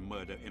walls and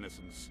murder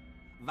innocents.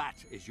 That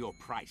is your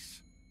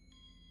price.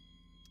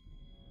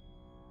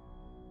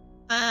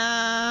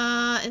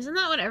 Isn't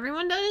that what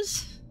everyone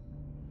does?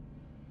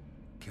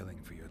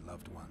 Killing for your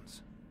loved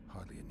ones.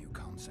 Hardly a new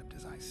concept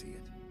as I see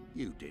it.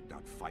 You did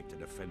not fight to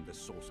defend the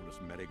sorceress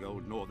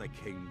Merigold, nor the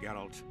King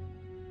Geralt.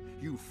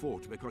 You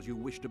fought because you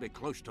wished to be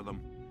close to them.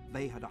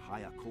 They had a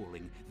higher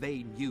calling.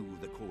 They knew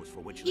the cause for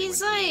which they went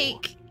to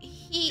war.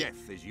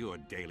 Death is your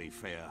daily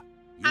fare.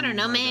 I don't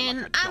know,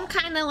 man. I'm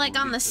kind of like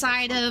on the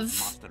side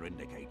of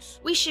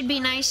we should be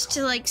nice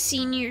to like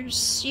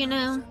seniors, you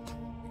know?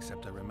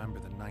 Except I remember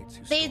the knights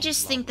who they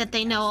just think that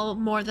they know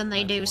more than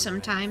they do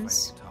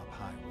sometimes. Top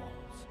high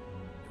walls.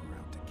 They were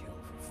out to kill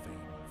for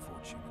fame,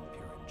 fortune, and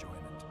pure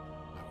enjoyment.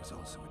 I was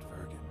also at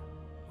Vergen,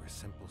 where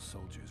simple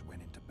soldiers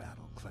went into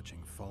battle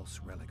clutching false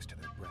relics to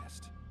their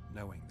breast,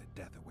 knowing that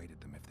death awaited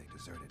them if they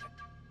deserted.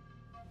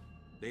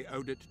 They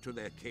owed it to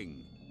their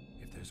king.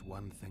 If there's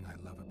one thing I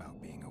love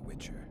about being a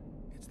witcher,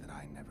 it's that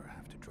I never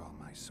have to draw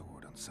my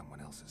sword on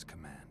someone else's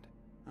command.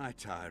 I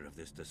tire of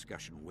this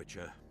discussion,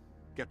 Witcher.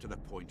 Get to the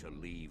point and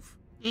leave.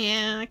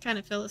 Yeah, I kind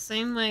of feel the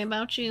same way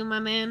about you, my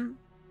man.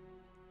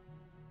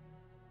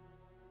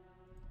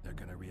 They're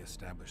gonna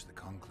re-establish the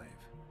Conclave.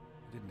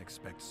 I didn't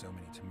expect so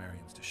many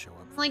Temerians to show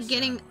up. I'm like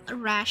getting a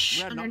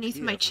rash underneath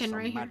my chin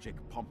right here. Magic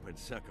pomp and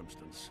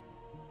circumstance.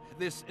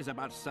 This is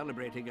about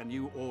celebrating a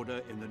new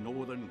order in the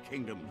Northern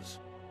Kingdoms.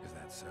 Is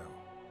that so?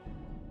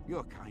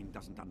 Your kind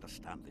doesn't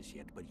understand this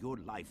yet, but your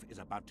life is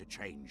about to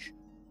change.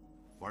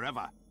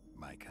 Forever.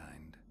 My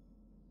kind.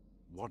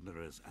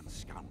 Wanderers and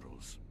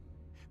scoundrels.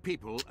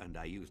 People, and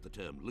I use the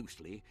term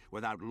loosely,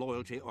 without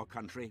loyalty or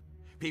country.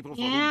 People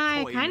for whom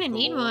coin I kind of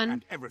need one.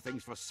 And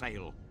everything's for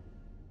sale.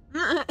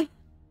 Alright.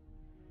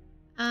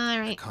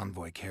 The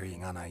convoy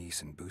carrying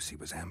Anais and Busi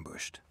was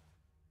ambushed.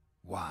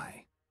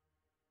 Why?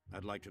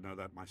 I'd like to know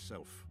that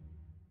myself.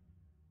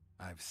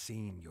 I've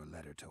seen your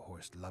letter to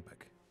Horst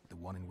Lubbock, the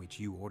one in which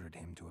you ordered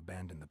him to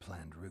abandon the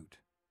planned route.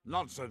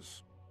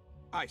 Nonsense!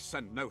 I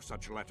sent no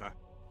such letter.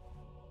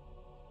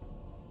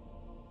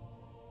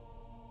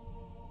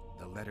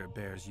 The letter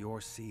bears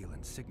your seal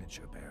and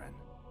signature, Baron.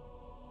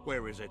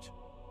 Where is it?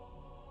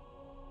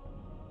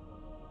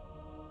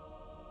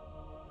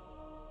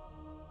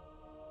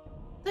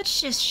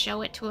 Let's just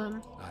show it to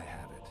him. I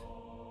have it.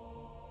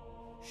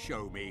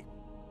 Show me.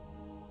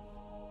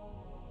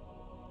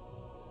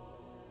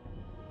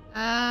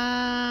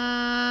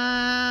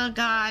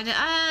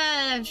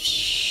 God.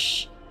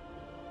 Shh.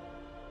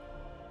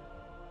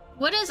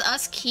 What does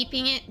us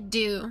keeping it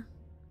do?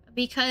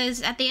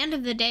 Because at the end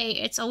of the day,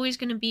 it's always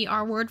going to be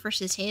our word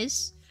versus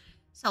his.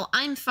 So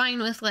I'm fine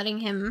with letting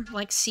him,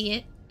 like, see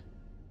it.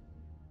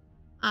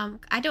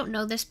 I don't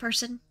know this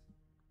person.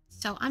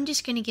 So I'm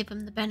just going to give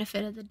him the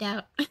benefit of the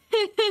doubt.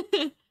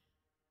 I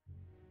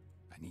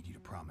need you to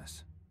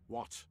promise.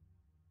 What?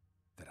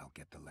 That I'll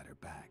get the letter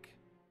back.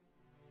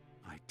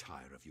 I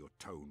tire of your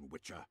tone,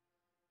 Witcher.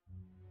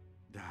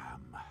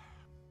 Damn.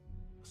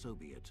 So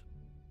be it.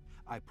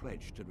 I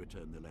pledge to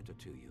return the letter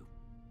to you.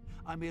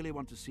 I merely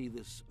want to see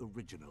this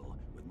original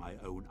with my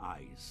own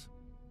eyes.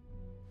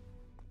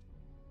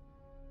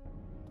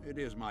 It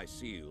is my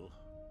seal,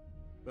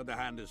 but the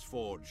hand is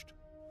forged,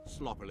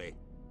 sloppily.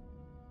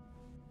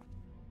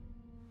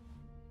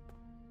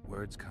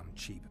 Words come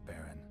cheap,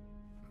 Baron.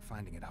 I'm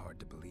finding it hard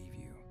to believe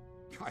you.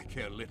 I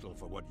care little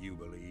for what you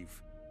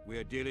believe.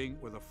 We're dealing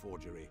with a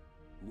forgery.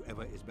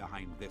 Whoever is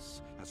behind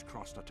this has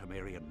crossed a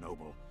Temerian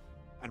noble,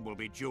 and will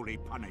be duly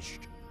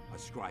punished. A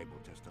scribe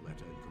will test the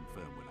letter and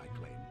confirm what I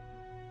claim.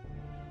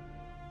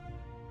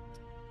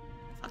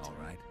 All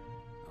right.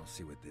 I'll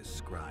see what this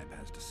scribe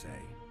has to say.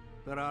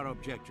 There are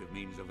objective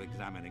means of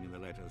examining the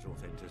letter's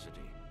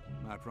authenticity.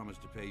 I promise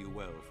to pay you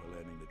well for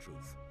learning the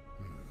truth.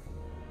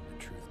 The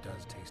truth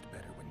does taste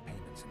better when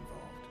payment's involved.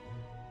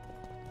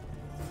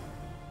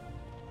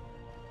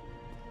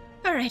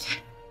 All right.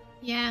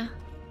 Yeah.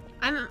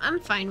 I'm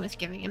fine with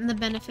giving him the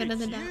benefit of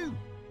the doubt.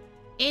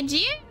 It's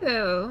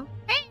you!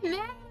 Hey,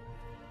 man!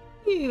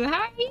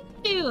 How are you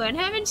doing?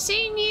 Haven't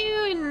seen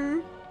you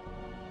in...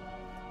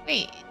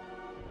 Wait.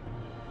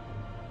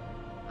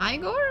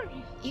 Igor?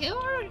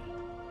 Igor?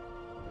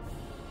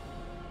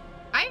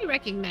 I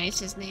recognize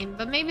his name,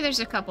 but maybe there's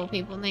a couple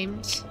people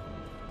named...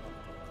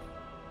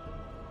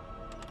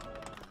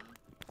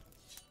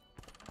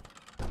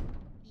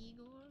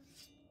 Igor?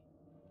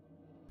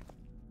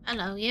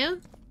 Hello, you?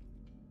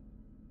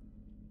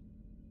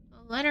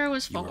 The letter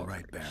was forged. You were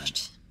right, Baron.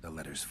 The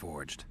letter's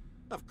forged.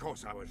 Of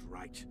course I was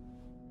right.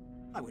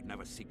 I would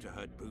never seek to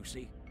hurt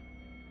Boosie.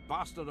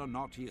 Bastard or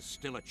not, he is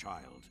still a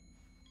child.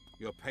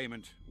 Your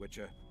payment,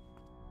 Witcher.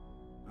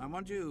 I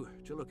want you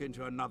to look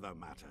into another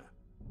matter.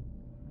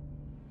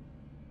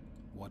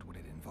 What would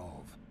it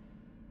involve?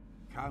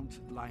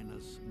 Count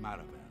Linus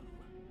Maravel.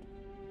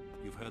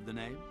 You've heard the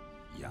name?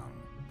 Young,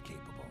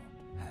 capable,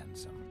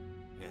 handsome.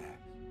 Yeah.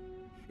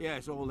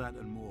 Yes, all that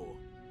and more.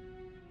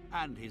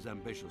 And he's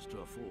ambitious to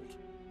a fault.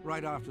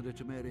 Right after the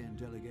Temerian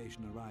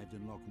delegation arrived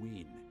in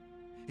Lochween,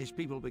 his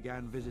people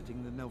began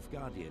visiting the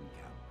Nilfgaardian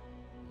camp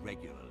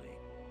regularly.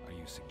 Are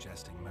you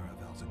suggesting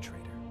Maravel's a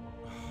traitor?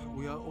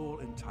 We are all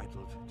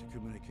entitled to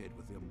communicate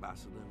with the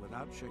ambassador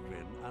without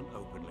chagrin and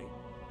openly,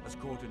 as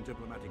court and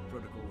diplomatic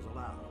protocols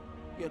allow.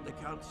 Yet the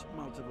Count's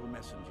multiple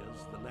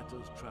messengers, the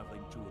letters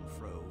traveling to and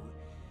fro,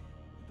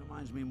 it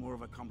reminds me more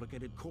of a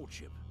complicated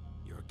courtship.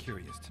 You're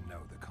curious to know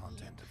the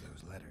content of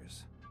those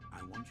letters.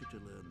 I want you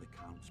to learn the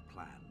Count's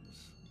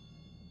plans.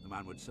 The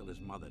man would sell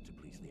his mother to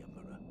please the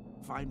Emperor.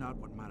 Find out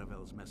what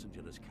Maravel's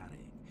messenger is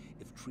carrying.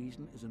 If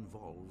treason is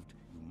involved,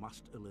 you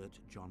must alert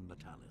John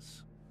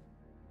Natalis.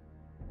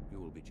 You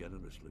will be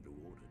generously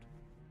rewarded,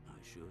 I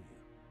assure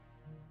you.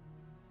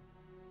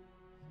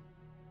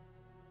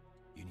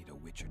 You need a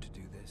Witcher to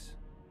do this?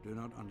 Do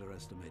not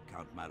underestimate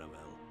Count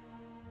Maravel.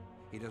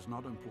 He does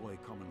not employ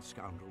common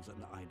scoundrels,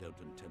 and I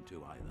don't intend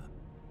to either.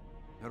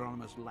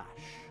 Hieronymus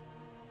Lash.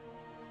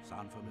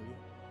 Sound familiar?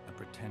 A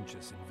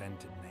pretentious,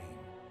 invented name.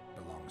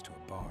 Belongs to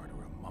a bard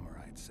or a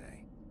mummer, I'd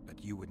say.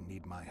 But you wouldn't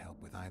need my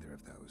help with either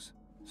of those,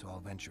 so I'll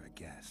venture a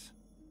guess.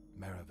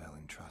 Maravel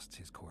entrusts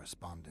his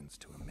correspondence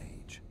to a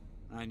mage.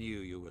 I knew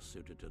you were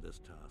suited to this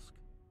task.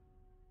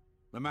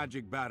 The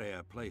magic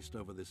barrier placed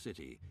over the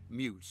city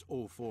mutes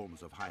all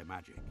forms of high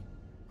magic,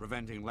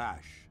 preventing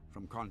Lash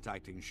from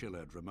contacting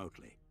Shillard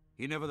remotely.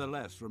 He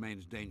nevertheless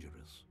remains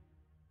dangerous.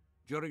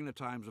 During the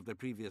times of the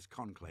previous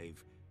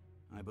conclave,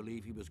 I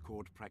believe he was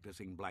caught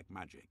practicing black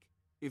magic.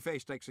 He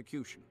faced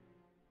execution,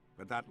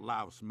 but that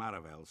louse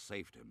Maravel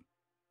saved him.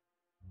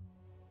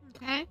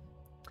 Okay.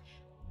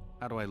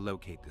 How do I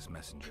locate this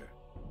messenger?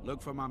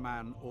 Look for my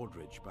man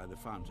Aldrich by the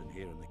fountain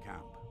here in the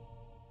camp.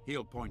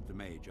 He'll point the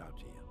mage out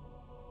to you.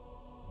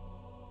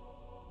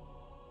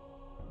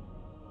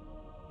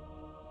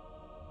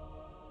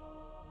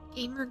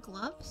 Gamer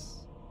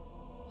gloves?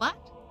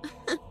 What?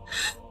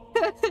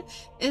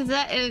 Is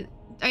that it?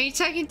 Are you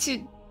talking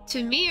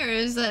to me, or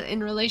is that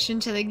in relation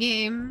to the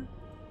game?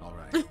 All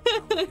right, I'll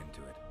look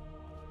into it.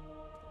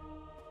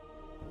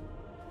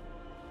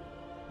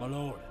 My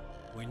lord,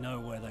 we know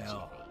where they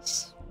are.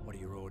 What are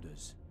your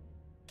orders?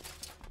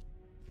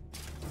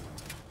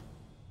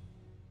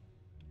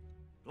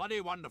 Bloody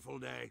wonderful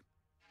day.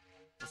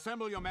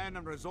 Assemble your men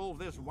and resolve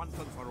this once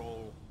and for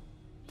all.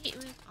 Meet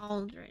with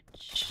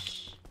Aldrich.